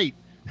was great.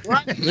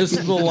 Right. This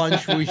is the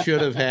lunch we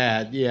should have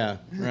had. Yeah,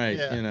 right.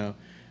 Yeah. You know.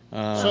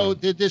 So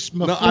did this?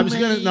 No, I was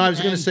gonna. No, I was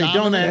gonna and say,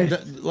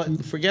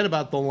 Dominic- forget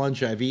about the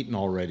lunch I've eaten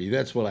already.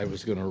 That's what I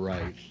was gonna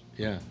write.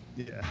 Yeah.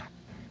 Yeah.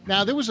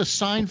 Now there was a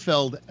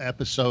Seinfeld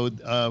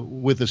episode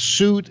with a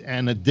suit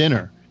and a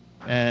dinner,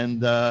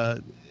 and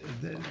sounds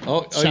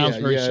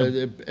very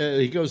simple.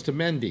 He goes to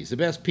Mendy's, the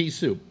best pea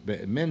soup.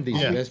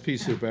 Mendy's, the best pea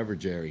soup ever,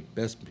 Jerry.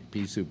 Best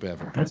pea soup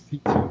ever. That's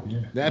pizza,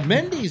 yeah. That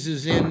Mendy's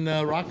is in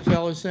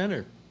Rockefeller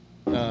Center.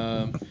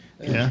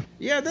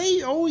 Yeah,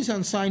 they always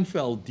on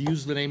Seinfeld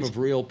use the name of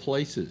real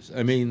places.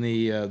 I mean,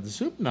 the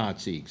Soup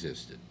Nazi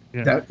existed.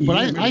 Yeah. But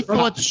I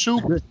thought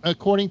soup,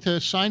 according to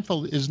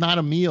Seinfeld, is not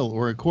a meal,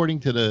 or according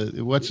to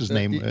the what's his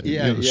name,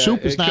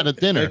 soup is not a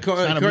dinner.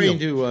 According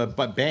to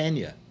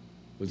Banya,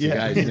 was the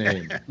guy's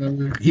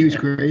name. He was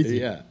crazy.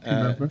 Yeah,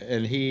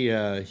 and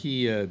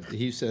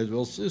he said,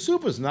 "Well,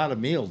 soup is not a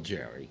meal,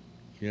 Jerry."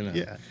 You know.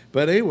 Yeah.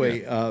 But anyway,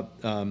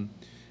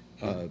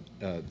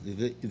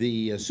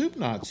 the Soup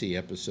Nazi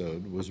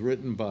episode was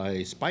written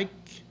by Spike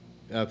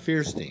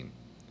Fierstein,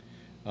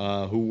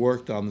 who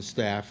worked on the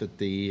staff at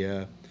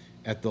the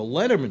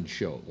Letterman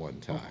show at one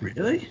time.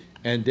 Really?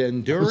 And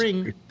then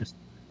during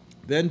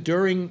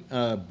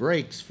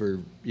breaks for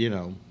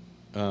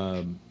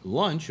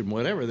lunch and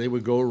whatever, they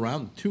would go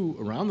around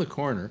the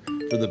corner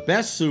for the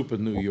best soup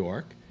in New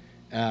York.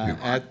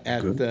 I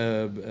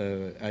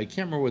can't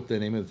remember what the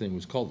name of the thing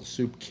was called, the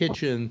Soup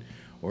Kitchen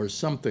or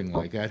something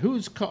like that.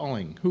 Who's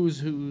calling?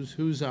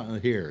 Who's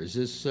on here? Is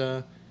this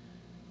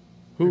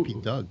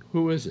who? Doug.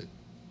 Who is it?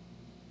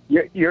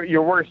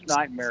 Your worst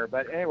nightmare.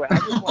 But anyway, I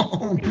just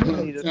want to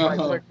continue this right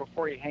quick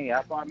before you hang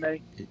up on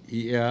me.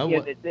 Yeah.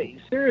 The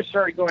series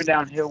started going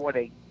downhill when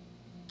they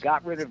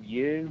got rid of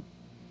you,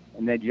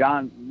 and then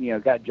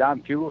got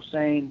John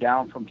Fugelsang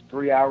down from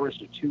 3 hours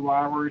to 2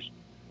 hours,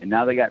 and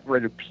now they got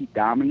rid of Pete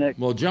Dominic.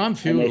 Well, John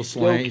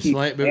Fugelsang,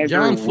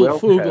 John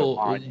Fugelsang,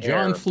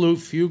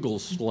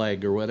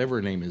 or whatever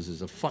her name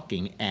is a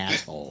fucking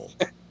asshole.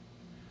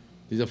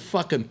 He's a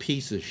fucking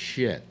piece of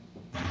shit.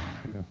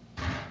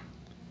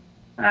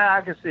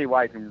 I can see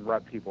why you can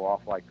rub people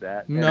off like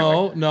that.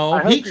 No,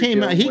 anyway, he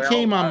came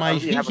on my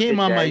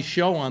day.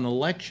 show on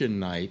election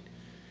night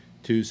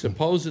to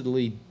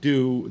supposedly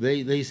do.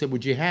 They said,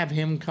 would you have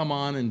him come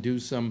on and do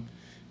some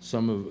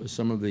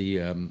of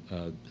the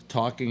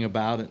talking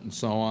about it and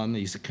so on?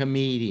 He's a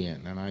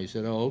comedian, and I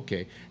said, oh,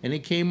 okay. And he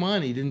came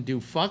on. He didn't do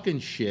fucking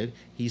shit.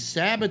 He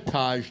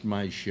sabotaged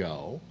my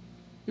show.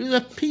 He was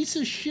a piece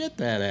of shit,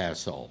 that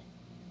asshole.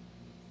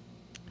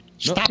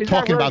 Stop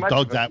talking about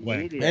Doug that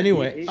way.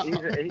 Anyway,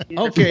 he's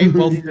okay.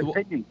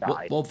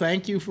 Well,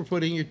 thank you for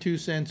putting your 2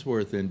 cents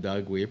worth in,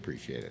 Doug. We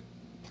appreciate it.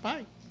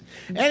 Bye.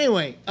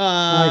 Anyway,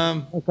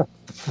 Doug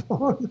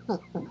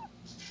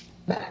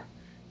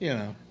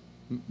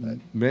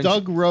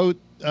wrote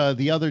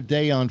the other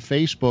day on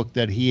Facebook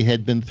that he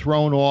had been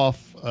thrown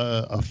off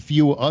a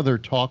few other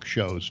talk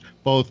shows,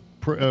 both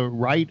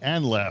right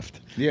and left.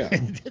 Yeah,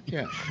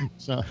 yeah.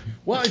 So,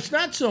 well, it's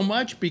not so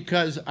much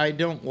because I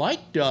don't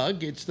like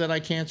Doug; it's that I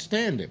can't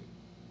stand him.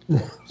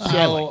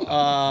 So,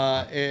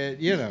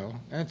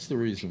 that's the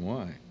reason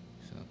why.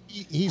 So.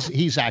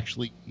 He's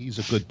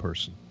a good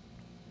person.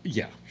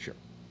 Yeah, sure.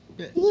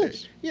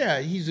 Yes. Yeah,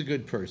 he's a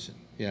good person.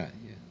 Yeah.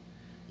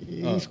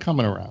 He's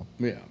coming around.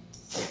 Yeah.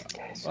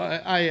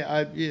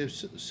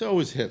 So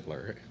is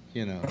Hitler.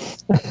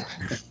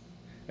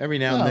 Every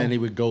now and then he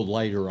would go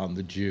lighter on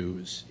the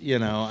Jews.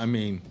 I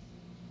mean.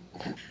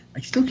 I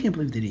still can't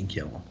believe they didn't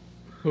kill him.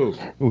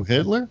 Who,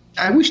 Hitler?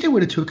 I wish they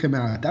would have took him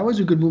out. That was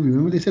a good movie.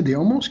 Remember they said they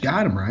almost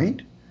got him, right?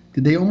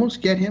 Did they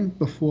almost get him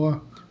before?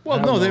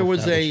 Well, no, there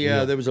was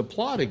a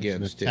plot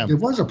against him. There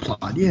was a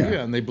plot, yeah.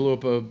 Yeah, and they blew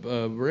up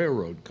a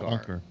railroad car.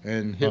 Bunker.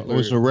 And Hitler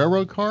was it a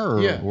railroad car?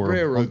 Or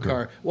railroad bunker?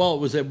 car. Well, it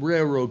was a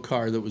railroad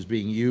car that was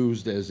being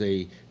used as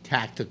a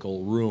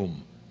tactical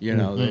room.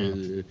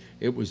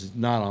 It was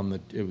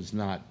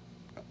not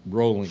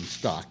rolling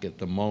stock at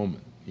the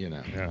moment.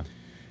 Yeah.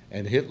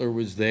 And Hitler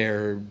was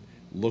there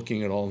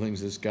looking at all things.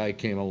 This guy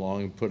came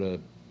along and put a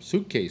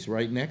suitcase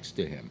right next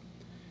to him.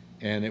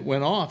 And it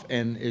went off,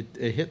 and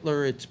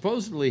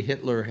supposedly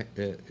Hitler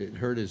it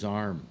hurt his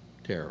arm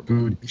terribly.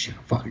 Dude, you should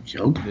have fucking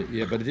killed.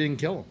 Yeah, but it didn't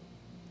kill him.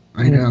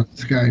 I know,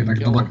 this guy, like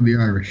the luck of the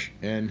Irish.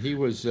 And he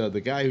was the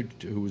guy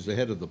who was the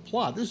head of the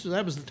plot.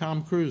 That was the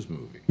Tom Cruise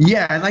movie.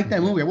 Yeah, I like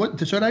that movie.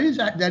 So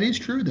that is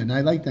true then. I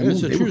like that movie.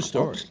 It's a true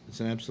story. It's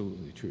an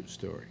absolutely true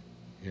story.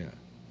 Yeah.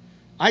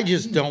 I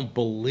just don't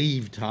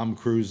believe Tom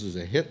Cruise is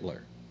a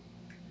Hitler.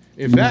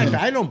 In fact,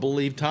 I don't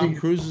believe Tom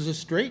Cruise is a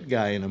straight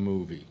guy in a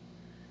movie.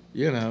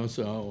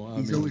 So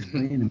he's always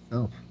playing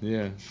himself.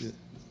 Yeah,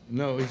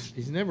 no,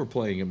 he's never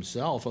playing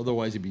himself.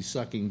 Otherwise, he'd be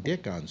sucking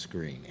dick on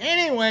screen.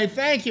 Anyway,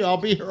 thank you. I'll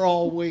be here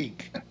all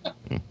week.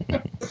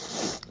 I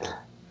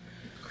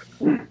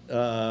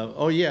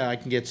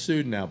can get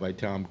sued now by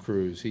Tom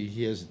Cruise.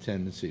 He has a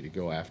tendency to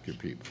go after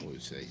people who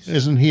say so.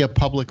 Isn't he a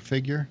public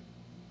figure?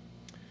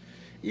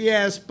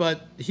 Yes,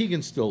 but he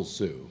can still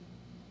sue.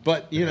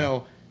 But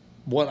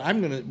what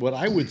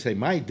I would say,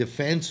 my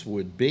defense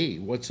would be,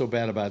 what's so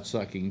bad about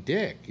sucking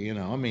dick?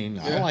 I mean,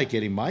 I like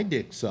getting my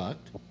dick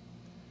sucked.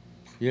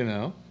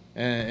 And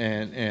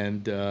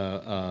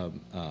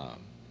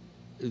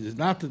it's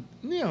not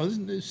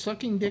that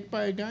sucking dick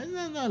by a guy.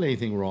 Not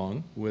anything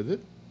wrong with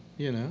it.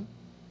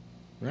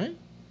 Right?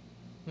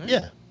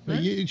 Yeah, right?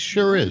 It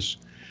sure is.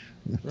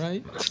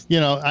 Right.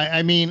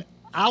 I mean,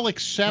 I'll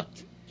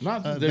accept.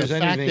 Not that there's the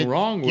fact anything that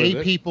wrong with gay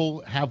it.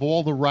 people have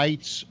all the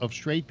rights of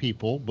straight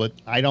people, but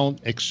I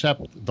don't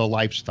accept the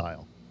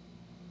lifestyle.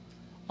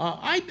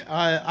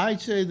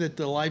 I'd say that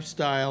the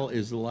lifestyle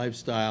is the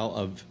lifestyle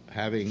of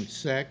having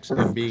sex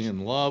and being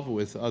in love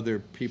with other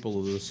people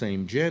of the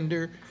same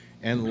gender,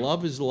 and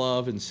love is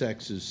love and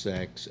sex is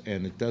sex,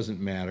 and it doesn't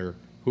matter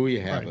who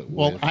you have it with.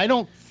 Well, I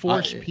don't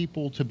force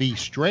people to be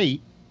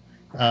straight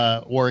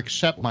or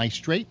accept my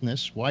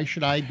straightness. Why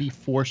should I be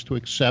forced to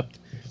accept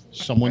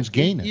someone's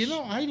gayness. You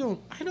know, I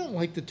don't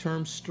like the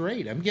term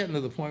straight. I'm getting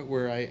to the point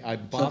where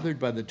I'm bothered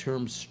by the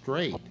term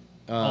straight.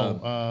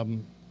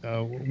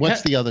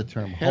 What's the other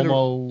term?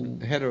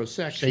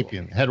 Heterosexual.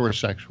 Sapien.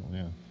 Heterosexual,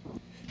 yeah.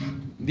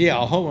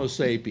 Yeah, a Homo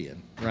sapien,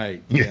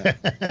 right? Yeah,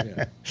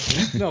 yeah.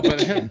 No,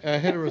 but a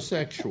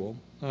heterosexual.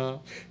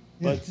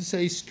 But to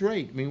say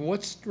straight, I mean,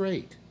 what's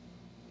straight?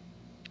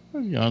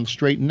 Well, on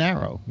straight and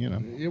narrow, you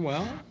know.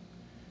 Well,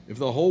 if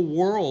the whole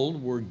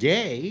world were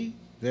gay,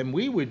 then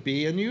we would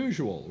be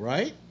unusual,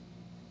 right?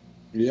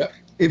 Yeah.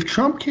 If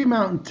Trump came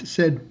out and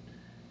said,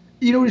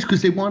 you know, it's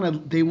because they want to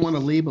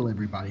label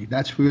everybody.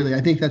 That's really,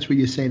 I think that's what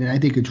you're saying, and I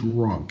think it's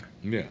wrong.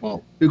 Yeah.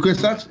 Well,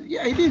 because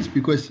it is,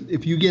 because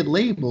if you get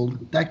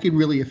labeled, that can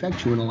really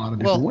affect you in a lot of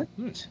different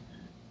ways.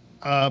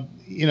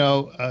 You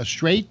know,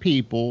 straight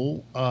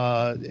people,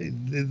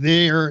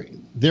 their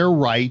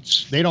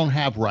rights, they don't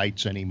have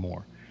rights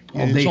anymore.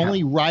 It's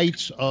only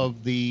rights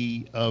of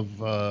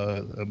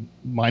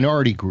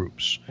minority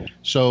groups.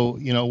 So,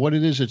 you know, what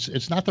it is,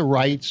 it's not the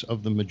rights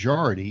of the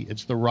majority,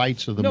 it's the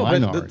rights of the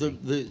minority.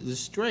 But the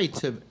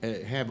straights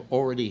have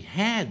already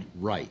had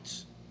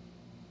rights.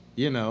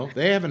 You know,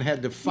 they haven't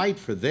had to fight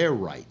for their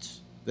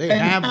rights.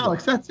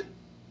 Alex,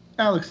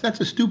 that's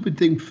a stupid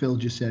thing Phil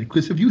just said.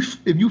 Because if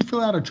you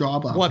fill out a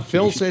job application, what,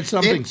 Phil said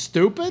something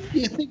stupid?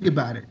 Yeah, think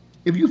about it.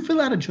 If you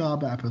fill out a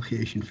job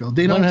application, Phil,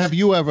 they When don't. have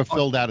you ever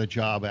filled out a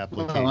job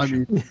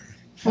application?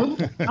 Well, I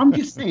mean, I'm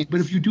just saying. But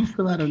if you do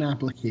fill out an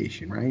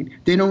application, right?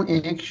 They don't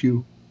ask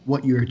you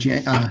what your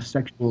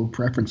sexual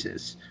preference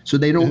is, so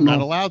they don't. They're not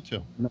allowed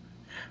to.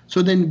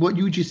 So then, what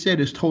you just said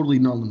is totally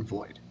null and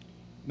void.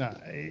 No,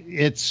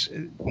 it's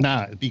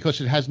not,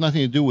 because it has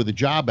nothing to do with the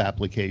job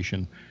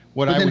application.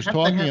 What I was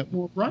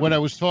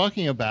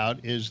talking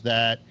about is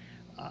that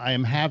I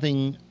am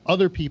having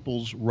other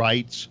people's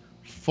rights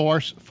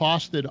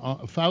foisted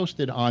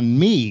on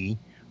me,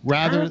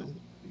 rather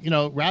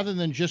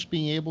than just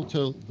being able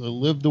to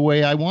live the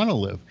way I want to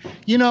live.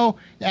 You know,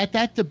 at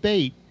that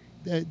debate,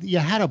 you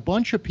had a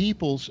bunch of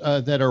people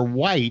that are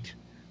white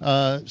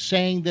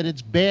saying that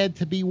it's bad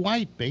to be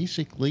white,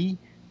 basically,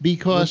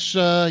 because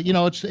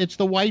it's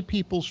the white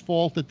people's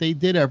fault that they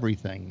did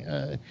everything.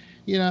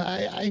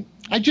 I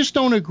just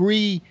don't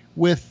agree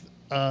with.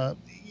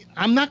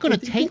 I'm not going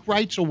to take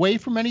rights away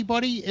from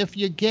anybody. If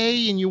you're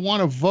gay and you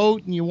want to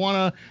vote and you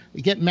want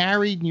to get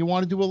married and you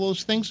want to do all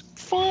those things,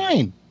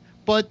 fine.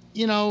 But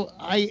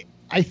I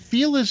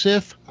feel as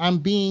if I'm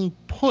being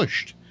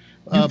pushed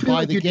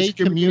by the gay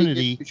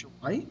community.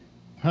 White?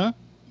 Huh?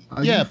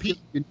 Yeah. Do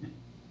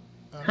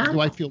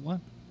I feel what?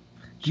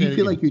 Do you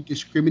feel like you're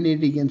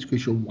discriminated against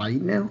because you're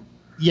white now?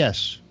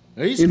 Yes.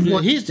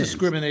 He's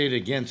discriminated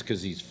against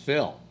because he's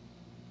Phil.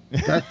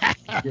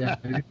 Yeah.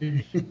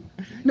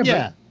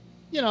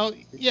 Now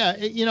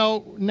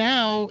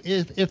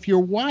if you're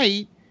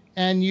white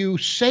and you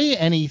say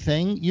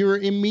anything, you're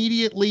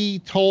immediately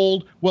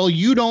told, well,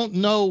 you don't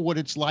know what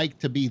it's like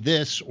to be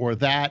this or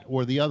that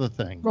or the other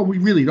thing. Well, we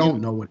really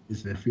don't know what it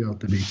is to feel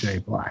to be, say,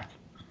 black.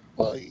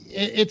 Well,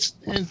 it's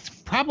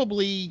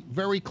probably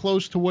very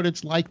close to what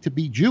it's like to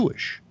be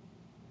Jewish.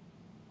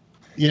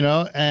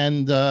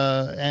 And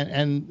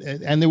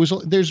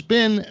there's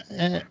been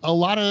a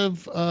lot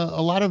of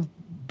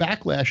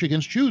backlash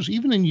against Jews.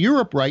 Even in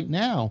Europe right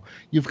now,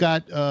 you've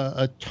got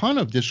a ton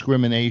of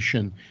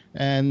discrimination,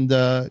 and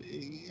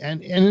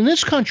in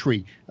this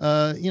country,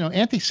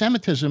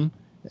 anti-Semitism.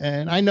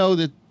 And I know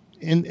that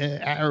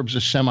Arabs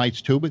are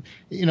Semites too, but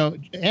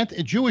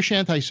Jewish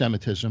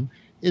anti-Semitism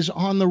is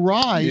on the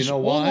rise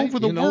all over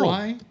the world.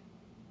 Why?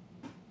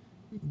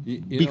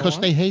 Because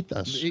they hate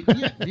us.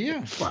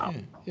 Yeah. Wow.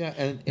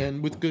 Yeah,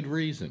 and with good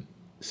reason.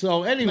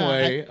 So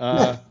anyway,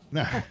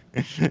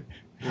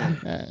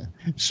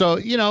 so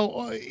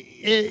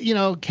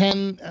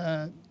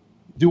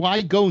do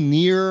I go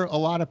near a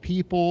lot of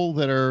people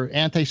that are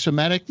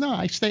anti-Semitic? No,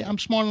 I'm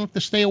smart enough to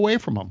stay away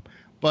from them.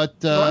 But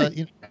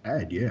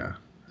yeah.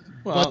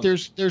 Well, but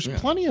there's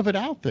plenty of it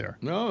out there.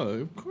 No,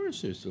 of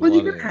course there's. Well,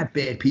 you're gonna have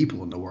bad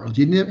people in the world.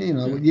 You're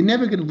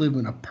never gonna live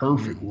in a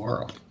perfect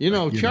world.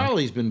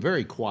 Charlie's been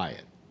very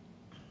quiet.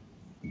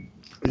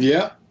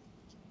 Yeah.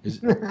 Is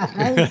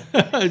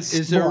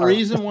there a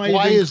reason why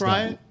you've been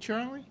quiet,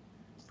 Charlie?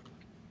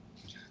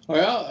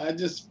 Well, I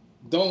just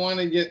don't want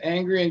to get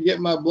angry and get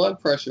my blood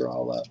pressure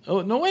all up.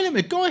 Oh, no, wait a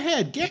minute. Go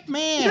ahead. Get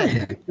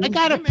mad. I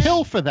got a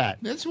pill for that.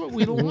 That's what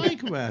we don't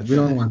like about we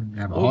don't want to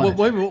have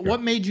a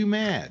what made you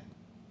mad?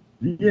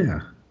 Yeah.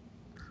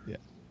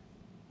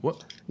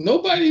 What?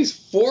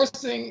 Nobody's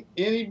forcing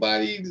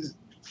anybody's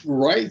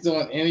rights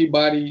on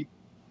anybody.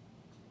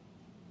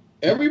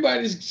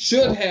 Everybody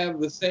should have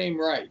the same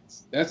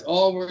rights. That's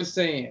all we're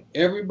saying.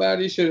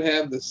 Everybody should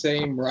have the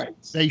same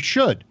rights. They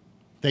should.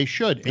 That's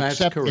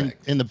except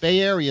correct. In the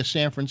Bay Area,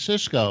 San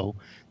Francisco,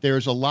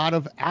 there's a lot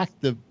of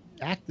activists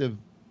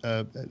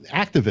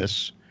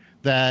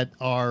that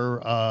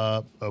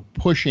are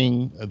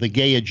pushing the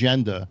gay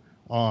agenda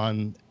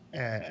on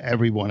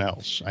everyone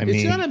else.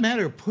 It's not a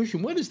matter of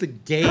pushing. What is the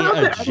gay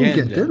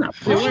agenda?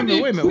 Wait a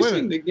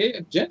minute. The gay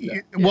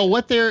agenda. Well,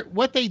 what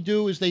they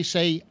do is they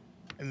say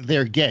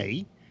they're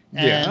gay,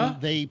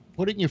 and they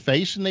put it in your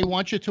face, and they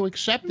want you to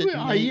accept it.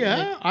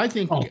 I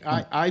think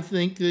I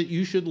think that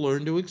you should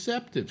learn to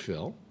accept it,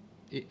 Phil.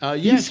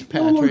 Yes, Patrick.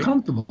 A little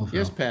uncomfortable, Phil.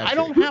 Yes, Patrick. I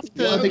don't have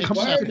to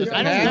accept it.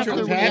 I don't have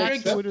to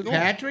react to it at all.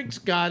 Patrick's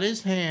got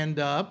his hand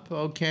up.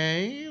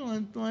 Okay,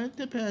 let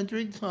the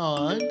Patrick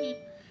talk.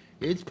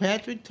 It's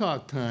Patrick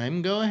talk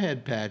time. Go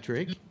ahead,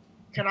 Patrick.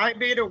 Can I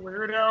be the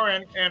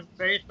weirdo and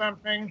say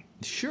something?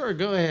 Sure,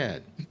 go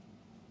ahead.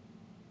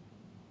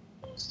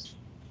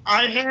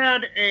 I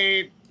had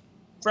a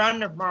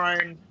friend of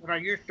mine that I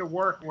used to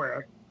work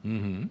with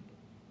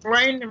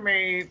explain to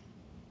me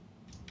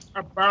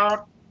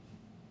about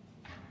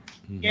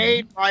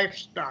gay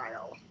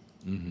lifestyle.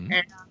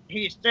 And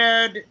he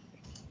said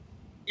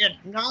it's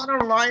not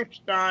a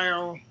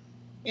lifestyle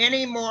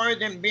any more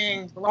than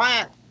being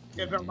black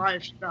is a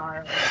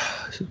lifestyle.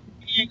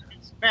 Being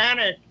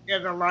Hispanic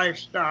is a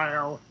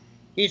lifestyle.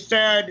 He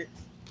said,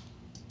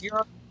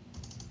 you're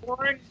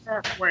born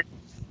that way.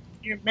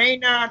 You may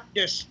not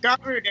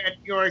discover that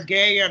you're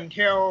gay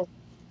until,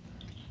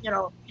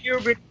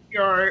 puberty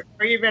or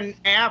even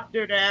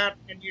after that,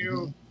 and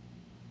you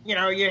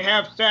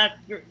have sex,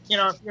 if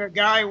you're a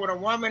guy with a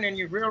woman and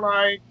you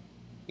realize,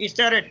 he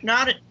said it's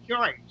not a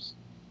choice.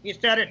 He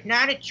said it's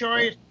not a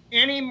choice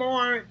any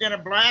more than a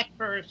black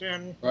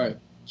person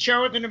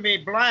chosen to be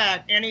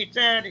black. And he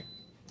said,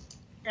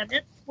 and this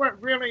is what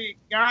really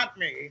got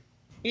me,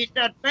 he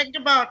said, think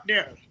about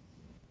this.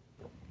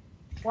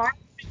 Why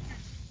would you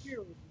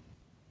choose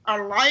a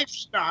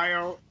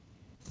lifestyle?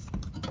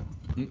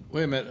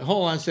 Wait a minute.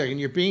 Hold on a second.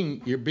 You're being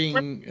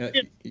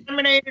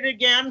discriminated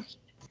against,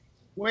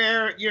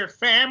 where your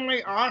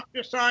family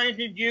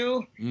ostracizes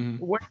you,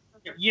 where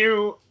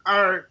you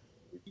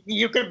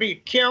could be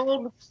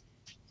killed.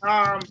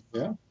 And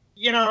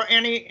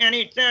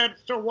he said,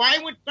 so why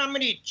would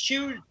somebody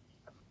choose?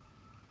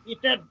 He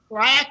said,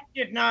 black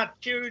did not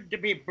choose to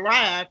be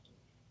black,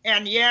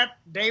 and yet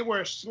they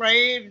were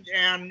slaves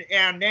and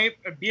they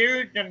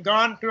abused and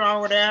gone through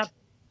all of that.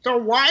 So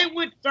why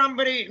would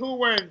somebody who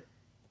was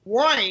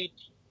white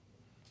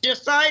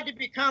decide to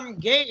become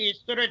gay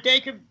so that they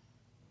could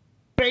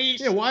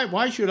face? Yeah,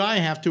 why should I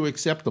have to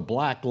accept the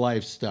black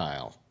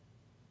lifestyle?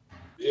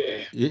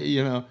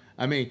 Yeah.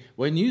 I mean,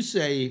 when you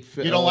say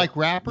you don't like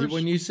rappers,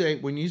 when you say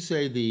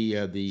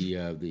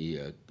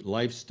the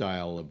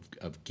lifestyle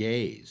of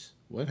gays,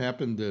 what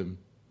happened to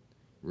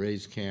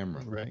Ray's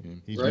camera? Right.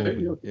 He's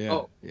trying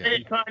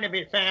to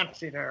be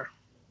fancy there.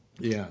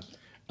 Yeah.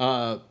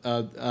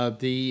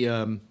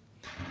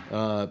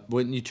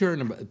 When you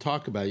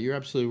talk about it, you're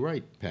absolutely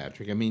right,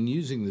 Patrick. I mean,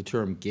 using the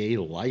term gay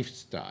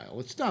lifestyle,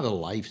 it's not a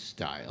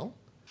lifestyle.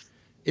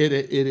 It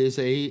is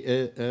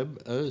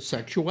a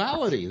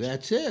sexuality.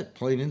 That's it,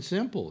 plain and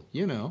simple.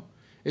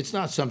 It's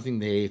not something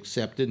they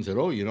accepted and said,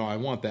 "Oh, I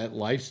want that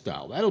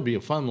lifestyle. That'll be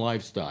a fun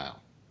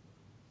lifestyle."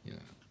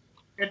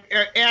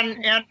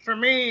 And for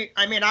me,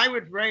 I mean, I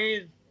was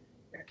raised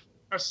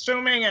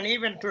assuming, and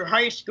even through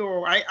high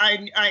school,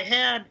 I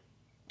had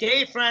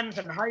gay friends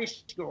in high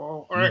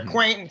school or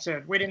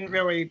acquaintances. We didn't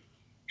really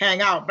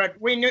hang out, but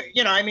we knew.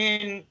 I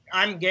mean,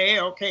 I'm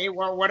gay. Okay,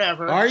 well,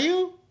 whatever. Are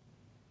you?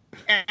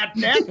 At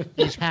that,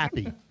 he's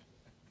happy.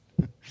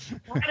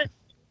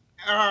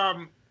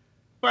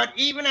 But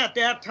even at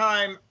that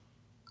time,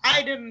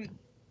 I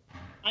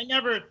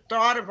never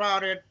thought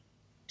about it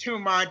too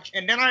much.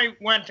 And then I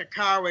went to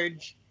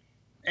college,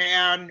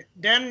 and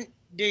then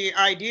the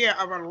idea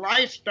of a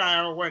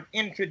lifestyle was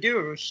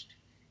introduced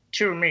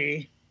to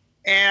me.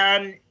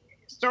 And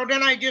so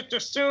then I just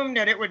assumed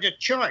that it was a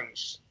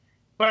choice.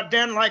 But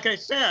then, like I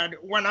said,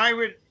 when I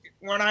was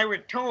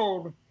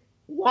told,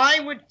 why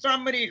would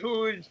somebody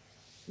who's,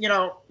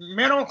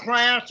 middle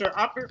class or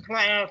upper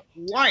class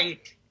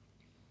white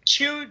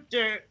choose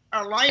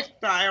a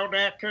lifestyle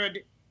that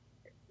could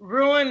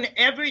ruin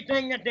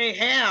everything that they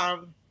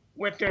have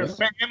with their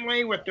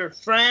family, with their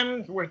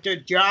friends, with their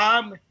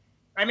job?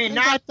 I mean,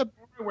 not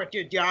with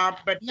your job,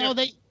 but no,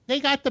 they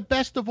got the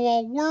best of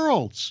all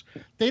worlds.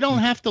 They don't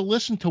have to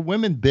listen to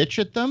women bitch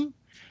at them.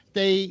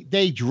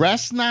 They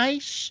dress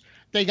nice.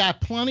 They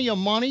got plenty of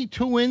money,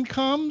 2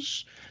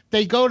 incomes.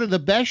 They go to the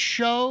best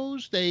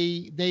shows.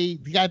 They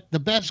got the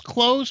best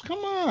clothes. Come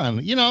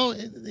on,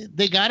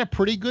 they got a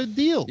pretty good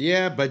deal.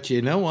 Yeah, but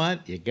you know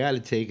what? You got to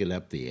take it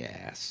up the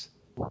ass.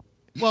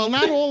 Well,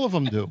 not all of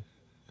them do.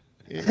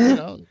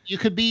 You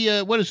could be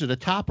what is it, a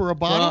top or a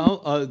bottom?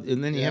 Well,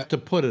 and then you have to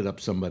put it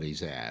up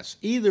somebody's ass.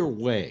 Either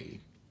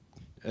way,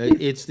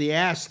 it's the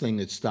ass thing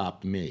that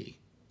stopped me.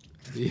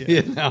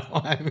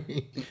 I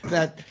mean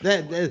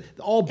that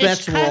all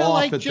bets were off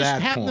like at just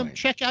that having point. them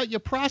check out your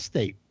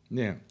prostate.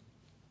 Yeah.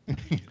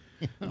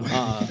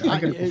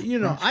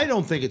 I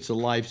don't think it's a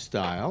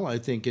lifestyle. I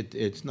think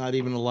it's not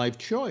even a life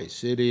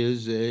choice. It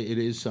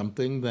is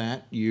something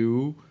that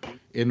you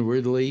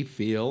inwardly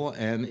feel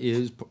and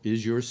is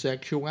your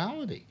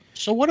sexuality.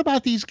 So what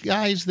about these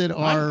guys that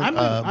are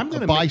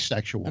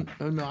bisexual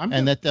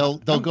and that they'll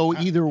go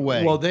either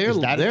way? Well, they're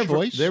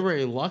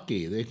very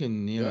lucky. They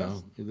can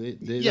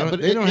they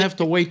don't have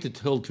to wait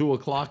until 2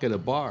 o'clock at a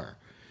bar.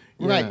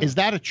 Right? Is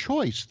that a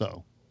choice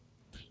though?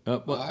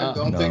 I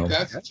don't think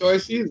that's a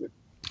choice either.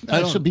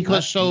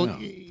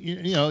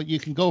 You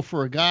can go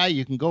for a guy,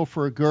 you can go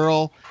for a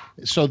girl.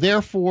 So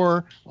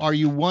therefore, are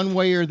you one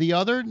way or the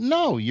other?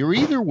 No, you're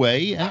either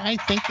way, and I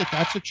think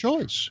that's a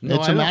choice. No,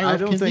 it's a matter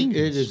of convenience. Think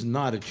it is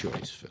not a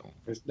choice, Phil.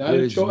 It's not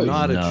a choice. It's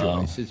not a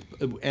choice.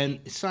 And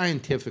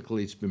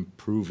scientifically, it's been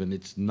proven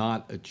it's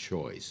not a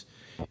choice.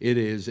 It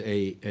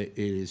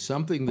is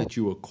something that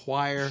you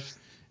acquire,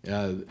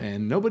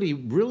 and nobody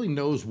really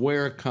knows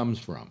where it comes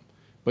from.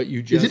 But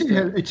you just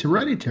it's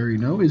hereditary,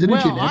 no? Isn't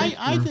it genetic?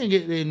 I think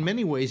in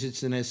many ways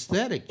it's an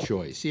aesthetic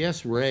choice.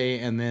 Yes, Ray,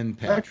 and then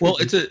Patrick. Well,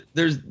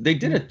 they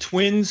did a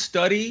twin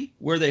study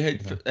where they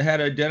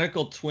had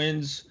identical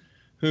twins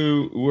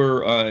who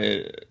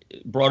were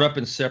brought up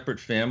in separate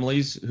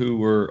families who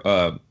were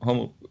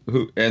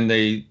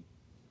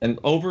and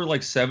over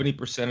like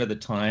 70% of the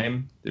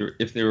time,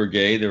 if they were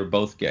gay, they were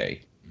both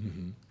gay.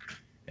 Mm-hmm.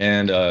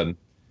 And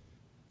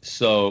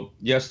so,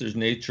 yes, there's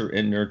nature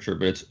and nurture,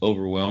 but it's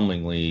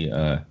overwhelmingly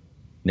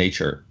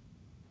nature.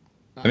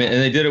 I mean, and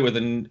they did it with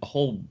a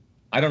whole,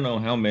 I don't know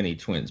how many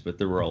twins, but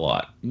there were a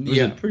lot. It was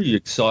a pretty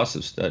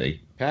exhaustive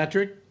study.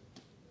 Patrick?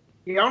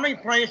 The only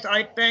place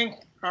I think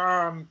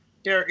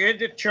there is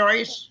a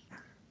choice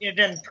is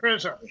in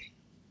prison.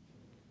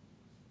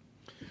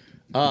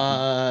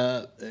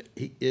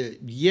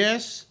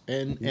 Yes,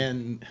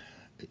 and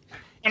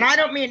I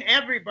don't mean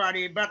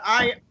everybody, but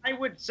I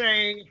would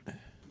say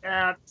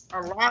that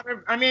a lot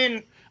of,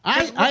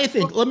 I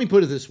think, let me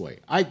put it this way.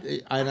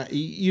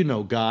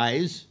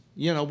 Guys,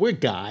 we're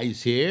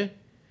guys here,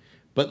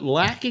 but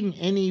lacking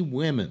any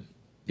women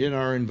in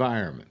our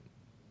environment.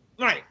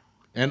 Right.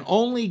 And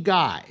only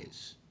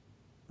guys,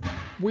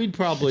 we'd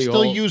probably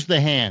still use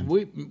the hand.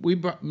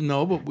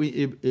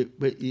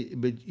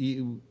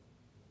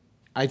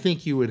 I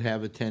think you would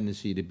have a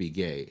tendency to be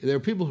gay. There are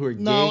people who are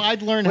gay. No,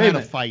 I'd learn how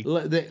to fight.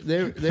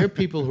 There are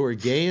people who are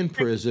gay in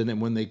prison, and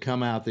when they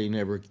come out, they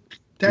never.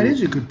 That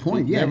is a good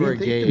point. Yeah, never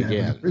gay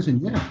again.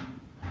 Prison,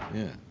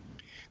 yeah.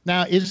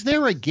 Now, is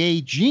there a gay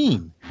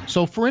gene?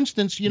 So, for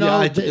instance, they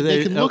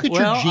can look at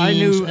your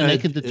genes and they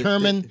can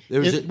determine.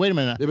 Wait a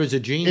minute. There was a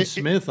Gene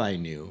Smith I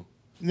knew.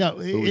 No,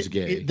 who was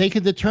gay. They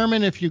can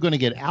determine if you're going to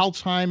get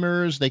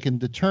Alzheimer's. They can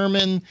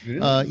determine,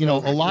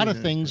 a lot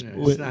of things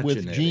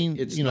with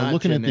genes.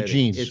 Looking at the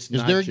genes. Is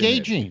there a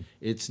gay gene?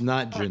 It's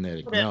not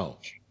genetic. No.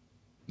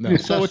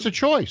 So it's a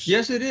choice.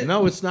 Yes, it is.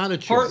 No, it's not a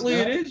choice. Partly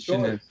it is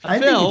genetic.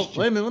 Phil,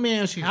 wait a minute. Let me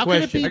ask you a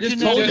question. I just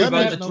told you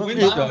about the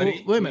twin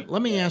study. Wait a minute.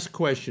 Let me ask a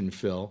question,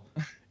 Phil.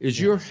 Is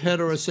your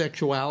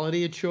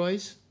heterosexuality a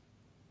choice?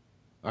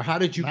 Or how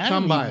did you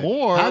come by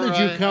it? How did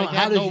you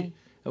come?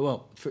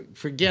 Well,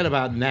 forget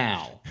about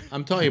now.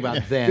 I'm talking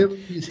about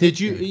then. Did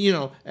you,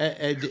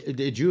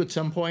 did you at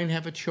some point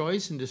have a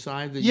choice and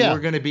decide that you were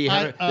going to be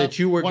that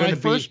you were going to be?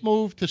 When I first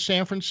moved to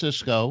San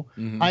Francisco,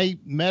 I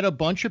met a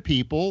bunch of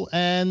people,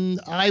 and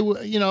I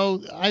was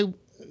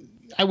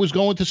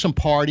going to some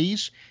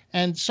parties,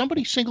 and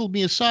somebody singled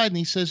me aside, and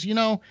he says,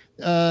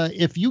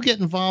 if you get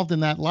involved in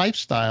that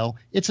lifestyle,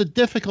 it's a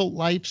difficult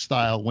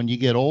lifestyle when you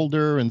get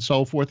older and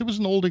so forth. It was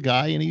an older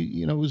guy, and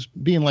he, was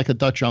being like a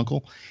Dutch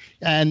uncle.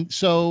 And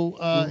so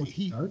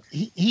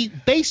he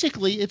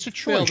basically, it's a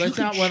choice. Phil, that's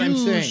not what I'm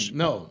saying.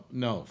 No,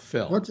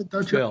 Phil. What's a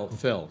Dutch?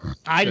 Phil.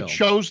 I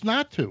chose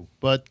not to,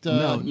 but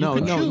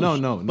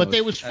no. But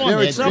it was fun. There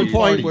at some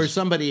point where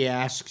somebody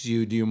asks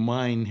you, "Do you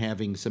mind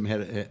having some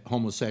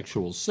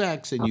homosexual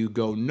sex?" and you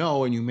go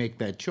no, and you make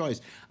that choice.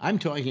 I'm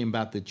talking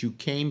about that you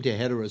came to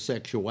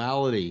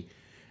heterosexuality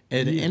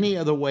in any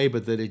other way,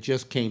 but that it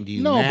just came to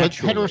you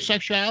naturally. But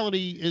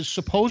heterosexuality is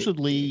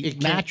supposedly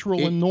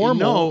natural and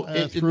normal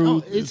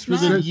through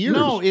the years.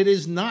 No, it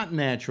is not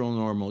natural and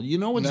normal. You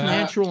know what's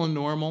natural and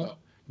normal?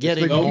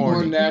 Getting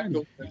horny.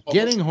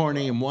 Getting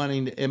horny and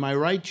wanting to, am I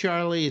right,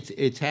 Charlie?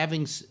 It's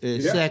having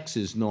sex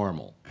is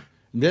normal.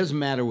 It doesn't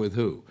matter with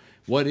who.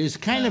 What is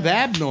kind of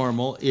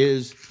abnormal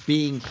is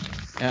being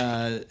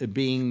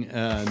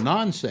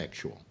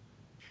non-sexual.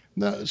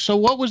 So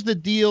what was the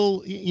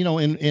deal,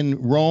 in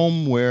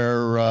Rome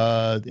where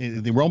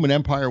the Roman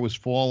Empire was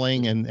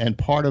falling and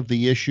part of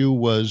the issue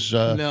was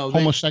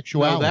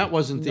homosexuality? No, that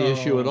wasn't the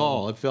issue at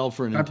all. It fell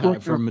for an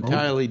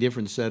entirely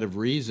different set of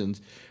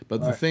reasons. But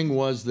the thing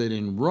was that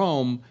in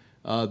Rome,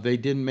 they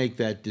didn't make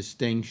that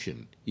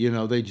distinction.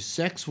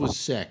 Sex was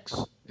sex.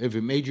 If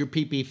it made your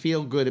pee-pee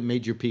feel good, it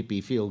made your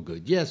pee-pee feel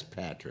good. Yes,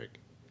 Patrick.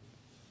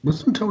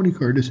 Wasn't Tony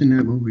Curtis in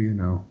that movie,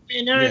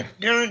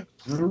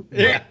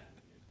 Yeah.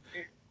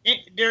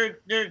 There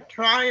are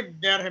tribes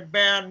that have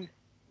been,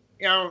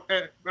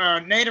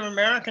 Native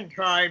American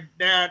tribe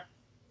that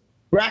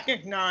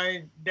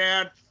recognize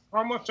that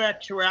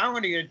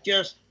homosexuality is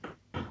just,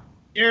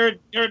 there's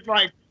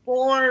like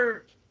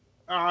 4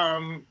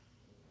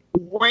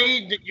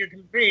 ways that you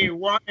can be.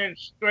 One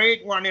is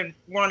straight, one is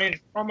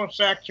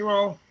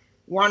homosexual,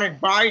 one is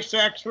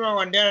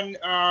bisexual, and then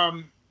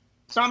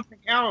something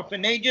else.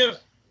 And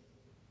it's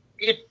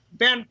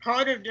been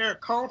part of their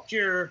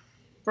culture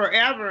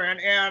forever,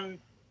 and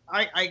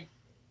I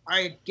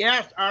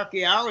guess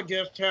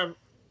archaeologists have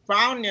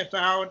found this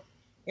out,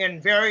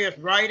 in various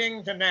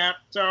writings and that.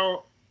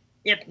 So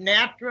it's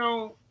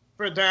natural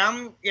for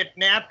them. It's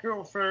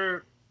natural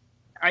for,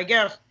 I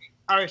guess,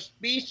 our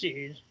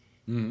species.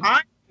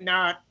 I'm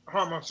not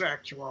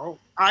homosexual.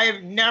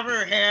 I've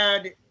never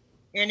had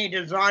any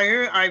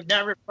desire. I've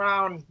never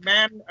found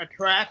men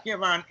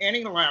attractive on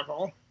any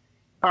level.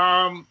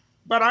 But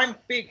I'm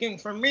speaking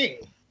for me.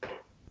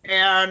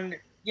 And,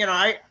 you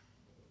know,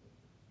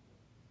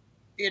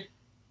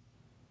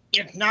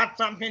 it's not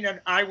something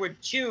that I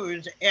would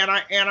choose. And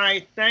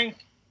I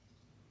think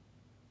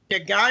the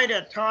guy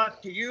that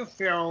talked to you,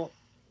 Phil,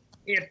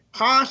 it's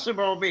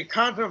possible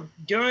because of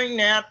during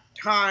that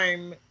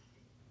time,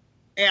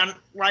 and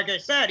like I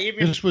said,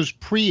 even this was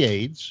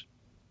pre-AIDS.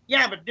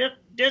 Yeah, but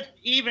just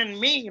even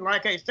me,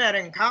 like I said,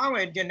 in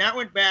college, and that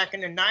was back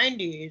in the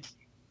 90s,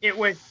 it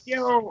was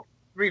still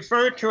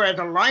referred to as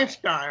a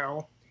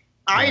lifestyle.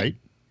 Right.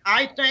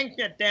 I think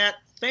that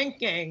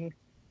thinking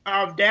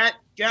of that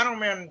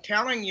gentleman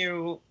telling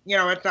you, you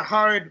know, it's a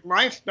hard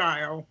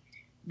lifestyle,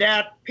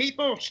 that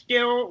people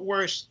still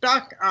were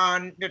stuck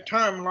on the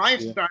term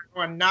lifestyle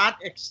and not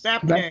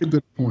accepting. That's a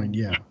good point,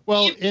 yeah.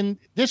 Well, and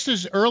this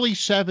is early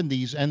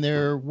 70s, and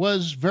there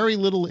was very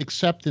little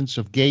acceptance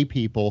of gay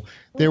people.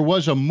 There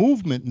was a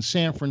movement in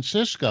San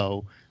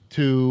Francisco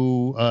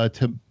to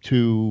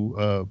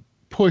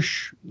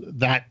push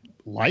that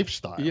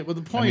lifestyle. Yeah, well,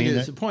 the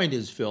point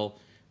is, Phil,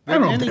 I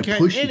don't that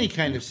know if any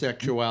kind of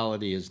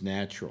sexuality is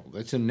natural.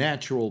 That's a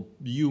natural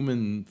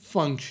human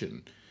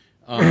function.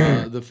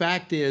 The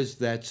fact is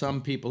that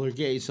some people are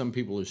gay, some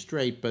people are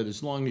straight, but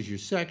as long as you're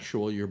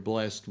sexual, you're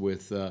blessed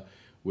with.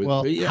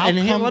 Well,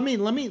 let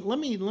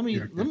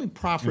me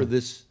proffer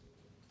this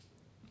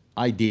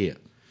idea,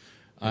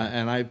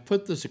 and I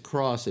put this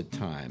across at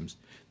times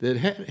that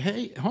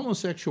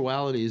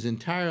homosexuality is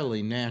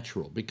entirely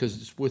natural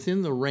because it's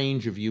within the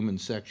range of human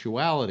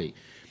sexuality.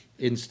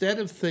 Instead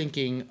of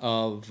thinking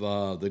of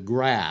the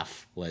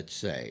graph, let's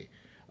say,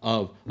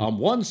 of on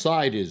one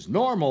side is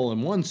normal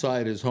and one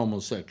side is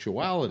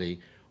homosexuality,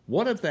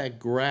 what if that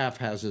graph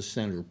has a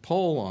center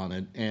pole on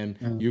it and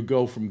you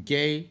go from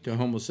gay to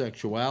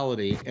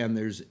homosexuality and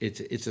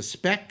it's a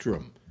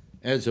spectrum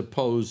as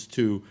opposed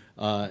to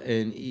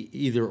an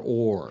either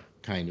or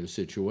kind of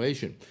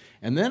situation.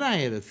 And then I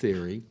had a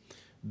theory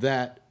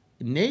that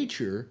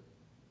nature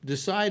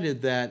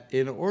decided that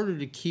in order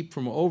to keep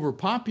from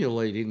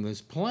overpopulating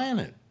this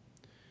planet,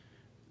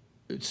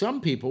 some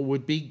people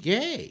would be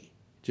gay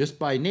just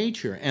by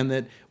nature, and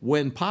that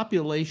when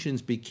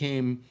populations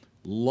became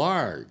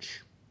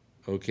large,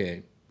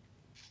 okay,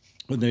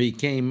 when they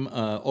became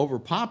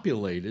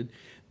overpopulated,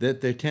 that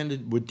there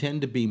would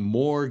tend to be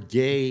more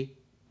gay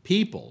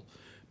people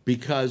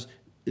because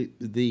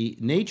the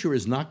nature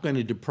is not going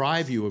to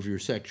deprive you of your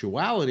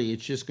sexuality.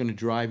 It's just going to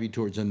drive you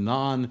towards a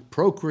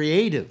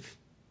non-procreative.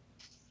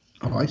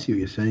 Oh, I see what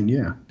you're saying.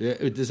 Yeah.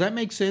 Does that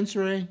make sense,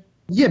 Ray?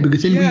 Yeah,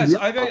 because yes,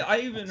 I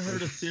even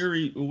heard a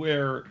theory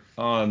where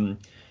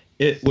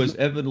it was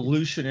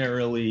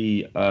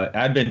evolutionarily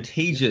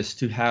advantageous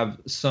to have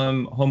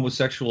some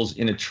homosexuals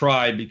in a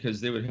tribe because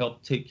they would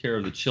help take care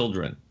of the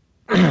children.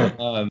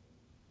 And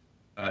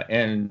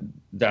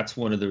that's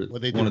one of the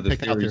pick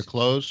theories. out their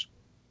clothes.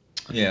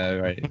 Yeah,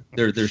 right.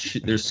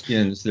 Their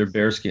skins, their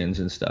bear skins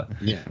and stuff.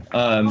 Yeah.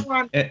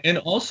 And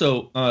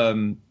also,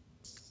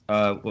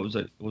 what was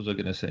I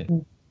going to say?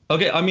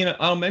 Okay, I mean,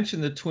 I'll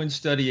mention the twin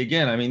study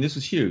again. I mean, this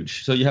is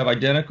huge. So you have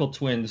identical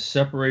twins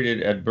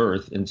separated at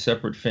birth in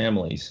separate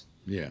families.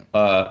 Yeah.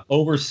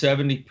 Over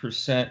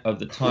 70% of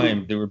the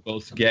time, they were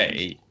both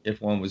gay.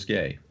 If one was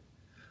gay,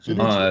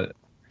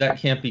 that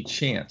can't be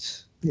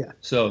chance. Yeah.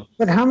 So.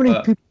 But how many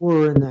people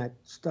were in that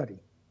study?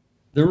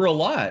 There were a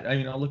lot. I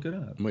mean, I'll look it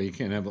up. Well, you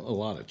can't have a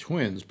lot of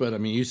twins, but I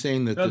mean, you're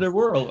saying that there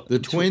were the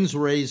twins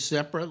raised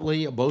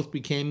separately both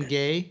became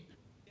gay?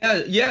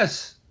 Yeah.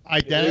 Yes.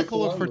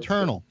 Identical or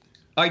fraternal?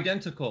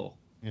 Identical.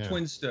 Yeah.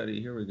 Twin study.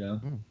 Here we go.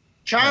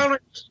 Charlie,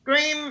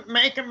 scream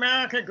 "Make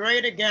America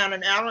Great Again,"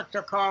 and Alex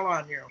will call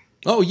on you.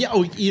 Oh yeah.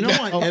 Oh, you know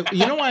why?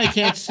 You know why I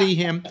can't see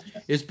him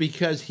is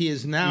because he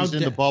is now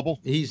in the bubble.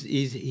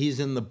 He's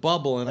in the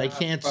bubble, and I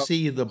can't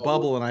see the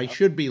bubble, and I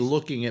should be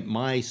looking at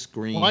my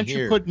screen. Why don't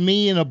you put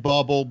me in a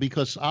bubble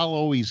because I'll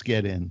always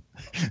get in.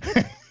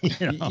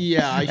 You know?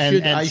 Yeah,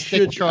 I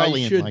should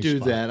do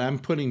spot. that. I'm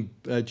putting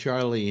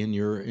Charlie in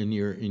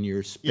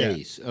your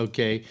space. Yeah.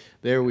 Okay,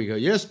 there we go.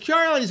 Yes,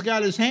 Charlie's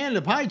got his hand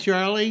up. Hi,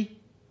 Charlie.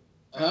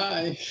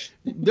 Hi.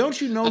 Don't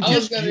you know? I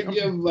was going to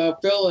give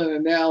Phil an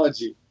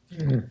analogy.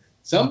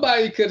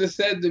 Somebody could have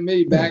said to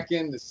me back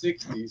in the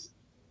 60s,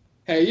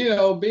 hey, you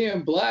know,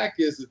 being black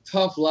is a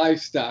tough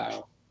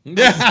lifestyle.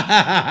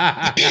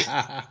 not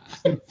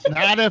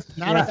if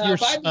you're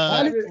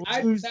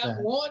I do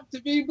not want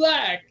to be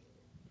black.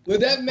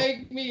 Would that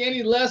make me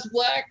any less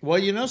black? Well,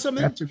 you know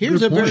something?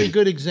 Here's a very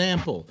good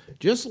example.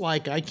 Just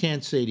like I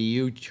can't say to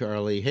you,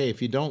 Charlie, hey,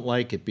 if you don't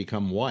like it,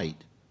 become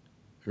white.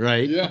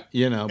 Right? Yeah.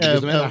 You know,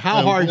 because no matter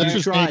how hard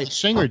you try,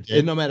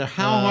 no matter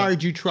how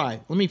hard you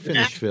try, let me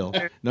finish, Phil.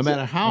 No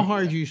matter how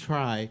hard you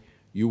try,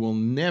 you will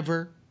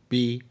never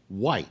be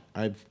white.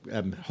 I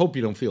hope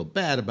you don't feel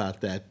bad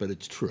about that, but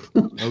it's true.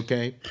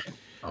 Okay.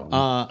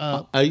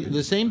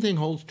 The same thing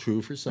holds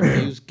true for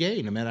somebody who's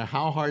gay. No matter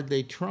how hard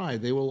they try,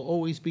 they will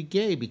always be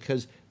gay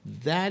because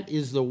that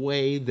is the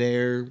way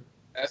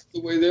That's the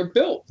way they're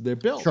built. They're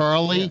built.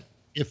 Charlie,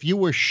 if you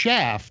were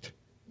Shaft,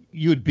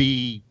 you'd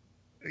be,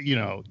 you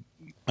know.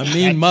 I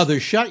mean,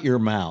 mother, shut your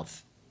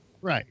mouth.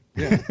 Right.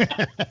 Yeah.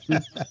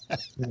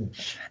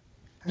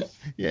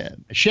 Yeah.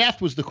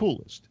 Shaft was the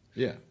coolest.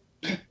 Yeah.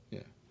 Yeah.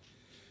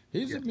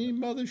 He's a mean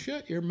mother,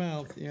 shut your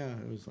mouth. Yeah,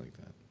 it was like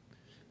that.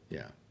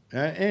 Yeah.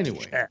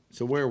 Anyway,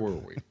 so where were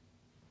we?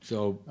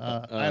 So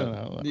I don't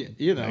know.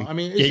 You know, I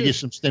mean, gave you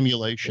some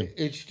stimulation.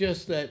 It's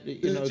just that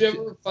Did you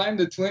ever find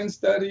the twin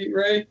study,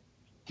 Ray?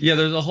 Yeah,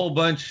 there's a whole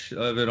bunch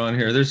of it on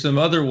here. There's some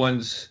other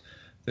ones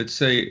that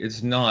say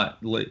it's not.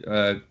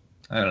 I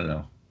don't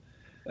know.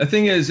 The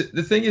thing is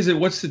that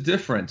what's the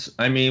difference?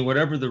 I mean,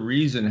 whatever the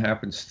reason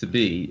happens to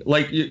be.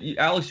 Like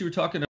Alex, you were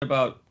talking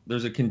about.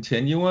 There's a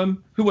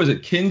continuum. Who was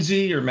it,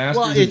 Kinsey or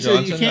Masters and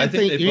Johnson?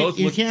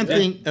 You can't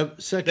think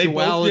of sexuality they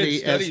both did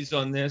studies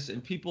on this,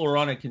 and people are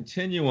on a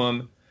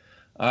continuum.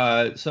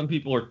 Some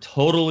people are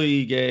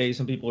totally gay.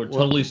 Some people are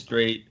totally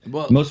straight.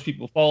 Most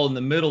people fall in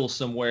the middle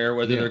somewhere,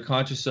 whether they're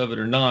conscious of it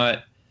or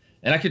not.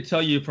 And I could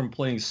tell you from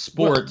playing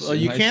sports.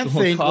 You can't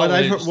think.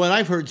 College, what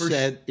I've heard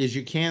said is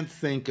you can't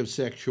think of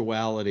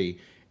sexuality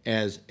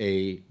as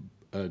a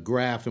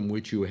graph in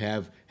which you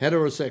have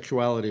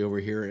heterosexuality over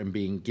here and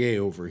being gay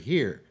over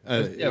here.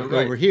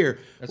 Over here,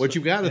 what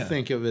you've got to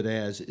think of it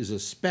as is a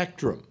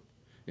spectrum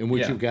in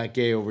which you've got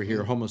gay over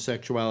here,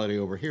 homosexuality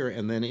over here,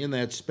 and then in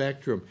that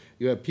spectrum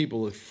you have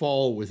people that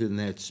fall within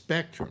that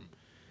spectrum,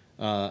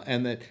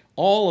 and that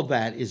all of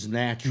that is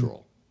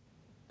natural.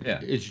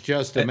 Yeah, it's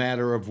just a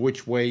matter of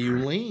which way you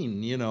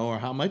lean, you know, or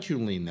how much you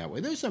lean that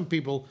way. There's some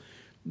people,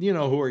 you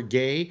know, who are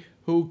gay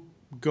who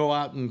go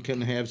out and can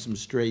have some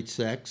straight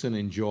sex and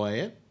enjoy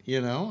it,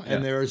 you know,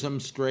 and there are some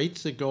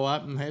straights that go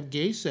out and have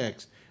gay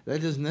sex.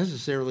 That doesn't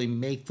necessarily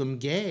make them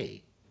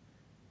gay.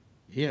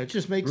 You know, it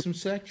just makes them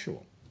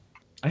sexual.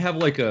 I have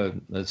like a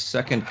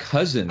second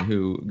cousin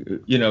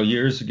who, you know,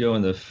 years ago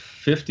in the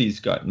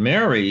 50s got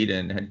married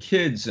and had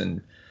kids,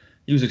 and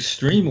he was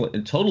extremely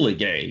and totally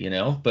gay, you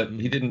know, but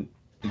he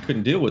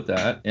couldn't deal with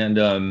that,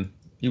 and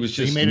he was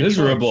just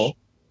miserable.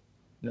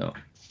 No.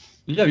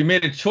 Yeah, he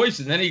made a choice,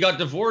 and then he got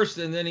divorced,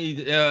 and then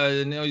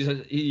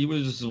he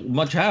was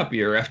much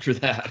happier after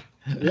that.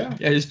 Yeah,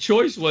 his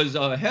choice was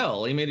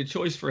hell. He made a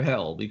choice for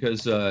hell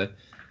because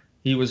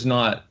he was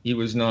not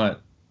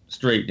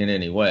straight in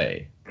any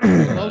way.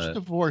 Most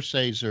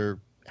divorcees are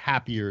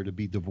happier to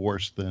be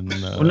divorced than.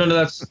 Well, no,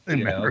 that's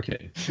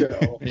okay.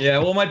 Yeah,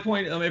 well, my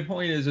point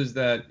is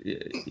that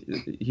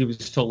he was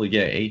totally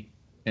gay,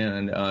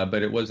 and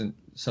but it wasn't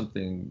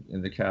something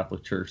in the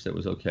Catholic Church that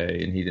was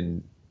okay, and he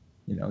didn't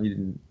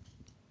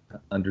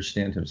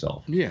understand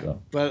himself. Yeah,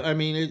 so. But I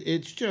mean,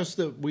 it's just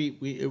that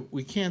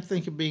we can't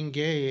think of being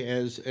gay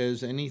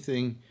as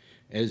anything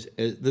as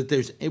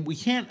that. We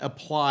can't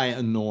apply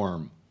a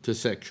norm to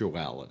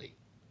sexuality.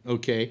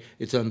 Okay,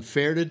 it's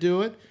unfair to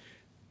do it,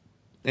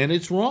 and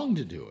it's wrong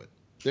to do it.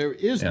 There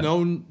is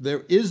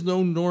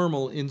no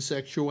normal in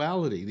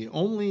sexuality. The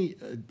only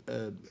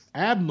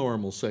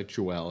abnormal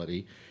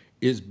sexuality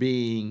is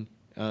being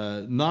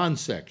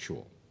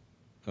non-sexual.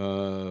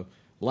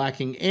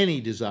 Lacking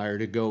any desire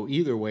to go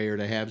either way or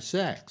to have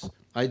sex.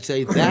 I'd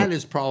say that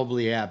is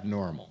probably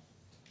abnormal.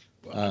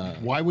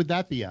 Why would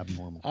that be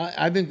abnormal?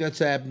 I think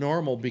that's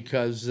abnormal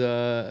because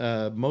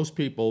most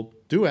people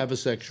do have a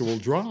sexual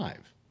drive.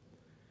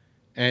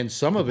 And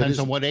some of it depends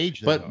on what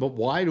age but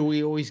why do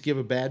we always give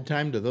a bad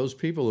time to those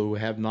people who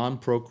have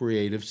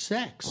non-procreative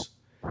sex?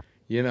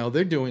 You know,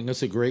 they're doing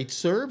us a great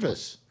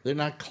service. They're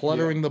not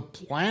cluttering the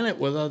planet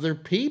with other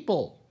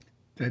people.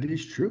 That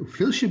is true.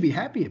 Phil should be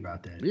happy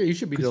about that. Yeah, you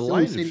should be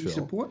delighted,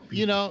 Phil.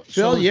 You know,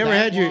 Phil, you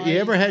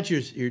ever had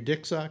your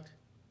dick sucked?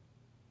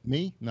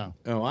 Me? No.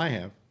 Oh, I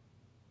have.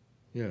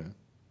 Yeah.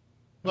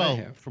 Well,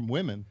 from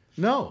women.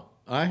 No,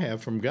 I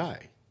have from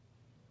guy.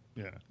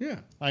 Yeah. Yeah.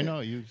 I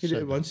know you said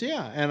did once,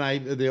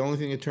 and the only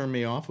thing that turned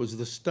me off was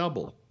the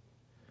stubble.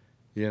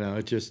 You know,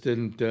 it just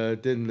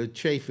the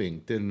chafing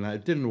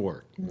didn't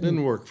work.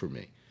 Didn't work for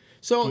me.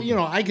 So, you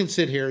know, I can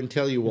sit here and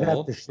tell you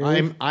all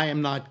I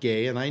am not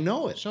gay and I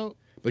know it.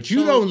 But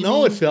you don't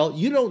know it, Phil.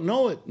 You don't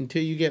know it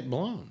until you get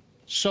blown.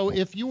 So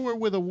if you were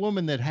with a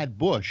woman that had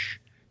bush,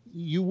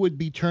 you would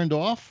be turned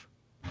off?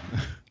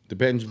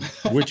 Depends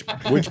which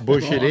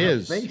bush it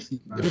is.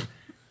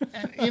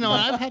 And, you know,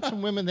 I've had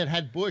some women that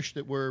had bush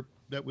that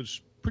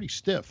was pretty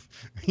stiff,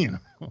 you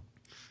know.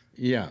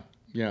 Yeah,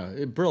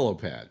 Brillo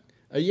pad.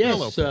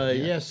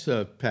 Yes,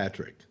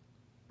 Patrick.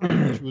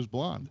 She was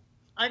blonde.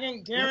 I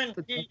can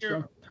guarantee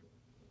you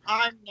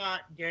I'm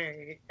not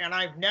gay, and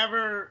I've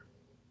never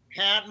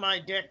had my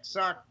dick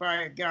sucked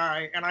by a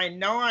guy, and I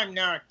know I'm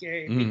not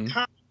gay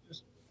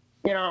because,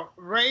 you know,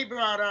 Ray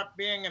brought up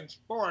being in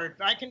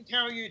sports. I can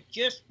tell you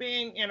just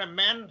being in a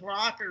men's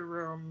locker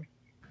room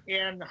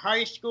in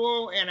high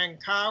school and in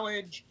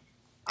college,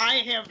 I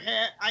have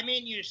had, I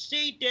mean, you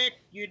see Dick,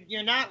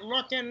 you're not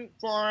looking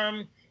for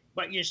him,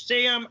 but you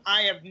see him.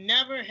 I have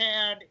never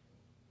had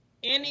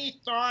any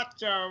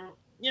thoughts of,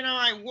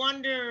 I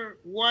wonder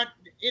what,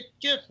 it's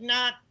just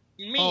not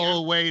me.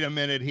 Oh, wait a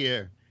minute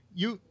here.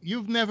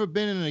 You've never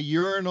been in a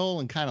urinal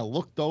and kind of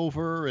looked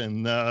over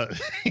and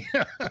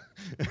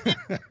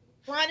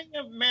Plenty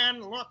of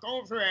men look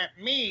over at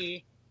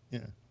me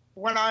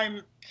when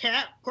I'm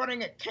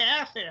putting a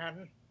calf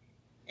in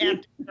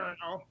and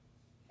urinal,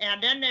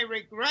 and then they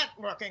regret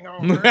looking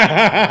over.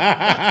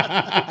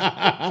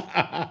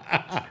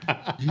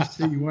 You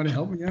say you want to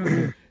help me out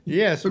here?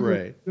 Yes,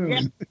 Ray.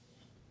 Yeah.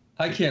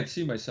 I can't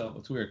see myself.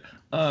 It's weird.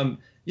 I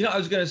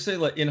was going to say,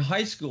 like, in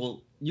high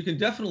school, you can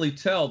definitely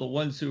tell the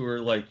ones who are,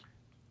 like,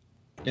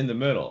 in the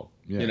middle,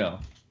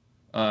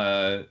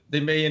 they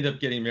may end up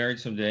getting married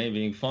someday and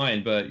being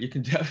fine, but you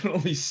can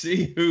definitely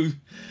see who,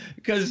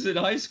 because in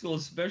high school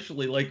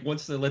especially, like,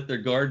 once they let their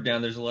guard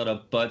down, there's a lot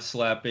of butt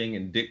slapping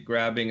and dick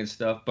grabbing and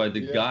stuff by the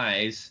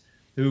guys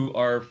who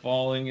are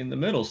falling in the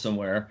middle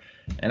somewhere.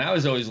 And I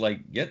was always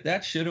like, get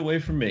that shit away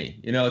from me.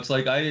 It's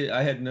like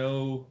I had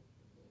no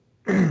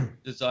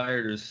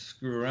desire to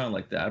screw around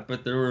like that,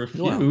 but there were a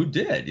few who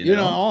did.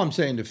 All I'm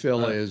saying to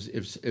Phil is,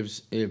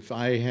 if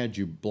I had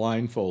you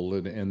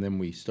blindfolded and then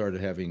we started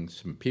having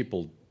some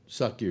people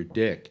suck your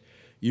dick,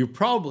 you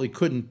probably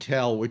couldn't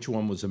tell which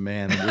one was a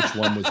man and which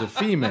one was a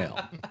female.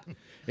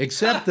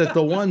 Except that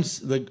the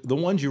ones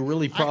you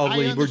really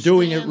probably were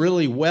doing it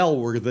really well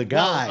were the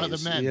guys.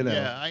 The men.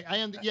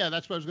 Yeah,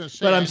 that's what I was going to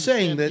say. But I'm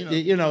saying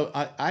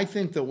that I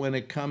think that when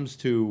it comes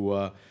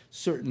to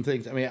certain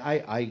things, I mean,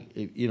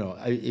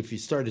 if you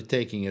started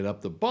taking it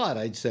up the butt,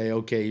 I'd say,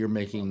 okay, you're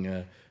making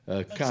a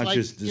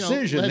conscious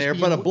decision there.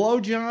 But a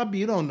blowjob,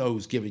 you don't know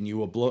who's giving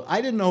you a blow. I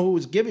didn't know who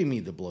was giving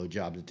me the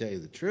blowjob, to tell you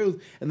the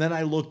truth. And then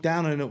I looked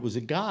down and it was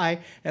a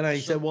guy, and I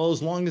said, well,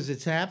 as long as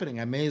it's happening,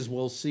 I may as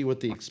well see what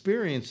the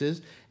experience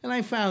is. And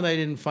I found I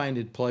didn't find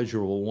it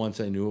pleasurable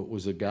once I knew it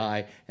was a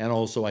guy, and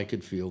also I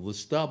could feel the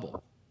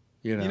stubble.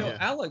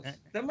 Alex,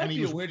 that might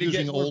be a way to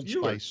get more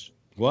viewers.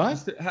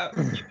 What?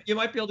 You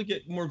might be able to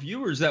get more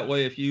viewers that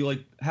way if you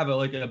have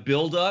a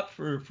build up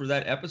for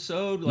that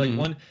episode. Like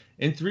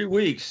in 3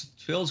 weeks,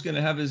 Phil's going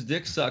to have his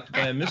dick sucked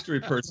by a mystery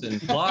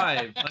person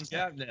live on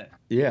Gabnet.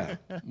 Yeah.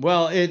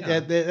 Well,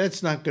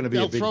 that's not going to be.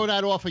 They'll throw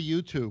that off of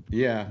YouTube.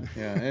 Yeah,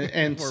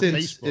 and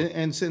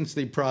since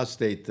the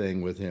prostate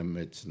thing with him,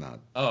 it's not.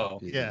 Oh,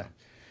 yeah.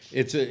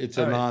 It's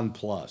a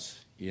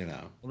non-plus.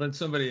 Well, then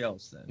somebody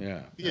else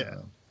then.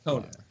 Yeah.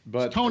 Tony.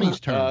 But it's Tony's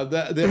turn.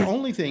 The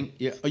only thing,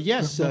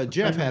 yes,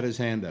 Jeff had his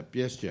hand up.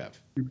 Yes,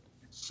 Jeff.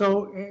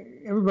 So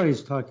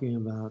everybody's talking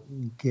about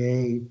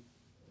gay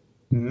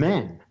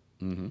men,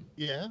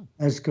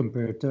 as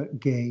compared to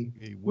gay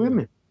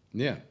women.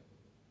 Yeah,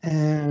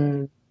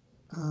 and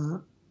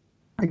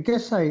I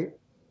guess I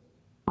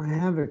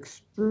have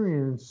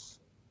experience.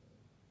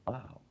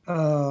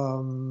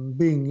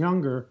 Being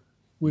younger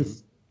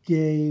with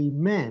gay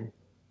men,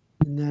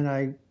 and then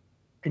I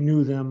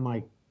knew them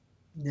like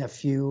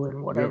nephew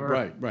and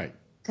whatever. Right.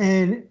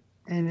 And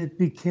it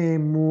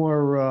became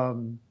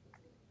more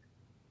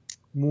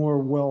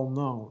well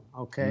known.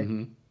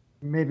 Okay,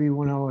 maybe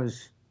when I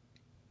was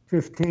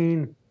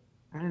 15,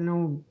 I didn't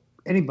know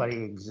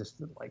anybody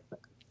existed like that.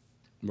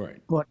 Right.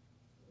 But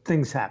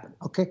things happen.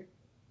 Okay,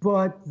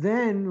 but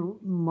then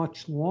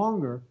much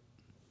longer,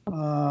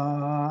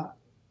 all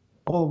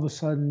of a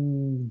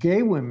sudden,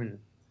 gay women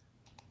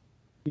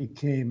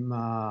became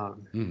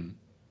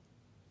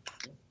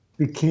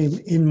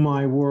in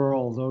my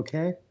world,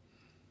 okay?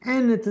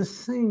 And at the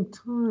same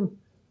time,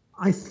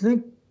 I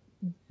think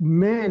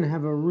men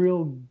have a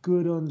real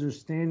good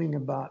understanding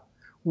about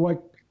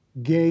what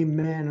gay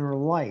men are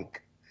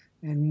like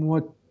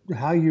and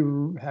how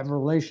you have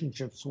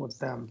relationships with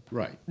them.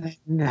 Right.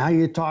 And how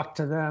you talk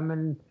to them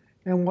and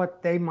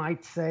what they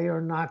might say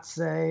or not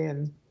say.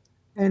 And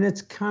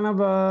it's kind of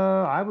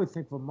I would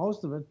think for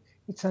most of it,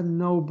 it's a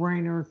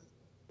no-brainer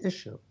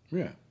issue.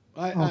 Yeah.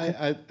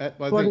 I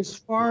but think, as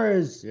far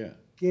as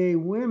gay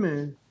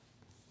women,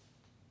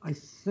 I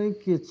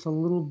think it's a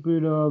little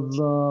bit of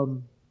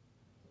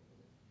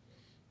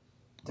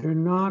they're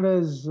not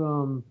as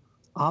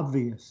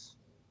obvious.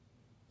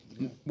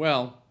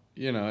 Well,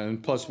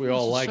 and plus we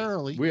all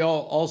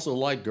also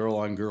like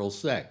girl-on-girl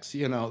sex.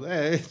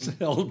 It's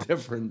a whole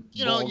different.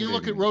 You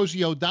look at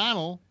Rosie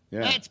O'Donnell.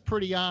 Yeah. That's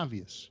pretty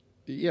obvious.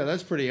 Yeah,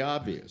 that's pretty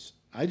obvious.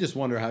 I just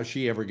wonder how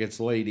she ever gets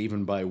laid,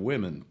 even by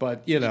women.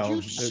 But Did you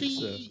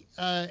see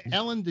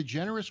Ellen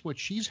DeGeneres? What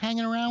she's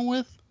hanging around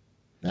with?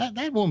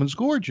 That woman's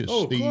gorgeous.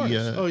 Oh, of course.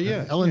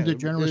 Ellen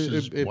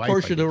DeGeneres' wife.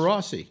 Portia de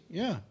Rossi.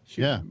 Yeah.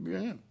 Yeah.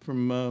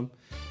 From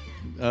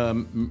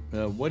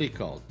what do you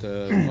call it?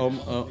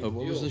 What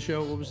was the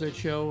show? What was that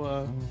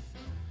show?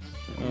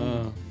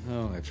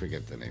 I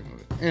forget the name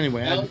of it.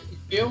 Anyway,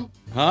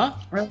 huh?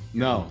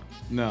 No.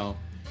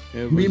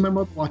 Me and my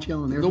mother watch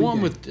Ellen every day. The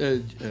one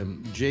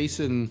with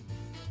Jason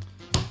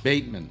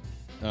Bateman.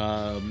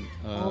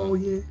 Oh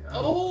yeah.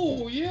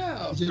 Oh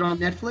yeah. Is it on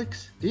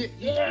Netflix?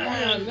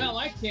 Yeah. No,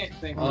 I can't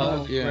think Oh,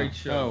 of it. yeah. Great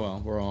show. Oh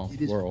well, we're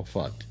all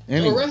fucked.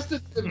 Anyway.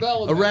 Arrested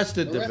Development.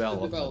 Arrested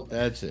Development.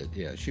 That's it.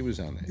 Yeah, she was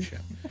on that show.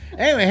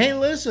 Anyway, hey,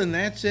 listen,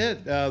 that's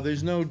it.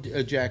 There's no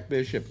Jack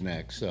Bishop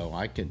next, so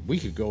we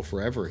could go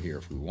forever here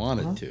if we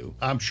wanted to.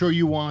 I'm sure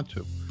you want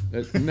to.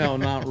 No,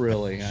 not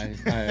really.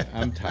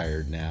 I'm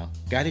tired now.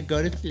 Got to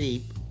go to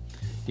sleep.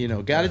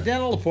 Got a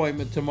dental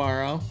appointment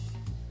tomorrow.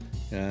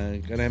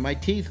 Gonna have my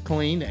teeth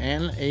cleaned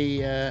and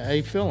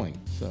a filling.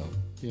 So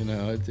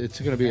it's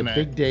gonna be a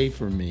big day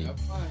for me.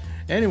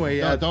 Anyway,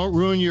 don't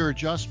ruin your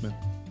adjustment.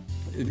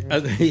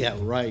 Yeah,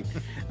 right.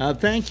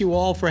 Thank you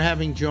all for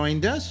having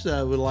joined us.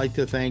 I would like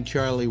to thank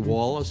Charlie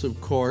Wallace, of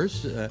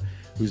course,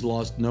 who's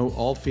lost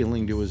all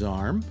feeling to his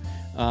arm.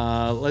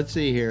 Let's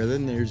see here.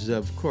 Then there's,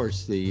 of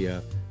course,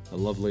 the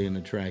lovely and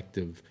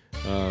attractive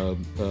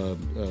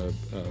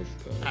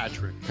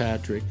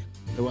Patrick.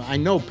 Well, I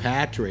know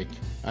Patrick.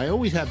 I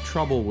always have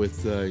trouble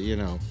with,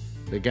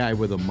 the guy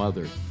with a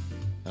mother.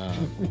 I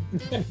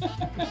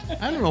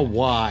don't know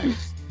why.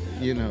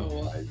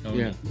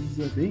 Yeah.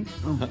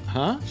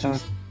 Huh?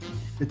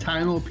 The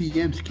Tylenol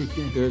PM's kicked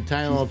in. The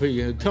Tylenol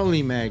PM.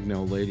 Tony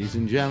Magno, ladies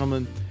and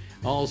gentlemen.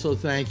 Also,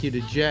 thank you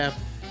to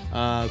Jeff.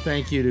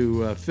 Thank you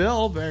to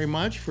Phil very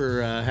much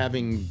for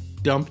having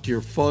dumped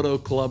your photo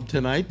club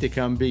tonight to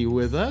come be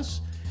with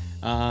us.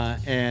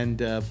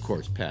 And of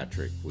course,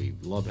 Patrick, we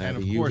love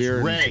having you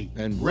here. Ray.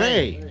 And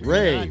Ray.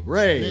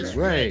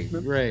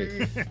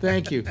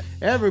 Thank you.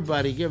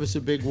 Everybody, give us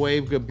a big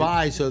wave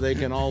goodbye so they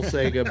can all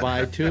say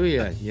goodbye to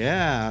you.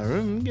 Yeah.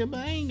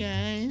 Goodbye,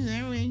 guys.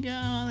 There we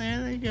go.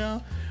 There they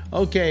go.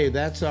 Okay,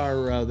 that's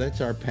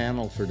our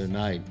panel for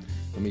tonight.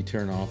 Let me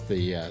turn off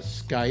the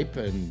Skype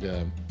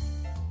and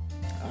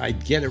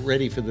I'd get it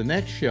ready for the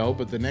next show,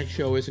 but the next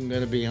show isn't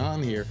going to be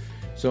on here.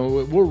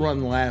 So we'll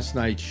run last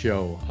night's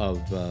show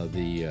of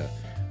the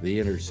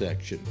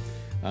intersection.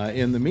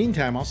 In the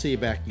meantime, I'll see you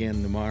back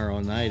again tomorrow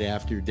night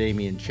after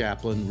Damian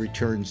Chaplin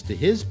returns to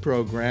his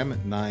program at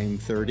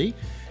 9:30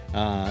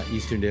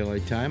 Eastern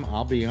Daylight Time.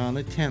 I'll be on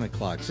at 10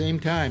 o'clock. Same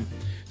time,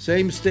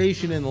 same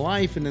station in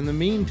life. And in the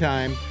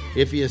meantime,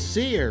 if you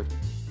see her,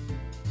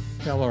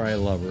 tell her I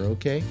love her,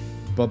 okay?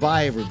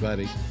 Bye-bye,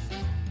 everybody.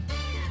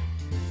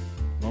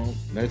 Well,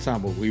 that's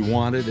not what we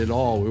wanted at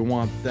all. We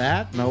want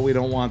that? No, we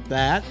don't want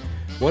that.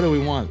 What do we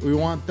want? We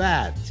want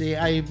that. See,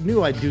 I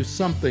knew I'd do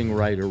something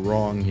right or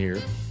wrong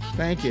here.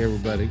 Thank you,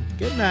 everybody.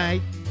 Good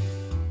night.